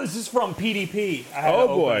 Oh, this is from PDP. I had to Oh,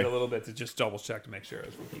 open boy. it a little bit to just double check to make sure it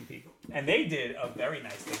was from PDP. And they did a very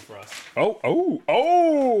nice thing for us.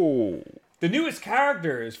 Oh. The newest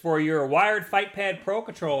characters for your Wired FightPad Pro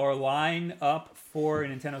Controller line up for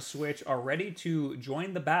Nintendo Switch are ready to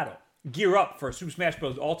join the battle. Gear up for Super Smash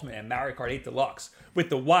Bros. Ultimate and Mario Kart 8 Deluxe with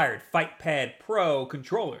the Wired FightPad Pro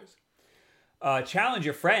controllers. Challenge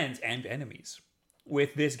your friends and enemies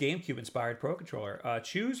with this GameCube-inspired Pro Controller.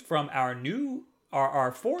 Choose from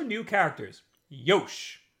our 4 new characters: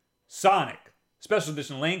 Yosh, Sonic, Special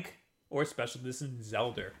Edition Link, or Special Edition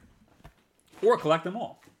Zelda. Or collect them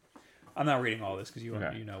all. I'm not reading all this because you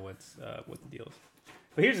know what the deal is.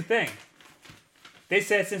 But here's the thing. They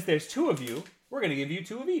said since there's 2 of you, we're going to give you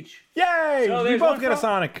 2 of each. Yay! So We there's both one get a pro-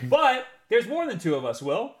 Sonic. But there's more than 2 of us,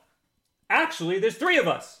 Will. Actually, there's 3 of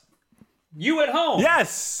us. You at home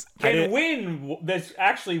Yes! can win. There's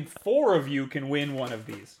actually 4 of you can win one of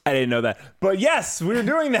these. I didn't know that. But yes, we were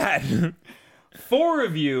doing that. 4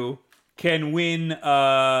 of you can win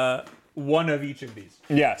one of each of these.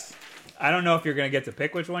 Yes. I don't know if you're going to get to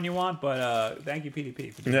pick which one you want, but thank you,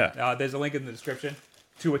 PDP. For doing Yeah. that. There's a link in the description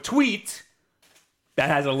to a tweet that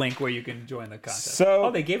has a link where you can join the contest.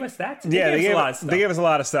 So- they gave us that? Yeah, they gave us a lot of stuff. They gave us a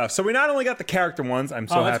lot of stuff. So we not only got the character ones, I'm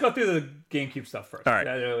so let's happy. go through the GameCube stuff first. All right.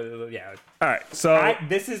 Yeah. All right. So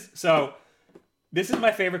This is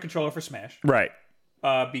my favorite controller for Smash. right.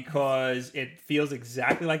 Because it feels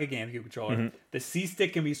exactly like a GameCube controller. Mm-hmm. The C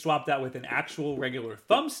stick can be swapped out with an actual regular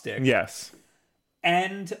thumbstick. Yes.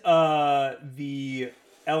 And the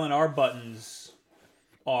L and R buttons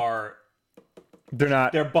are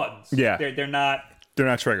They're buttons. Yeah. They're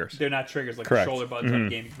not triggers. they're not triggers like Correct. the shoulder buttons on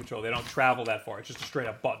GameCube controller. They don't travel that far. It's just a straight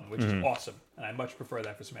up button, which is awesome. And I much prefer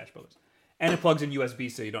that for Smash Brothers. And it plugs in USB,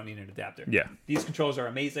 so you don't need an adapter. Yeah. These controllers are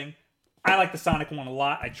amazing. I like the Sonic one a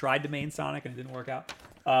lot. I tried the main Sonic and it didn't work out.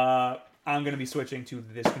 I'm going to be switching to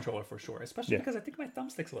this controller for sure, especially because I think my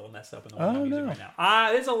thumbstick's a little messed up in the one I'm using right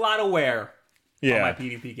now. There's a lot of wear on my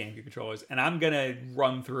PDP GameCube controllers, and I'm going to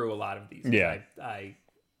run through a lot of these. Yeah.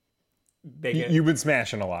 They get, You've been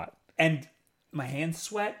smashing a lot. and my hands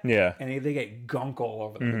sweat. Yeah. And they get gunk all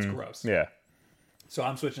over them. It's gross. Yeah. So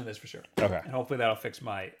I'm switching to this for sure. Okay. And hopefully that'll fix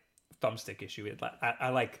my thumbstick issue. I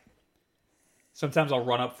like. Sometimes I'll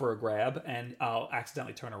run up for a grab and I'll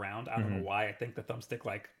accidentally turn around. I don't know why. I think the thumbstick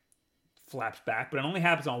like flaps back, but it only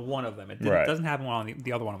happens on one of them. It doesn't happen on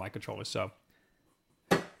the other one of my controllers. So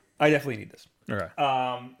I definitely need this. Okay.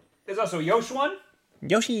 There's also a Yosh one,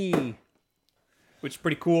 Yoshi. which is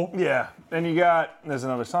pretty cool. Yeah. Then there's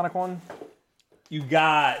another Sonic one. You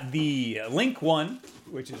got the Link one,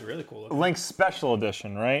 which is really cool. Link Special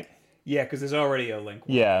Edition, right? Yeah, because there's already a Link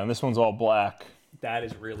one. Yeah, and this one's all black. That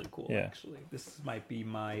is really cool, Yeah. actually. This might be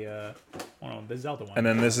my, the Zelda one. And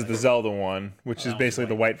then this is the Zelda one, which is one's basically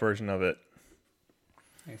the white. white version of it.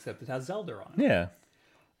 Except it has Zelda on it.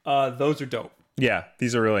 Yeah. Those are dope. Yeah,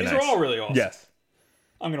 these are really These nice. are all really awesome. Yes.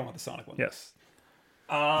 I'm going to want the Sonic one. Yes.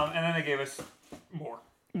 And then they gave us more.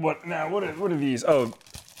 What are these?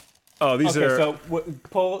 Oh, these Okay, are.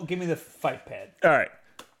 so give me the fight pad. All right.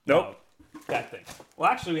 Nope. Oh, that thing. Well,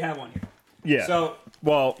 actually, we have one here. Yeah. So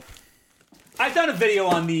well, I've done a video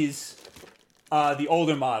on these, the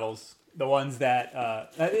older models, the ones that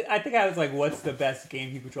I think I was like, "What's the best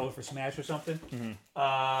GameCube controller for Smash or something?" And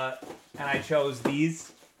I chose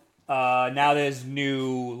these. Now there's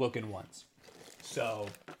new looking ones, so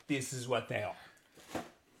this is what they are.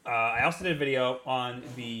 I also did a video on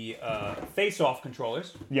the face-off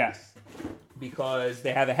controllers yes. because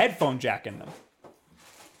they have a headphone jack in them.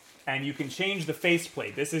 And you can change the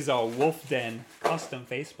faceplate. This is a Wolf Den custom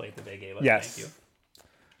faceplate that they gave us. Yes. Thank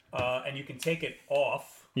you. And you can take it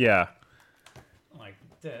off Yeah. like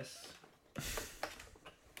this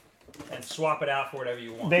and swap it out for whatever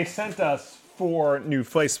you want. They sent us 4 new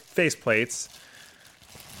face plates.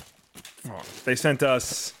 They sent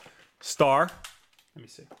us Star. Let me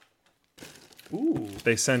see. Ooh,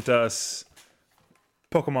 They sent us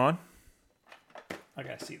Pokemon. I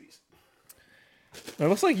gotta see these. It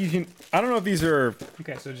looks like you can. I don't know if these are.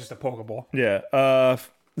 Okay, so just a Pokeball. Yeah.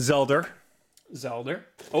 Zelda. Zelda.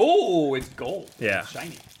 Oh, it's gold. Yeah. It's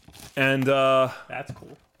shiny. And That's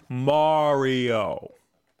cool. Mario.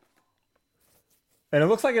 And it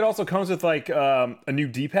looks like it also comes with like a new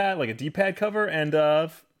D-pad, like a D-pad cover and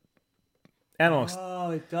analog.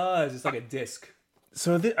 Oh, it does. It's like a disc.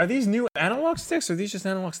 So are these new analog sticks, or are these just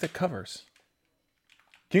analog stick covers?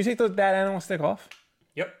 Can you take that analog stick off?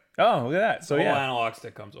 Yep. Oh, look at that. So The whole yeah. analog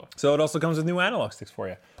stick comes off. So it also comes with new analog sticks for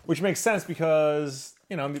you, which makes sense because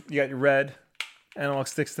you got your red analog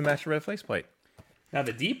sticks to match your red faceplate. Now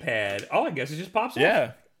the D-pad. Oh, I guess it just pops off.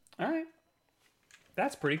 Yeah. All right.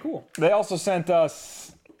 That's pretty cool. They also sent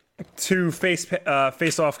us 2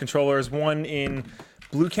 face-off controllers, one in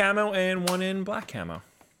blue camo and one in black camo.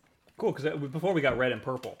 Cool, because before we got red and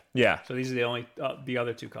purple. Yeah. So these are the only the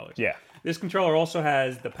other 2 colors. Yeah. This controller also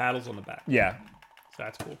has the paddles on the back. Yeah. So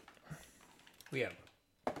that's cool. We have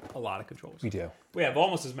a lot of controllers. We do. We have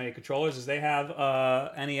almost as many controllers as they have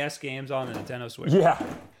NES games on the Nintendo Switch. Yeah.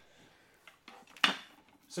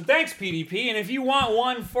 So thanks, PDP. And if you want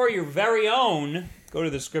one for your very own, go to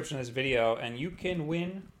the description of this video and you can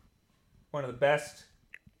win one of the best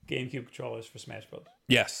GameCube controllers for Smash Bros.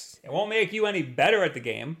 Yes. It won't make you any better at the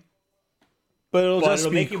game, But it'll but just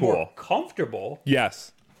it'll be make you cool. more comfortable.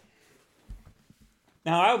 Yes.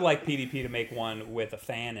 Now, I would like PDP to make one with a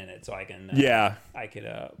fan in it so I can... Yeah. I could,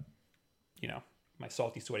 my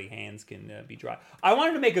salty, sweaty hands can be dry. I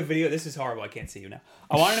wanted to make a video. This is horrible. I can't see you now.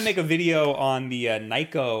 I wanted to make a video on the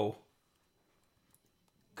Nyko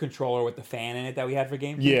controller with the fan in it that we had for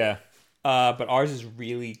GameCube. Yeah. But ours is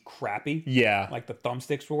really crappy. Yeah. Like the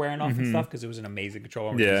thumbsticks were wearing off and stuff because it was an amazing controller.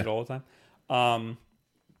 And we Yeah. used it all the time.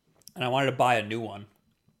 And I wanted to buy a new one,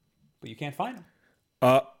 but you can't find them.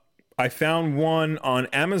 I found one on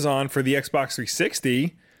Amazon for the Xbox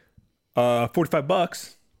 360.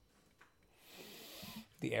 $45.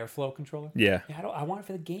 The Airflow controller. Yeah. Yeah, I want it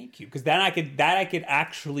for the GameCube because then I could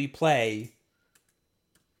actually play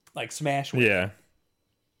like Smash with. Yeah.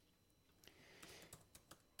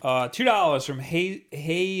 $2 from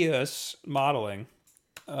Hayus Modeling.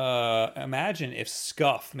 Imagine if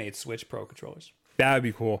Scuff made Switch Pro controllers. That would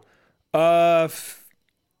be cool.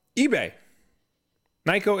 eBay.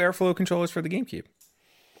 Nyko Airflow controllers for the GameCube.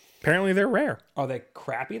 Apparently they're rare. Are they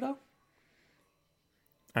crappy though?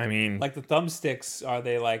 I mean, Like the thumbsticks, are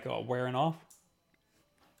they like wearing off?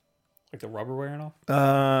 Like the rubber wearing off?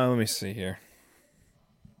 let me see here.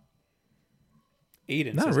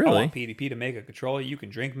 Eden Not says, really. I want PDP to make a controller you can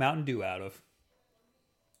drink Mountain Dew out of.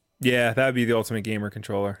 Yeah, that would be the ultimate gamer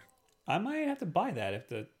controller. I might have to buy that if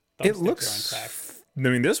the thumbsticks It are looks. uncracked. I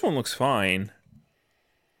mean, this one looks fine.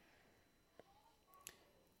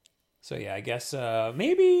 So yeah, I guess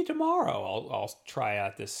maybe tomorrow I'll try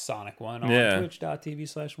out this Sonic one on Yeah.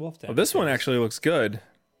 twitch.tv/wolfden. Well, this one actually looks good.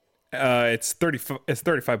 It's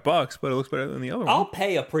 $35, but it looks better than the other one. I'll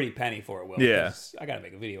pay a pretty penny for it, Will. Yeah. 'Cause I gotta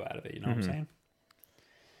make a video out of it, you know what I'm saying?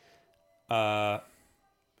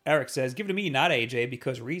 Eric says, give it to me, not AJ,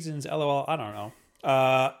 because reasons, LOL, I don't know.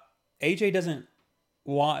 AJ doesn't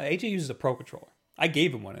want... AJ uses a Pro Controller. I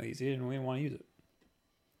gave him one of these. He didn't even want to use it.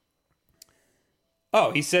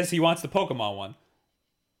 Oh, he says he wants the Pokemon one.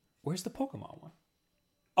 Where's the Pokemon one?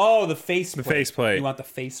 Oh, the faceplate. The faceplate. You want the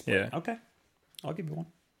faceplate. Yeah. Okay. I'll give you one.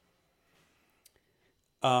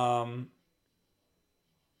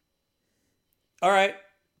 All right.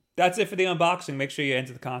 That's it for the unboxing. Make sure you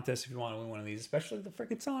enter the contest if you want to win one of these, especially the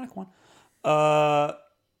freaking Sonic one. I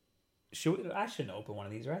shouldn't open one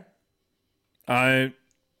of these, right?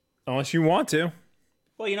 Unless you want to.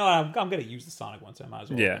 Well, you know what? I'm going to use the Sonic one, so I might as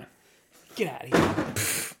well. Yeah. Open it. Get out of here.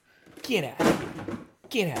 Get out of here.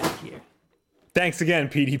 Get out of here. Thanks again,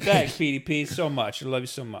 PDP. Thanks, PDP, so much. I love you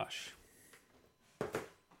so much.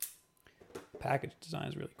 Package design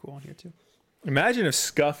is really cool on here, too. Imagine if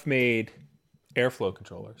Scuff made Airflow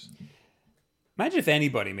controllers. Imagine if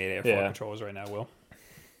anybody made Airflow Yeah. controllers right now, Will.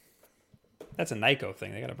 That's a Nyko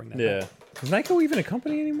thing. They got to bring that Yeah. Is Nyko even a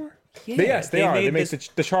company anymore? Yeah, Yes, they are. They made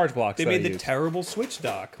make the charge blocks. They that made I the use. terrible Switch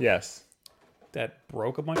dock Yes. that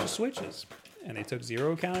broke a bunch of Switches, and they took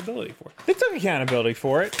zero accountability for it. They took accountability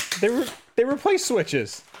for it. They replaced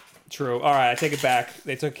switches. True. All right, I take it back.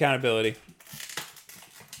 They took accountability.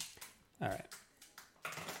 All right.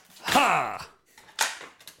 Ha!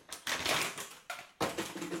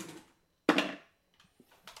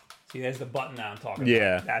 See, there's the button that I'm talking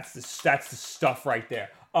Yeah. about. That's the stuff right there.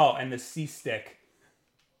 Oh, and the C stick.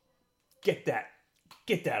 Get that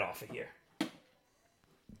off of here.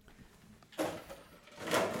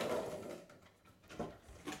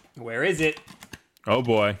 Where is it? Oh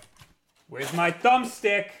boy. Where's my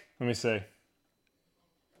thumbstick? Let me see.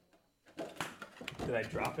 Did I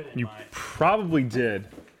drop it in You my probably did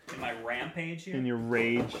rampage here? in your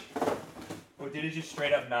rage. Or did it just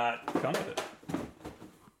straight up not come with it?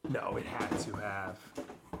 No, it had to have.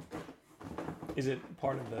 Is it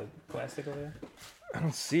part of the plastic over there? I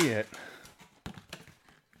don't see it.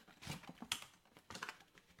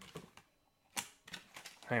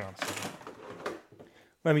 Hang on a second.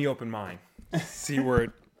 Let me open mine. See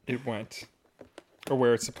where it went. Or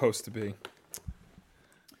where it's supposed to be.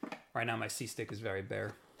 Right now my C-stick is very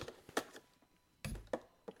bare.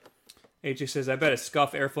 AJ says, I bet a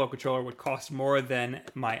Scuff airflow controller would cost more than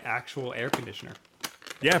my actual air conditioner.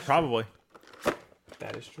 Yeah, probably.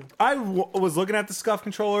 That is true. I was looking at the SCUF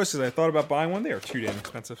controllers because I thought about buying one. They are too damn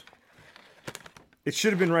expensive. It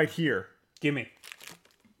should have been right here. Gimme.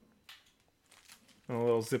 In a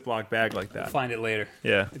little Ziploc bag like that. Find it later.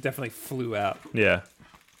 Yeah. It definitely flew out. Yeah.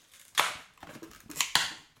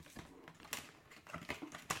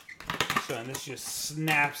 So, and this just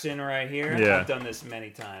snaps in right here. Yeah. I've done this many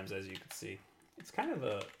times, as you can see. It's kind of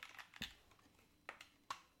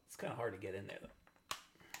hard to get in there, though.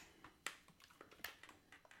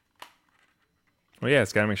 Well, yeah,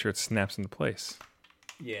 it's got to make sure it snaps into place.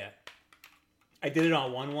 Yeah. I did it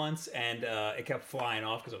on one once, and it kept flying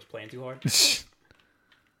off because I was playing too hard. I think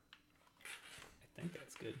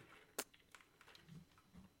that's good.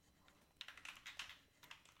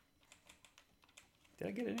 Did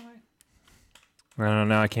I get it anyway? I don't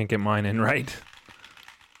know. I can't get mine in right.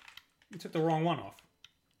 You took the wrong one off.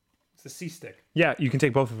 It's the C-stick. Yeah, you can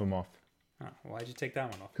take both of them off. Oh, why'd you take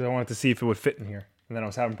that one off? Because I wanted to see if it would fit in here. And then I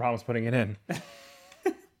was having problems putting it in.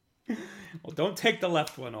 Well, don't take the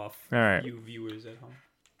left one off. All right. You viewers at home.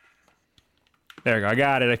 There we go. I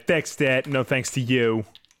got it. I fixed it. No thanks to you. I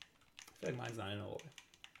feel like mine's not in all the way.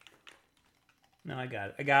 No, I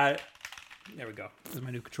got it. There we go. This is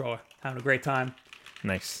my new controller. Having a great time.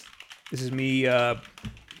 Nice. This is me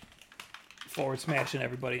forward smashing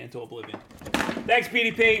everybody into oblivion. Thanks,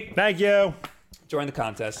 PDP. Thank you. Join the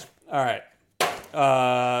contest. All right.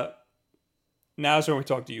 Now's when we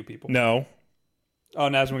talk to you people. No. Oh,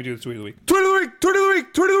 now's when we do the tweet of the week. Tweet of the week. Tweet of the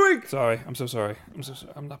week. Tweet of the week. Sorry. I'm so sorry.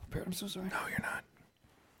 I'm not prepared. I'm so sorry. No, you're not.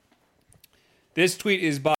 This tweet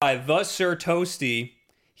is by the Sir Toasty.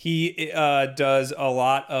 He does a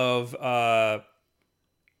lot of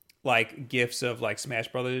like gifs of like Smash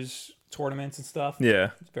Brothers tournaments and stuff.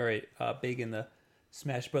 Yeah. It's very big in the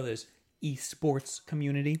Smash Brothers esports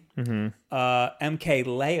community. Mm-hmm. MK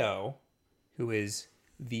Leo, who is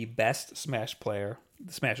the best Smash player,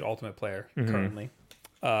 the Smash Ultimate player currently,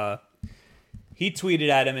 he tweeted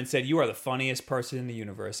at him and said, "You are the funniest person in the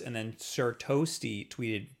universe." And then Sir Toasty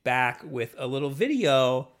tweeted back with a little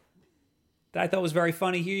video that I thought was very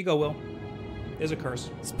funny. Here you go, Will. There's a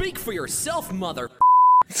curse. Speak for yourself, mother.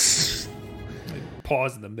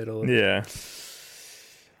 Pause in the middle. Yeah.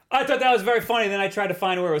 I thought that was very funny. Then I tried to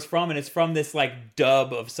find where it was from, and it's from this like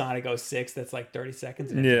dub of Sonic 06 that's like 30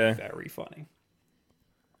 seconds. And Yeah. it's very funny.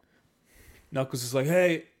 Knuckles is like,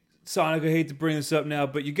 "Hey, Sonic, I hate to bring this up now,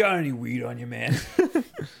 but you got any weed on you, man?"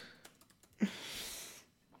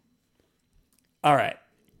 All right.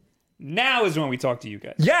 Now is when we talk to you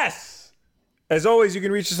guys. Yes! As always, you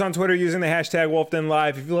can reach us on Twitter using the hashtag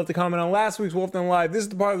WolfDenLive. If you left a comment on last week's Wolf Den Live, this is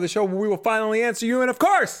the part of the show where we will finally answer you. And of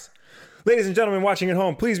course, ladies and gentlemen watching at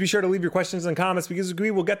home, please be sure to leave your questions and comments because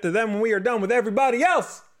we will get to them when we are done with everybody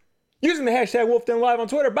else using the hashtag WolfDenLive on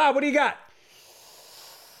Twitter. Bob, what do you got?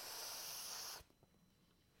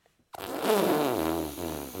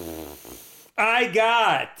 I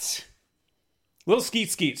got Little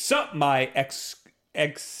Skeet Skeet. Sup, my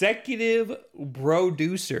executive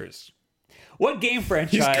producers. What game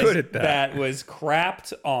franchise good at that. that was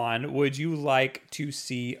crapped on would you like to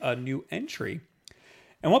see a new entry?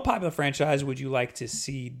 And what popular franchise would you like to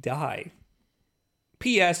see die?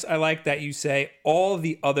 P.S. I like that you say all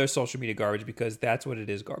the other social media garbage because that's what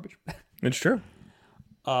it is, garbage. It's true.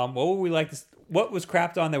 What would we like to? What was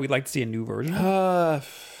crapped on that we'd like to see a new version? I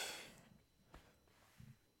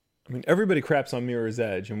mean, everybody craps on Mirror's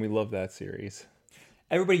Edge, and we love that series.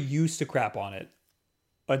 Everybody used to crap on it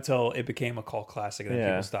until it became a cult classic, and then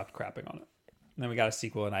Yeah. people stopped crapping on it. And then we got a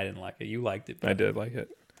sequel, and I didn't like it. You liked it. I did like it.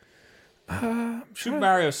 Super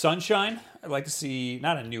Mario Sunshine. I'd like to see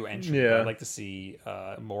not a new entry. Yeah. But I'd like to see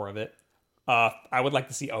more of it. I would like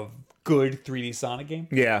to see a good 3D Sonic game.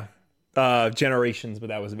 Yeah. Generations, but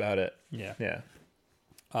that was about it. Yeah. Yeah.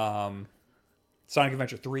 Sonic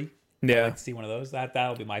Adventure 3. I'd Yeah. like to see one of those.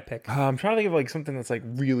 That'll be my pick. I'm trying to think of like something that's like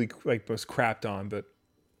really like was crapped on, but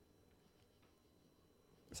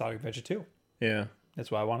Sonic Adventure 2. yeah. That's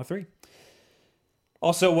why I want a 3.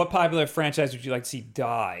 Also, what popular franchise would you like to see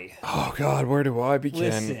die? Oh God, where do I begin?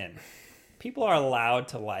 Listen, people are allowed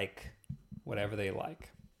to like whatever they like.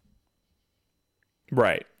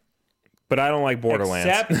 Right, but I don't like Borderlands.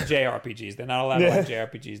 Except JRPGs. They're not allowed to like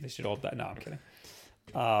JRPGs. They should all die. No, I'm kidding.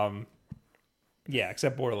 Yeah,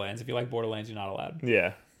 except Borderlands. If you like Borderlands, you're not allowed.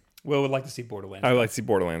 Yeah, Will would like to see Borderlands. I would like to see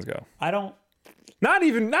Borderlands go. I don't. Not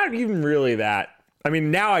even really that. I mean,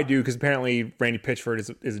 now I do because apparently Randy Pitchford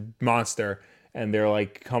is a monster, and they're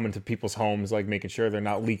like coming to people's homes, like making sure they're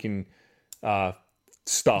not leaking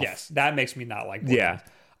stuff. Yes, that makes me not like Yeah. Borderlands.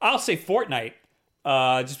 I'll say Fortnite,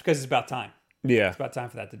 just because it's about time. Yeah. It's about time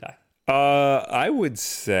for that to die. I would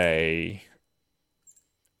say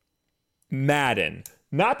Madden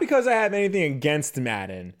Not because I have anything against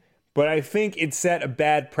Madden, but I think it set a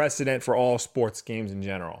bad precedent for all sports games in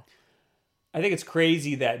general. I think it's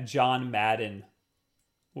crazy that John Madden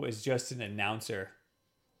was just an announcer,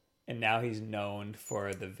 and now he's known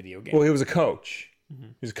for the video game. Well, he was a coach. He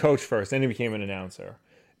was a coach first, then he became an announcer.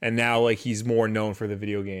 And now, like, he's more known for the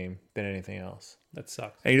video game than anything else. That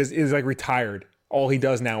sucks. And he's like retired. All he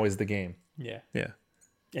does now is the game. Yeah. Yeah.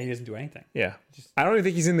 Yeah, he doesn't do anything. Yeah. I don't even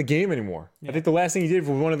think he's in the game anymore. I think the last thing he did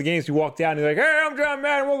was one of the games, he walked out and he's like, hey, I'm John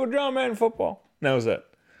Madden. Welcome to John Madden Football. And that was it.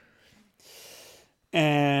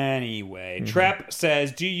 Anyway, Trep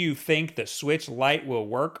says, do you think the Switch Lite will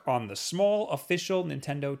work on the small official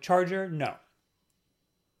Nintendo charger? No.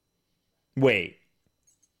 Wait.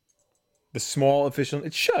 The small official,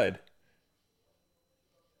 it should.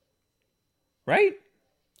 Right?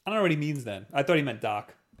 I don't know what he means then. I thought he meant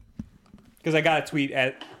dock. Because I got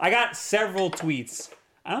several tweets.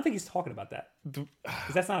 I don't think he's talking about that.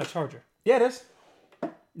 Because that's not a charger. Yeah, it is.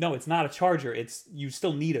 No, it's not a charger. You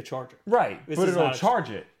still need a charger. Right. This But is it'll not a- charge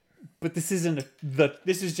it. But this isn't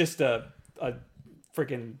this is just a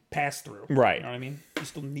freaking pass through. Right. You know what I mean? You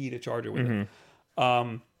still need a charger with it.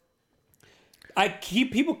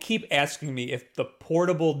 People keep asking me if the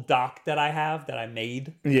portable dock that I have that I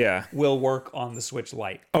made Yeah. will work on the Switch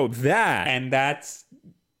Lite. Oh, that. And that's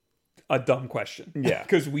a dumb question. Yeah.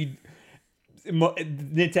 Because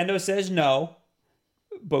Nintendo says no,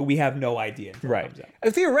 but we have no idea. Until it Right. comes out.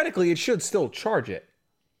 And theoretically, it should still charge it.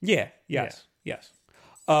 Yeah. Yes.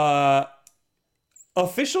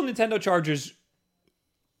 Official Nintendo chargers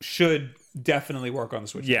should definitely work on the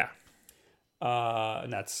Switch. Yeah.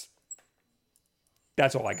 And that's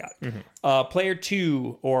all I got. Player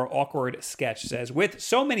 2 or Awkward Sketch says, with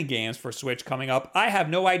so many games for Switch coming up, I have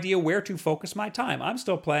no idea where to focus my time. I'm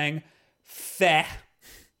still playing Feh.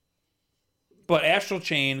 But Astral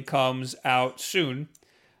Chain comes out soon.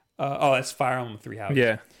 That's Fire Emblem 3 Houses.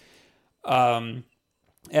 Yeah.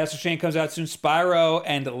 Astral Chain comes out soon. Spyro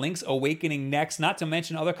and Link's Awakening next, not to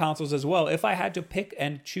mention other consoles as well. If I had to pick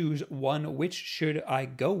and choose one, which should I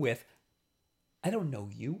go with? I don't know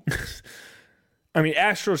you. I mean,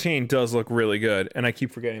 Astral Chain does look really good, and I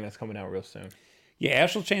keep forgetting that's coming out real soon. Yeah,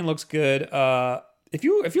 Astral Chain looks good. If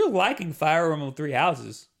you're liking Fire Emblem 3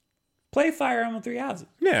 Houses, play Fire Emblem 3 Houses.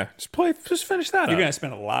 Yeah, just finish that You're up. gonna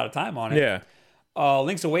spend a lot of time on it. Yeah.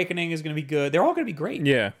 Link's Awakening is gonna be good. They're all gonna be great.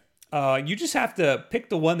 Yeah. You just have to pick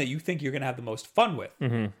the one that you think you're gonna have the most fun with,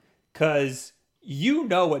 because you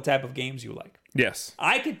know what type of games you like. Yes.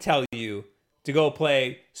 I could tell you to go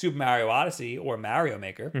play Super Mario Odyssey or Mario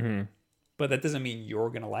Maker, but that doesn't mean you're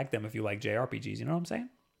gonna like them if you like JRPGs. You know what I'm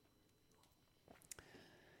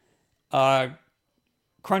saying?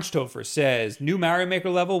 Crunch Topher says, new Mario Maker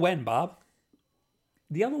level when, Bob?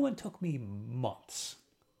 The other one took me month.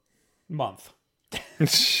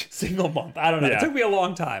 Single month. I don't know. Yeah. It took me a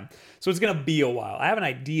long time. So it's going to be a while. I have an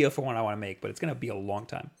idea for one I want to make, but it's going to be a long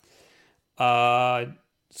time.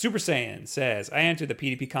 Super Saiyan says, I entered the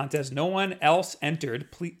PvP contest. No one else entered.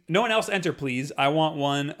 No one else enter, please. I want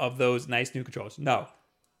one of those nice new controllers. No.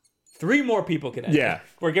 3 more people can enter. Yeah.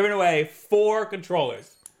 We're giving away 4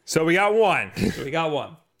 controllers. So we got one. So we got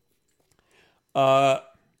one.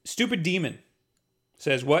 Stupid Demon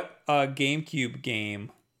says, what GameCube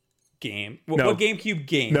game? No. What GameCube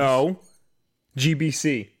game? No.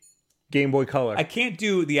 GBC. Game Boy Color. I can't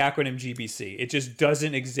do the acronym GBC. It just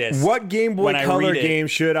doesn't exist. What Game Boy when I Color read it. game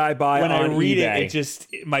should I buy When on I read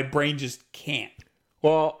eBay? my brain just can't.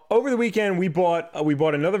 Well, over the weekend we bought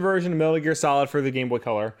another version of Metal Gear Solid for the Game Boy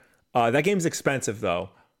Color. That game's expensive though.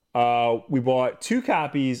 We bought 2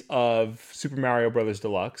 copies of Super Mario Brothers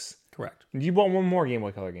Deluxe. Correct. You bought one more Game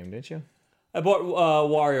Boy Color game, didn't you? I bought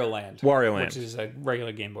Wario Land. Wario Land. Which is a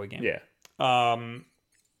regular Game Boy game. Yeah.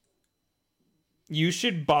 You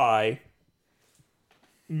should buy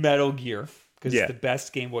Metal Gear because Yeah. it's the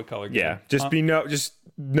best Game Boy Color game. Yeah. Just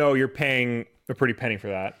know you're paying a pretty penny for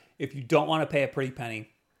that. If you don't want to pay a pretty penny,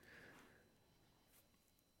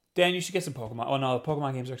 then you should get some Pokemon. Oh no, the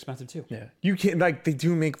Pokemon games are expensive too. Yeah. You can they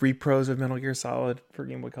do make repros of Metal Gear Solid for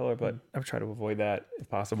Game Boy Color, but I've tried to avoid that if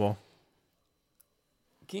possible.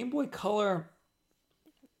 Game Boy Color.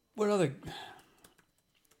 What other?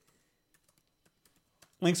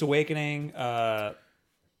 Link's Awakening. I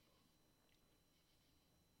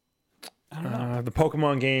don't know. The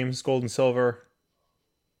Pokemon games, Gold and Silver.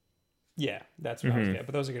 Yeah, that's what I was getting.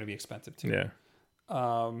 But those are going to be expensive too. Yeah.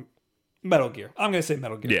 Metal Gear. I'm going to say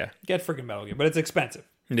Metal Gear. Yeah. Get freaking Metal Gear, but it's expensive.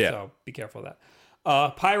 Yeah. So be careful of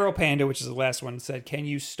that. Pyro Panda, which is the last one, said, "Can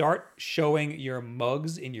you start showing your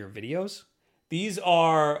mugs in your videos?" These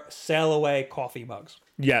are Sail Away coffee mugs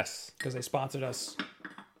Yes. because they sponsored us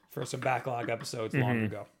for some backlog episodes long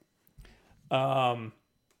ago.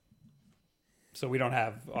 So we don't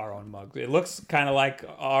have our own mug. It looks kind of like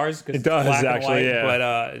ours because It does, black actually, and white,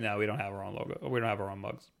 yeah. but no, we don't have our own logo. We don't have our own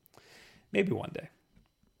mugs. Maybe one day.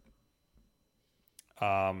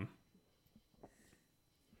 All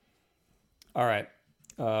right.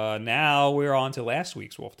 Now we're on to last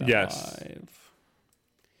week's Wolf Den Yes.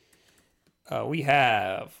 Live. We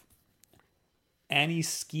have Annie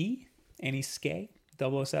Ski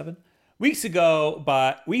 007.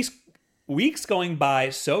 Weeks going by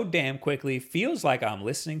so damn quickly, feels like I'm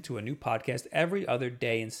listening to a new podcast every other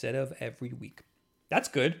day instead of every week. That's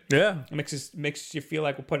good. Yeah. It makes you feel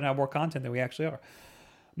like we're putting out more content than we actually are.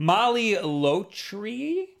 Molly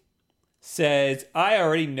Lotry says, I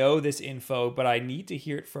already know this info, but I need to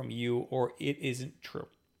hear it from you or it isn't true.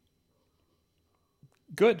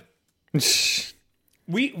 Good.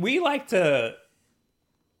 We like to...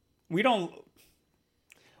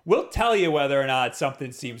 We'll tell you whether or not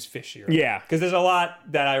something seems fishy. Yeah. Because there's a lot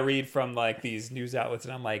that I read from like these news outlets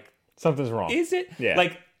and I'm like, Something's wrong. is it? Yeah.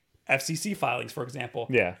 Like FCC filings, for example.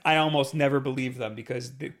 Yeah. I almost never believe them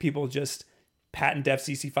because people just patent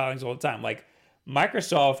FCC filings all the time. Like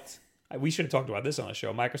Microsoft, we should have talked about this on the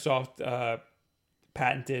show. Microsoft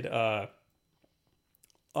patented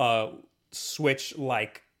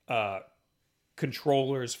Switch-like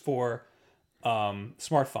controllers for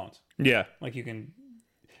smartphones. Yeah. Like you can,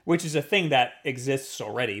 which is a thing that exists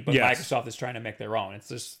already, but Yes. Microsoft is trying to make their own. It's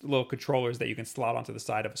just little controllers that you can slot onto the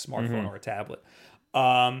side of a smartphone Mm-hmm. or a tablet.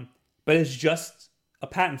 But it's just a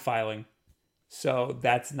patent filing, so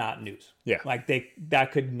that's not news. Yeah. Like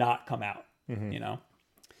that could not come out, Mm-hmm. you know?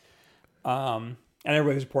 And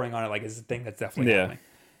everybody's reporting on it like it's a thing that's definitely Yeah. happening.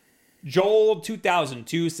 Joel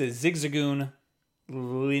 2002 says Zigzagoon,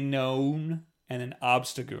 Linone, and an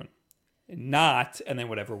Obstagoon. Not, and then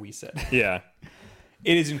whatever we said. Yeah.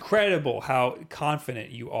 It is incredible how confident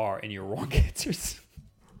you are in your wrong answers.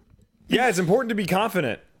 Yeah, it's important to be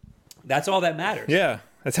confident. That's all that matters. Yeah.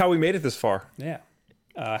 That's how we made it this far. Yeah.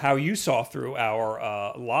 How you saw through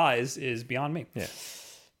our lies is beyond me. Yeah.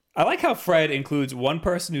 I like how Fred includes one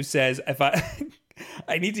person who says, if I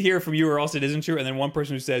I need to hear from you or else it isn't true, and then one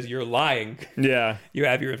person who says, you're lying. Yeah. You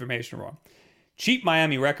have your information wrong. Cheap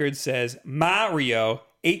Miami Records says, Mario,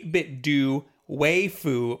 8-bit do,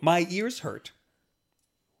 Waifu, my ears hurt.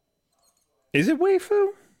 Is it waifu?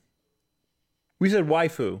 We said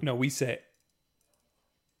waifu. No, we say it.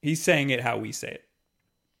 He's saying it how we say it.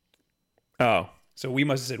 Oh. So we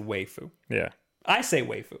must have said waifu. Yeah. I say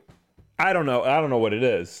waifu. I don't know. I don't know what it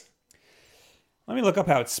is. Let me look up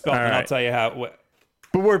how it's spelled, All and I'll right. tell you how.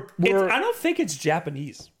 But we're I don't think it's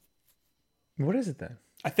Japanese. what is it then?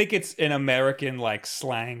 I think it's an American like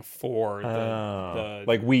slang for the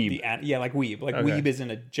like weeb. yeah, like weeb. Like Okay. weeb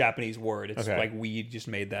isn't a Japanese word. It's Okay. like we just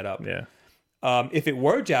made that up. Yeah. If it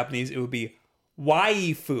were Japanese, it would be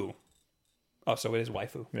waifu. Oh, so it is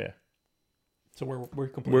waifu. Yeah. So we're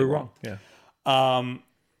completely We're wrong. wrong. Yeah.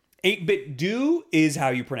 8-bit do is how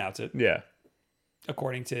you pronounce it, Yeah.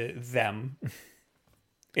 according to them.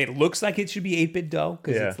 It looks like it should be 8-bit do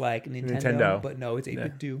because Yeah. it's like Nintendo, Nintendo. but no, it's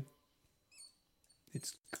 8-bit do.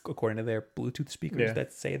 It's according to their Bluetooth speakers Yeah.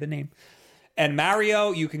 that say the name. And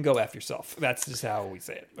Mario, you can go F yourself. That's just how we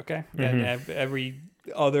say it, okay? And every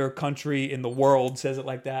other country in the world says it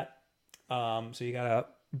like that. So you gotta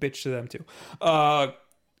bitch to them too.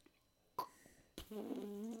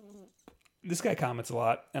 This guy comments a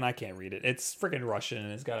lot, and I can't read it. It's freaking Russian,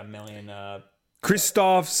 and it's got a million...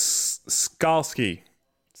 Krzysztof Skalski.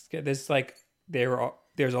 There's like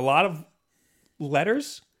there's a lot of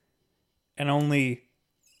letters and only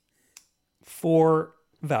 4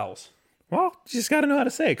 vowels. Well, you just got to know how to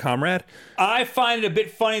say it, comrade. I find it a bit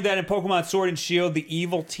funny that in Pokemon Sword and Shield, the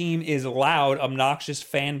evil team is loud, obnoxious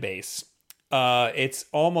fan base. It's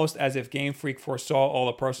almost as if Game Freak foresaw all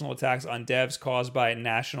the personal attacks on devs caused by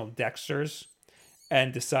national Dexters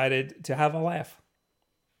and decided to have a laugh.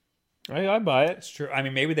 I buy it. It's true. I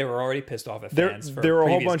mean, maybe they were already pissed off at There fans. were a whole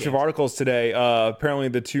previous bunch of games. articles today. Apparently,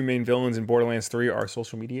 the 2 main villains in Borderlands 3 are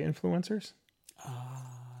social media influencers.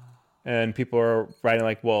 And people are writing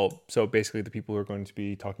like, well, so basically the people who are going to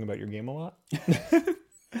be talking about your game a lot.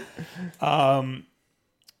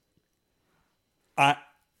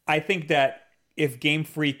 I think that if Game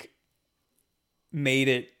Freak made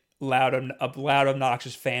it a loud,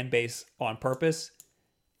 obnoxious fan base on purpose,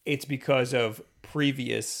 it's because of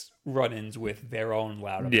previous run-ins with their own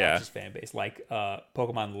loud, obnoxious fan base. Like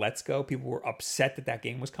Pokemon Let's Go, people were upset that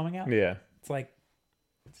game was coming out. Yeah. It's like,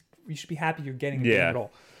 you should be happy you're getting the Yeah. game at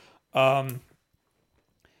all.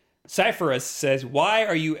 Cypherus says, why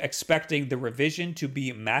are you expecting the revision to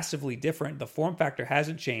be massively different? The form factor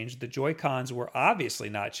hasn't changed. The Joy-Cons were obviously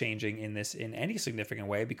not changing in this in any significant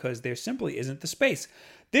way because there simply isn't the space.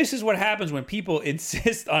 This is what happens when people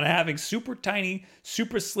insist on having super tiny,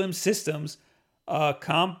 super slim systems.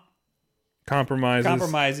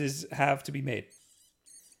 Compromises have to be made.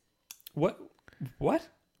 What?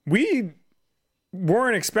 We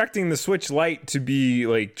weren't expecting the Switch Lite to be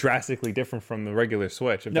like drastically different from the regular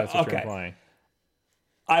Switch, if that's what you're implying.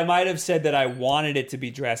 I might have said that I wanted it to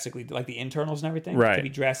be drastically, like the internals and everything, to be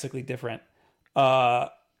drastically different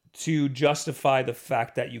to justify the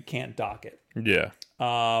fact that you can't dock it. Yeah.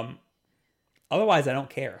 Otherwise, I don't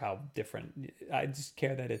care how different. I just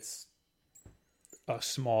care that it's a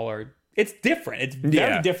smaller. It's different. It's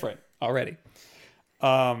very different already.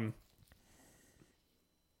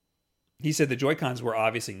 He said the Joy-Cons were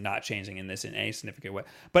obviously not changing in this in any significant way.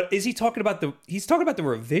 But is he talking about he's talking about the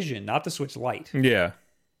revision, not the Switch Lite. Yeah.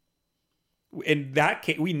 In that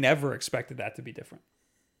case, we never expected that to be different.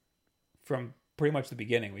 From pretty much the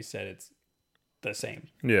beginning, we said it's the same.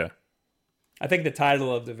 Yeah. I think the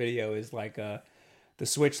title of the video is like the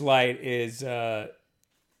Switch Lite is the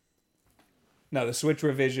Switch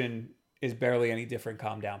revision is barely any different.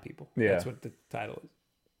 Calm down, people. Yeah. That's what the title is.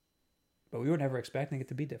 But we were never expecting it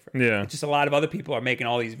to be different. Yeah. It's just a lot of other people are making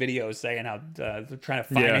all these videos saying how they're trying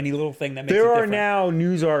to find any little thing that makes it different. different. There are now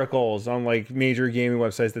news articles on like major gaming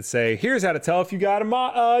websites that say, here's how to tell if you got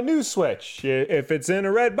a new Switch. If it's in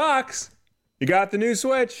a red box, you got the new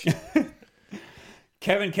Switch.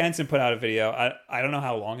 Kevin Kenson put out a video. I don't know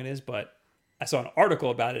how long it is, but I saw an article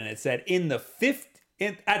about it, and it said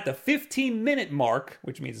at the 15-minute mark,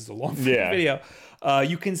 which means it's a long video,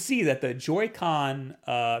 you can see that the Joy-Con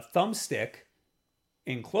thumbstick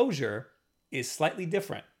enclosure is slightly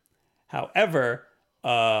different. However,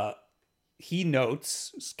 he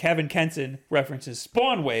notes, Kevin Kenson references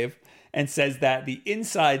Spawn Wave and says that the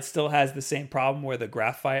inside still has the same problem where the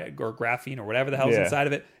graphite or graphene or whatever the hell's inside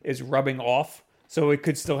of it is rubbing off. So it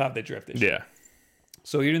could still have the drift issue. Yeah.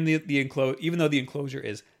 So even even though the enclosure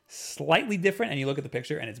is slightly different, and you look at the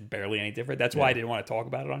picture and it's barely any different. That's why I didn't want to talk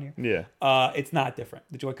about it on here. Yeah. It's not different.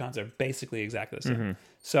 The Joy-Cons are basically exactly the same.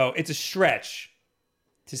 So it's a stretch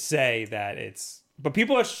to say that it's. But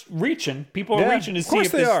people are reaching. People are reaching to see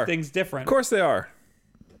if this thing's different. Of course they are.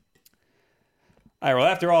 All right,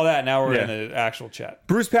 well, after all that, now we're in the actual chat.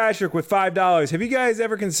 Bruce Patrick with $5. Have you guys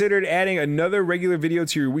ever considered adding another regular video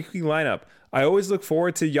to your weekly lineup? I always look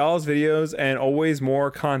forward to y'all's videos and always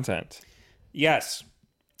more content. Yes.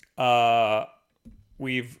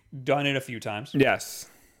 We've done it a few times. Yes.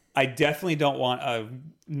 I definitely don't want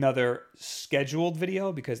another scheduled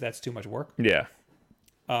video because that's too much work. Yeah.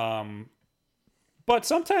 But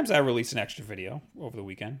sometimes I release an extra video over the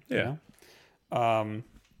weekend. Yeah. You know?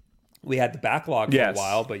 We had the backlog for a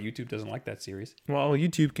while, but YouTube doesn't like that series. Well,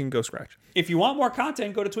 YouTube can go scratch. If you want more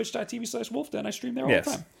content, go to twitch.tv/wolfden. I stream there all the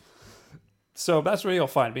time. So that's where you'll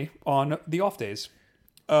find me on the off days.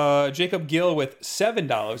 Jacob Gill with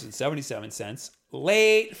 $7.77.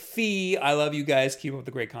 Late fee. I love you guys. Keep up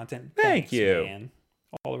the great content. Thank you. Man.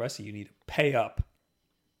 All the rest of you need to pay up.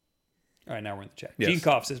 All right, now we're in the chat. Yes. Gene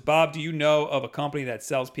Koff says, Bob, do you know of a company that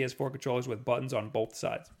sells PS4 controllers with buttons on both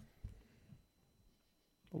sides?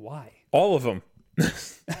 Why? All of them.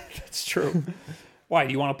 That's true. Why?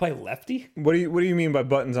 Do you want to play lefty? What do you mean by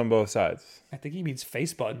buttons on both sides? I think he means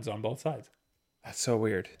face buttons on both sides. That's so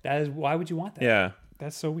weird. That is. Why would you want that? Yeah.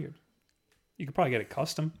 That's so weird. You could probably get it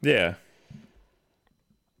custom. Yeah.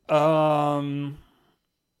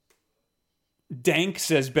 Dank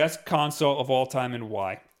says best console of all time and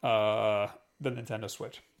why? The Nintendo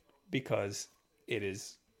Switch, because it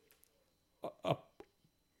is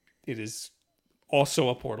also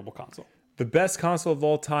a portable console. The best console of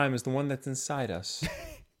all time is the one that's inside us.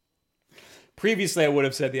 Previously, I would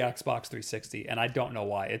have said the Xbox 360, and I don't know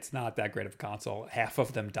why. It's not that great of a console. Half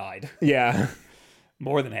of them died. Yeah.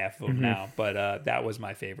 More than half of them now, but that was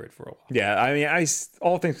my favorite for a while. Yeah, I mean,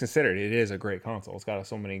 all things considered, it is a great console. It's got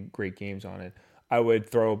so many great games on it. I would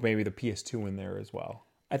throw maybe the PS2 in there as well.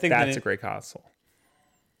 I think that's a great console.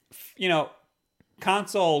 You know,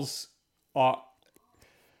 consoles are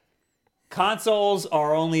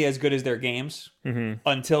only as good as their games.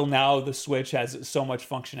 Until now, the Switch has so much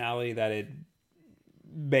functionality that it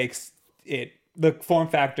makes it, the form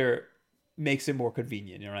factor makes it more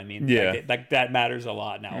convenient. You know what I mean? Yeah. Like that matters a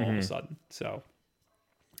lot now all of a sudden. So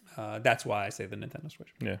that's why I say the Nintendo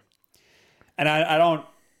Switch. Yeah. And I don't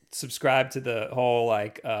subscribe to the whole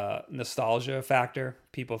like nostalgia factor.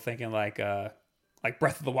 People thinking like like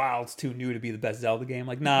Breath of the Wild's too new to be the best Zelda game.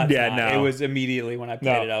 Like, nah, it's Yeah, not. no. It was immediately when I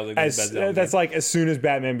played it, I was like, this is the best Zelda That's game. like as soon as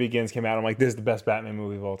Batman Begins came out, I'm like, this is the best Batman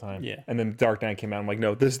movie of all time. Yeah. And then The Dark Knight came out, I'm like,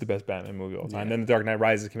 no, this is the best Batman movie of all time. Yeah. Then The Dark Knight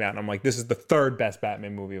Rises came out, and I'm like, this is the third best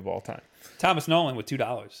Batman movie of all time. Thomas Nolan with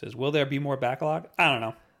 $2 says, will there be more backlog? I don't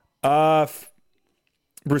know.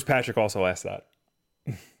 Bruce Patrick also asked that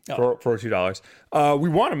Oh. for $2. We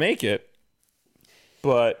want to make it,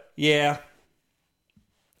 but Yeah.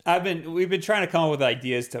 We've been trying to come up with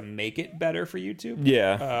ideas to make it better for YouTube.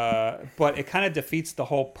 yeah, But it kind of defeats the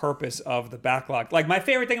whole purpose of the backlog. Like, my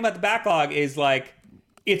favorite thing about the backlog is like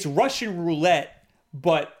it's Russian roulette,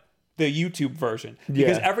 but the YouTube version.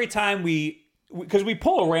 Because Yeah. every time because we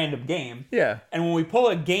pull a random game, yeah, and when we pull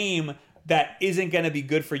a game that isn't going to be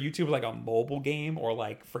good for YouTube, like a mobile game or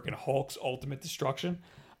like freaking Hulk's Ultimate Destruction,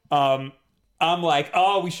 I'm like,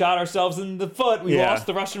 oh, we shot ourselves in the foot. We Yeah. lost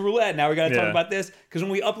the Russian roulette. Now we got to talk Yeah. about this. Because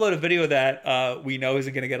when we upload a video that we know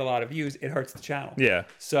isn't going to get a lot of views, it hurts the channel. yeah,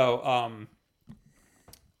 So,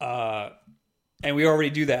 and we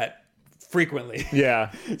already do that frequently.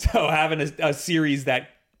 yeah, So having a series that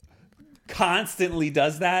constantly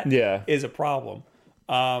does that Yeah. is a problem.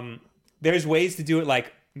 There's ways to do it,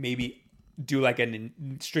 like maybe do like a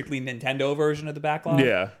strictly Nintendo version of the backlog.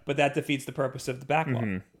 Yeah. But that defeats the purpose of the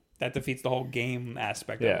backlog. That defeats the whole game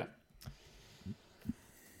aspect yeah.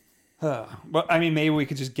 of it. But I mean, maybe we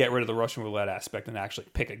could just get rid of the Russian roulette aspect and actually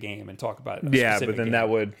pick a game and talk about it. Yeah, but then that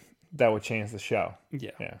would change the show.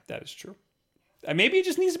 Yeah, Yeah. that is true. Maybe it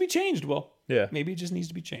just needs to be changed, Will. Yeah. Maybe it just needs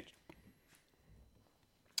to be changed.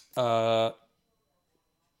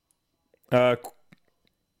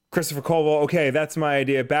 Christopher Colwell, okay, that's my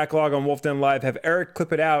idea. Backlog on Wolf Den Live. Have Eric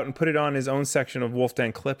clip it out and put it on his own section of Wolf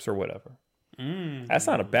Den clips or whatever. That's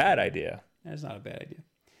not a bad idea. That's not a bad idea.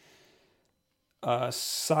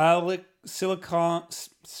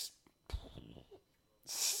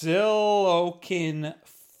 Silokin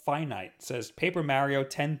Finite says Paper Mario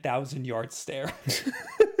 10,000 yard stare.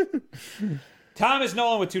 Thomas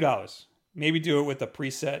Nolan with $2. Maybe do it with a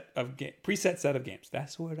preset set of games.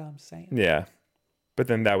 That's what I'm saying. Yeah. But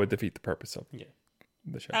then that would defeat the purpose of Yeah.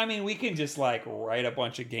 the show. I mean, we can just like write a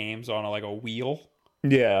bunch of games on like a wheel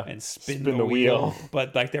Yeah. and spin the wheel.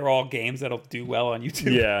 But like they're all games that'll do well on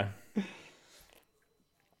YouTube. Yeah.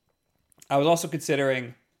 I was also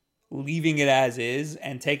considering leaving it as is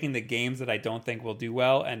and taking the games that I don't think will do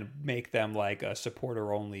well and make them like a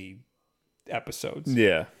supporter only episodes.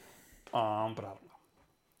 Yeah. But I don't know.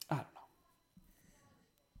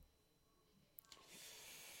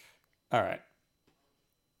 All right.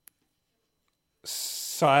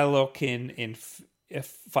 Silokin in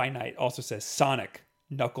Finite also says Sonic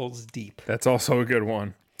Knuckles Deep. That's also a good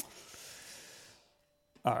one.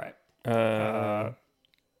 All right.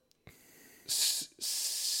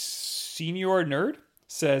 Senior Nerd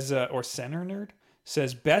says, or Center Nerd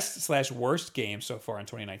says, best/worst game so far in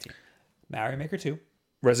 2019. Mario Maker 2.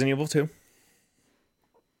 Resident Evil 2.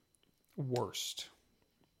 Worst.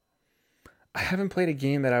 I haven't played a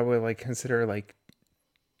game that I would like consider like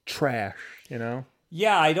trash, you know?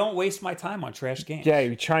 Yeah, I don't waste my time on trash games. Yeah,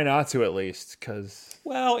 you try not to at least, because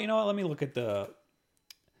Well, you know what? Let me look at the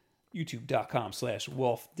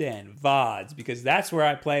youtube.com/wolfden VODs because that's where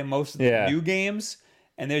I play most of the new games.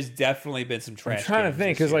 And there's definitely been some trash I'm trying to games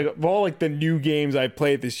think, this because year. like of all like the new games I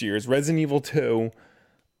played this year is Resident Evil 2,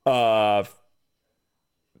 Marvel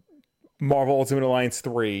Ultimate Alliance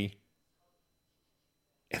 3.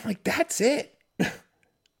 And like that's it.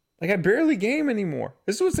 Like I barely game anymore.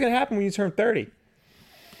 This is what's gonna happen when you turn 30.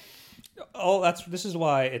 Oh, this is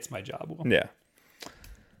why it's my job. Will. Yeah.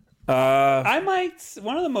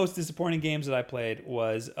 One of the most disappointing games that I played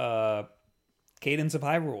was Cadence of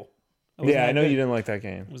Hyrule. It wasn't Yeah, I that know good. you didn't like that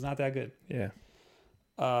game. It was not that good. Yeah.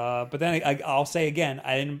 But then I'll say again,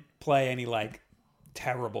 I didn't play any like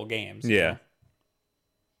terrible games. Yeah.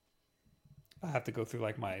 I have to go through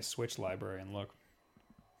like my Switch library and look.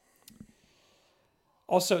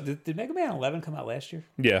 Also, did Mega Man 11 come out last year?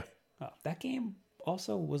 Yeah. Oh, that game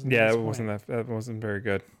also wasn't. Yeah, it disappointing. that wasn't very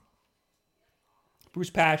good. Bruce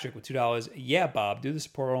Patrick with $2. Yeah, Bob, do the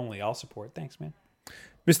support only. I'll support. Thanks, man.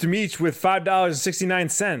 Mr. Meach with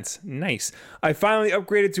 $5.69. Nice. I finally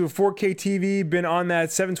upgraded to a 4K TV. Been on that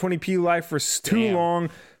 720p life for too Damn. long.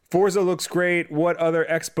 Forza looks great. What other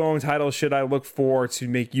X-Bone titles should I look for to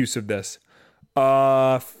make use of this?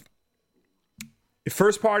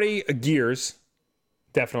 First party, Gears.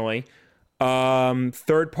 Definitely.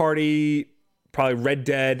 Third party, probably Red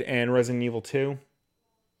Dead and Resident Evil 2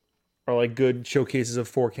 are like good showcases of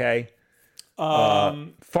 4K.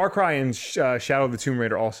 Far Cry and Shadow of the Tomb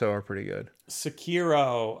Raider also are pretty good.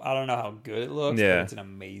 Sekiro, I don't know how good it looks, Yeah. but it's an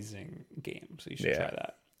amazing game, so you should try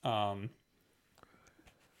that.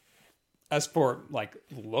 As for like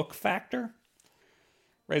look factor,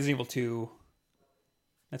 Resident Evil 2,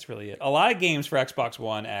 that's really it. A lot of games for Xbox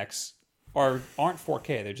One X aren't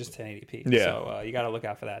 4K, they're just 1080p. Yeah. So you got to look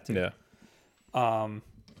out for that too. Yeah. All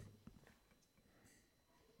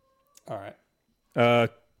right.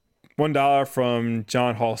 $1 from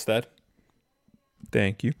John Halstead.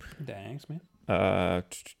 Thank you. Thanks, man.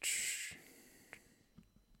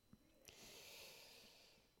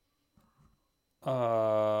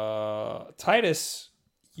 Titus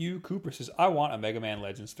U. Cooper says, I want a Mega Man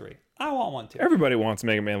Legends 3. I want one too. Everybody wants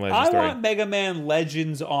Mega Man Legends 3. I want Mega Man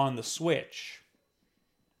Legends on the Switch.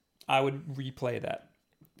 I would replay that.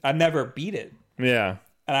 I've never beat it. Yeah.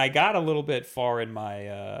 And I got a little bit far in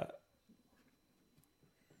my...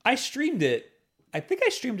 I streamed it. I think I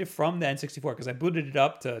streamed it from the N64 because I booted it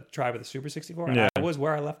up to try with the Super 64. And Yeah. I was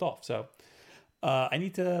where I left off. So I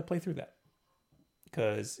need to play through that.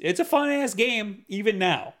 Because it's a fun-ass game, even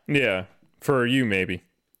now. Yeah. For you, maybe.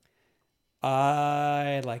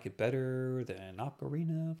 I like it better than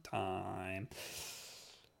Ocarina of Time.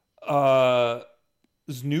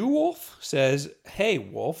 New Wolf says, hey,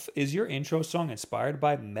 Wolf, is your intro song inspired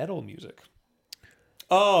by metal music?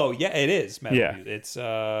 Oh, yeah, it is metal Yeah. music. It's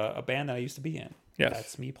a band that I used to be in. Yes.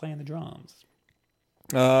 That's me playing the drums.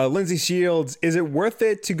 Lindsay Shields, is it worth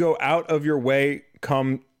it to go out of your way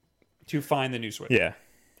To find the new Switch. Yeah.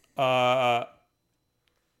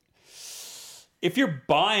 If you're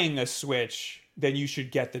buying a Switch, then you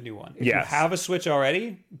should get the new one. If you Yes. have a Switch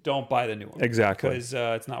already, don't buy the new one. Exactly. Because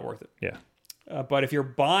it's not worth it. Yeah. But if you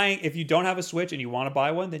don't have a Switch and you want to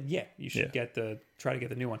buy one, then yeah, you should Yeah. try to get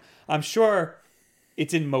the new one. I'm sure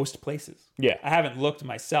it's in most places. Yeah. I haven't looked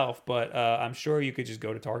myself, but I'm sure you could just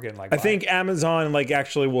go to Target and like. I think Amazon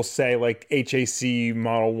actually will say HAC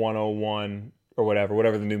model 101 or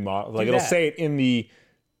whatever the new model. It'll that. say it in the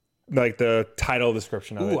the title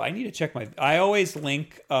description of it. Ooh, I need to check I always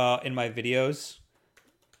link in my videos,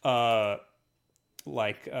 a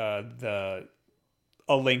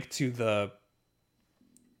link to the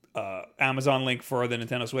Amazon link for the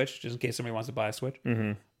Nintendo Switch, just in case somebody wants to buy a Switch.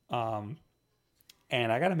 Mm-hmm. And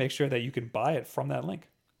I got to make sure that you can buy it from that link,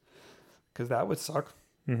 because that would suck.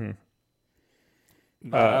 Mm-hmm.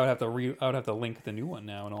 I would have to link the new one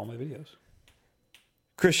now in all my videos.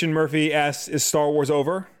 Christian Murphy asks, is Star Wars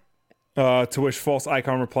over? To which False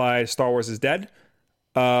Icon replies, Star Wars is dead.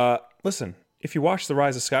 Listen, if you watch the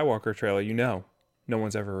Rise of Skywalker trailer, you know no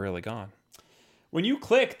one's ever really gone. When you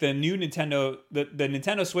click the new Nintendo, the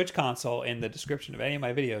Nintendo Switch console in the description of any of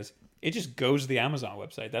my videos, it just goes to the Amazon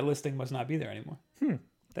website. That listing must not be there anymore.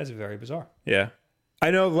 That's very bizarre. Yeah. I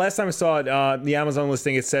know the last time I saw it, the Amazon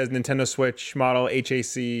listing, it says Nintendo Switch model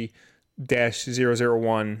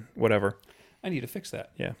HAC-001, whatever. I need to fix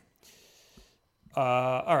that. Yeah.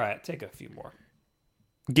 All right, take a few more.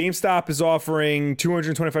 GameStop is offering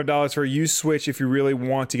 $225 for a used Switch if you really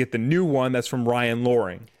want to get the new one. That's from Ryan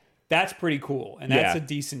Loring. That's pretty cool, and that's Yeah. a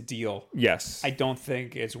decent deal. Yes. I don't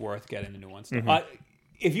think it's worth getting the new one. Mm-hmm.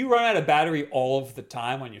 If you run out of battery all of the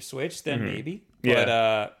time on your Switch, then maybe.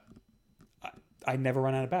 But I never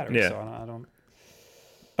run out of battery, Yeah. so I don't.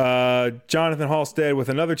 Jonathan Halstead with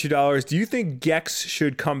another $2. Do you think Gex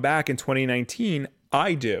should come back in 2019?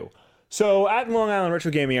 I do. So at Long Island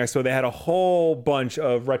Retro Gaming Expo, they had a whole bunch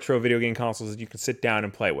of retro video game consoles that you could sit down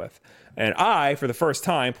and play with. And I, for the first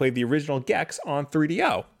time, played the original Gex on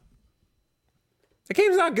 3DO. The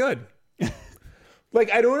game's not good.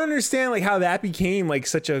 I don't understand how that became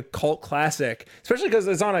such a cult classic, especially because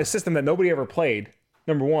it's on a system that nobody ever played.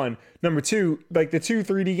 Number one. Number two, the two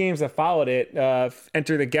 3D games that followed it,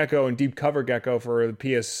 Enter the Gecko and Deep Cover Gecko for the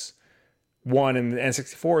PS1 and the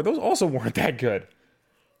N64, those also weren't that good.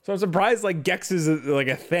 So I'm surprised Gex is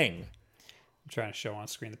a thing. I'm trying to show on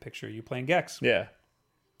screen the picture of you playing Gex. Yeah.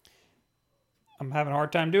 I'm having a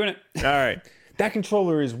hard time doing it. All right. That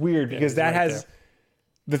controller is weird because that right has...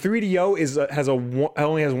 The 3DO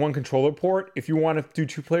only has one controller port. If you want to do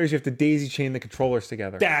two players, you have to daisy chain the controllers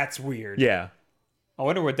together. That's weird. Yeah. I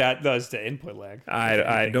wonder what that does to input lag.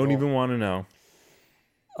 I don't even want to know.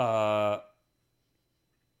 All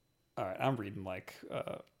right, I'm reading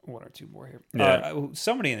one or two more here. Yeah.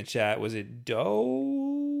 Somebody in the chat, was it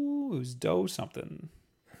Doe? It was Doe something.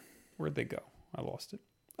 Where'd they go? I lost it.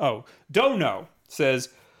 Oh, Dono says,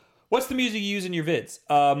 what's the music you use in your vids?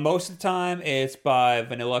 Most of the time, it's by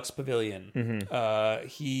Vanillux Pavilion. Mm-hmm.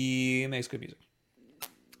 He makes good music.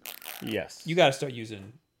 Yes. You got to start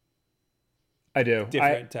using I do.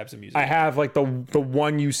 different types of music. I have the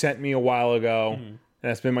one you sent me a while ago, and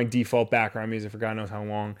that's been my default background music for God knows how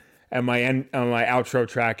long. and my outro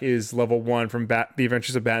track is level 1 from The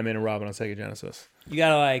Adventures of Batman and Robin on Sega Genesis. You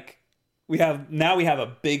gotta we have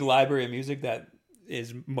a big library of music that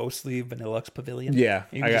is mostly Vanillux Pavilion. Yeah,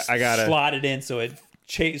 you I gotta slot it in so it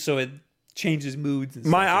changes moods. And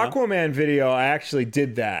my stuff, Aquaman video, I actually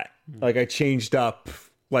did that. Like I changed up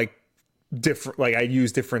different, I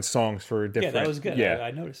used different songs for different. Yeah, that was good. Yeah,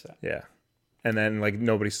 I noticed that. yeah. And then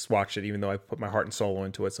nobody's watched it, even though I put my heart and soul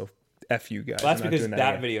into it. So F you guys. Well, that's I'm not because doing that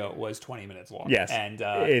again. video was 20 minutes long. Yes, and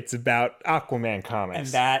it's about Aquaman comics. and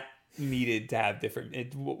that needed to have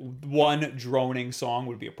one droning song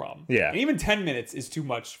would be a problem. Yeah. And even 10 minutes is too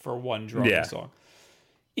much for one droning Yeah. song.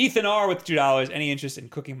 Ethan R with $2. Any interest in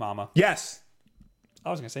Cookie Mama? Yes,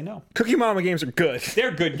 I was gonna say no. Cookie Mama games are good.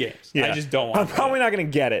 They're good games. Yeah. I just don't want. I'm probably not going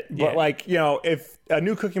to get it, but Yeah. if a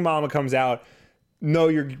new Cookie Mama comes out, no,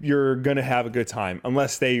 you're going to have a good time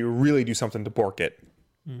unless they really do something to bork it.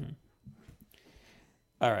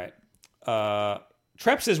 All right.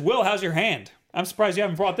 Trep says, "Will, how's your hand?" I'm surprised you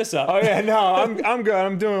haven't brought this up. Oh yeah, no, I'm good.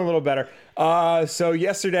 I'm doing a little better. So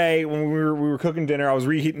yesterday when we were cooking dinner, I was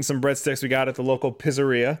reheating some breadsticks we got at the local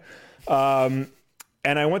pizzeria, and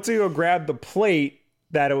I went to go grab the plate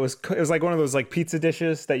that it was like one of those pizza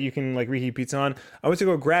dishes that you can reheat pizza on. I went to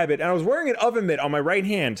go grab it, and I was wearing an oven mitt on my right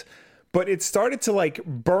hand, but it started to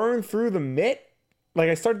burn through the mitt.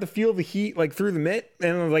 I started to feel the heat through the mitt,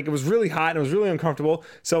 and it was really hot and it was really uncomfortable.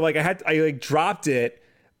 So I dropped it,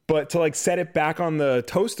 but to set it back on the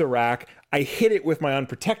toaster rack, I hit it with my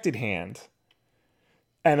unprotected hand,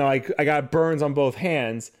 and I got burns on both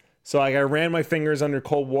hands. So I ran my fingers under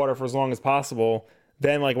cold water for as long as possible.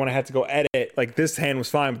 Then, when I had to go edit, this hand was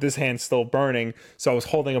fine, but this hand's still burning. So I was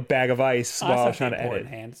holding a bag of ice while I was trying to edit.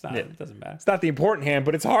 Hand. It's not, It doesn't matter. It's not the important hand,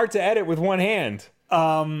 but it's hard to edit with one hand.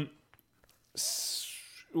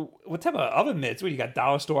 What type of oven mitts? What, you got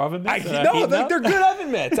dollar store oven mitts? No, they're good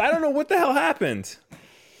oven mitts. I don't know what the hell happened.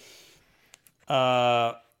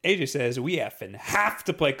 AJ says, we effing have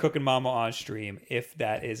to play Cooking Mama on stream. If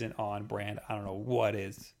that isn't on brand, I don't know what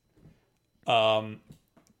is.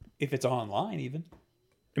 If it's online, even.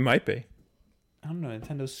 It might be. I don't know.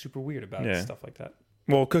 Nintendo's super weird about stuff like that.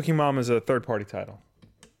 Well, Cooking Mama is a third-party title.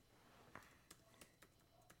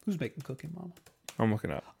 Who's making Cooking Mama? I'm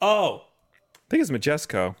looking up. Oh, I think it's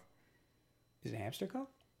Majesco. is it Hamster Co?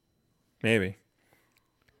 Maybe.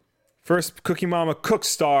 First Cookie Mama Cook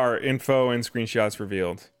Star info and screenshots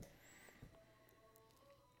revealed.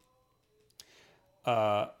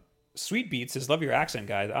 Sweet Beat says, love your accent,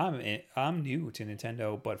 guys. I'm new to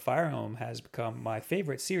Nintendo, but Fire Emblem has become my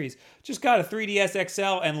favorite series. Just got a 3DS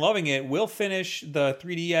XL and loving it. Will finish the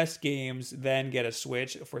 3DS games, then get a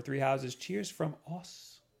Switch for Three Houses. Cheers from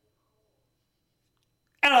us.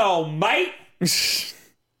 Hello, mate.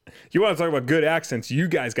 You want to talk about good accents? You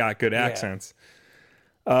guys got good accents.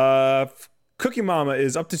 Cookie Mama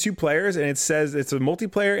is up to 2 players, and it says it's a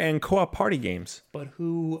multiplayer and co-op party games. But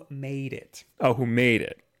who made it? Oh, who made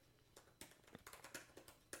it?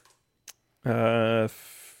 Well,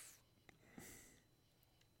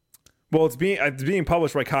 it's being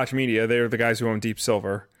published by Koch Media. They're the guys who own Deep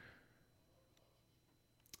Silver.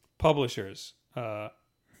 Publishers: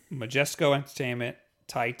 Majesco Entertainment,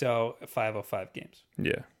 Taito, 505 Games.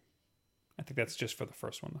 Yeah. I think that's just for the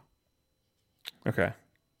first one, though. Okay.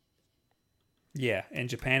 Yeah, in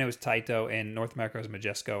Japan it was Taito, in North America it was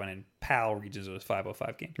Majesco, and in PAL regions it was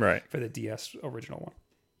 505 Games. Right. For the DS original one.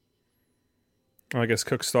 Well, I guess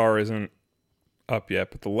Cookstar isn't up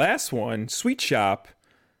yet, but the last one, Sweet Shop,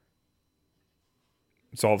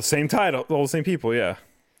 it's all the same title, all the same people, yeah.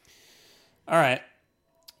 All right.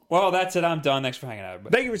 Well, that's it. I'm done. Thanks for hanging out,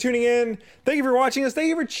 everybody. Thank you for tuning in. Thank you for watching us. Thank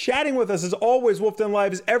you for chatting with us. As always, Wolf Den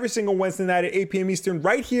Live is every single Wednesday night at 8 p.m. Eastern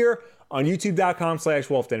right here on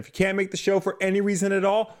youtube.com/wolfden. If you can't make the show for any reason at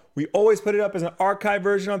all, we always put it up as an archive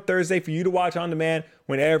version on Thursday for you to watch on demand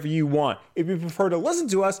whenever you want. If you prefer to listen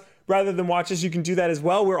to us rather than watch us, you can do that as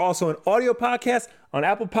well. We're also an audio podcast on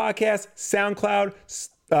Apple Podcasts, SoundCloud,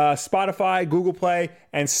 Spotify, Google Play,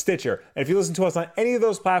 and Stitcher. And if you listen to us on any of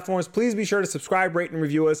those platforms, please be sure to subscribe, rate, and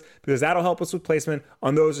review us because that'll help us with placement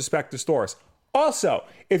on those respective stores. Also,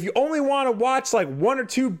 if you only want to watch 1 or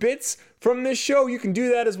 2 bits from this show, you can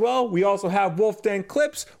do that as well. We also have Wolf Den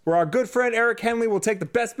Clips, where our good friend Eric Henley will take the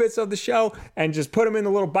best bits of the show and just put them in the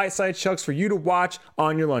little bite-sized chunks for you to watch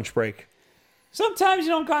on your lunch break. Sometimes you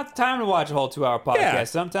don't got the time to watch a whole 2-hour podcast. Yeah.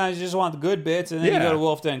 Sometimes you just want the good bits, and then you go to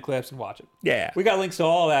Wolf Den Clips and watch it. Yeah. We got links to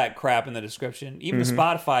all that crap in the description, even to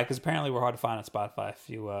Spotify, because apparently we're hard to find on Spotify. If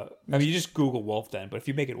you, you just Google Wolf Den, but if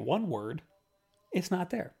you make it one word, it's not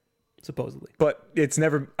there, supposedly. But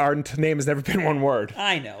our name has never been one word.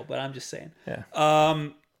 I know, but I'm just saying. Yeah.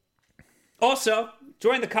 Also,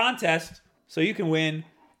 Join the contest so you can win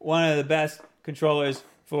one of the best controllers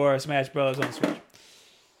for Smash Bros. On the Switch.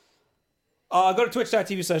 Go to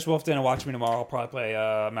twitch.tv/Wolfden and watch me tomorrow. I'll probably play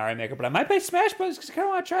Mario Maker, but I might play Smash Bros. Because I kind of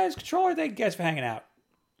want to try this controller. Thank you guys for hanging out.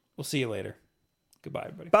 We'll see you later. Goodbye,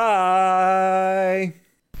 everybody. Bye.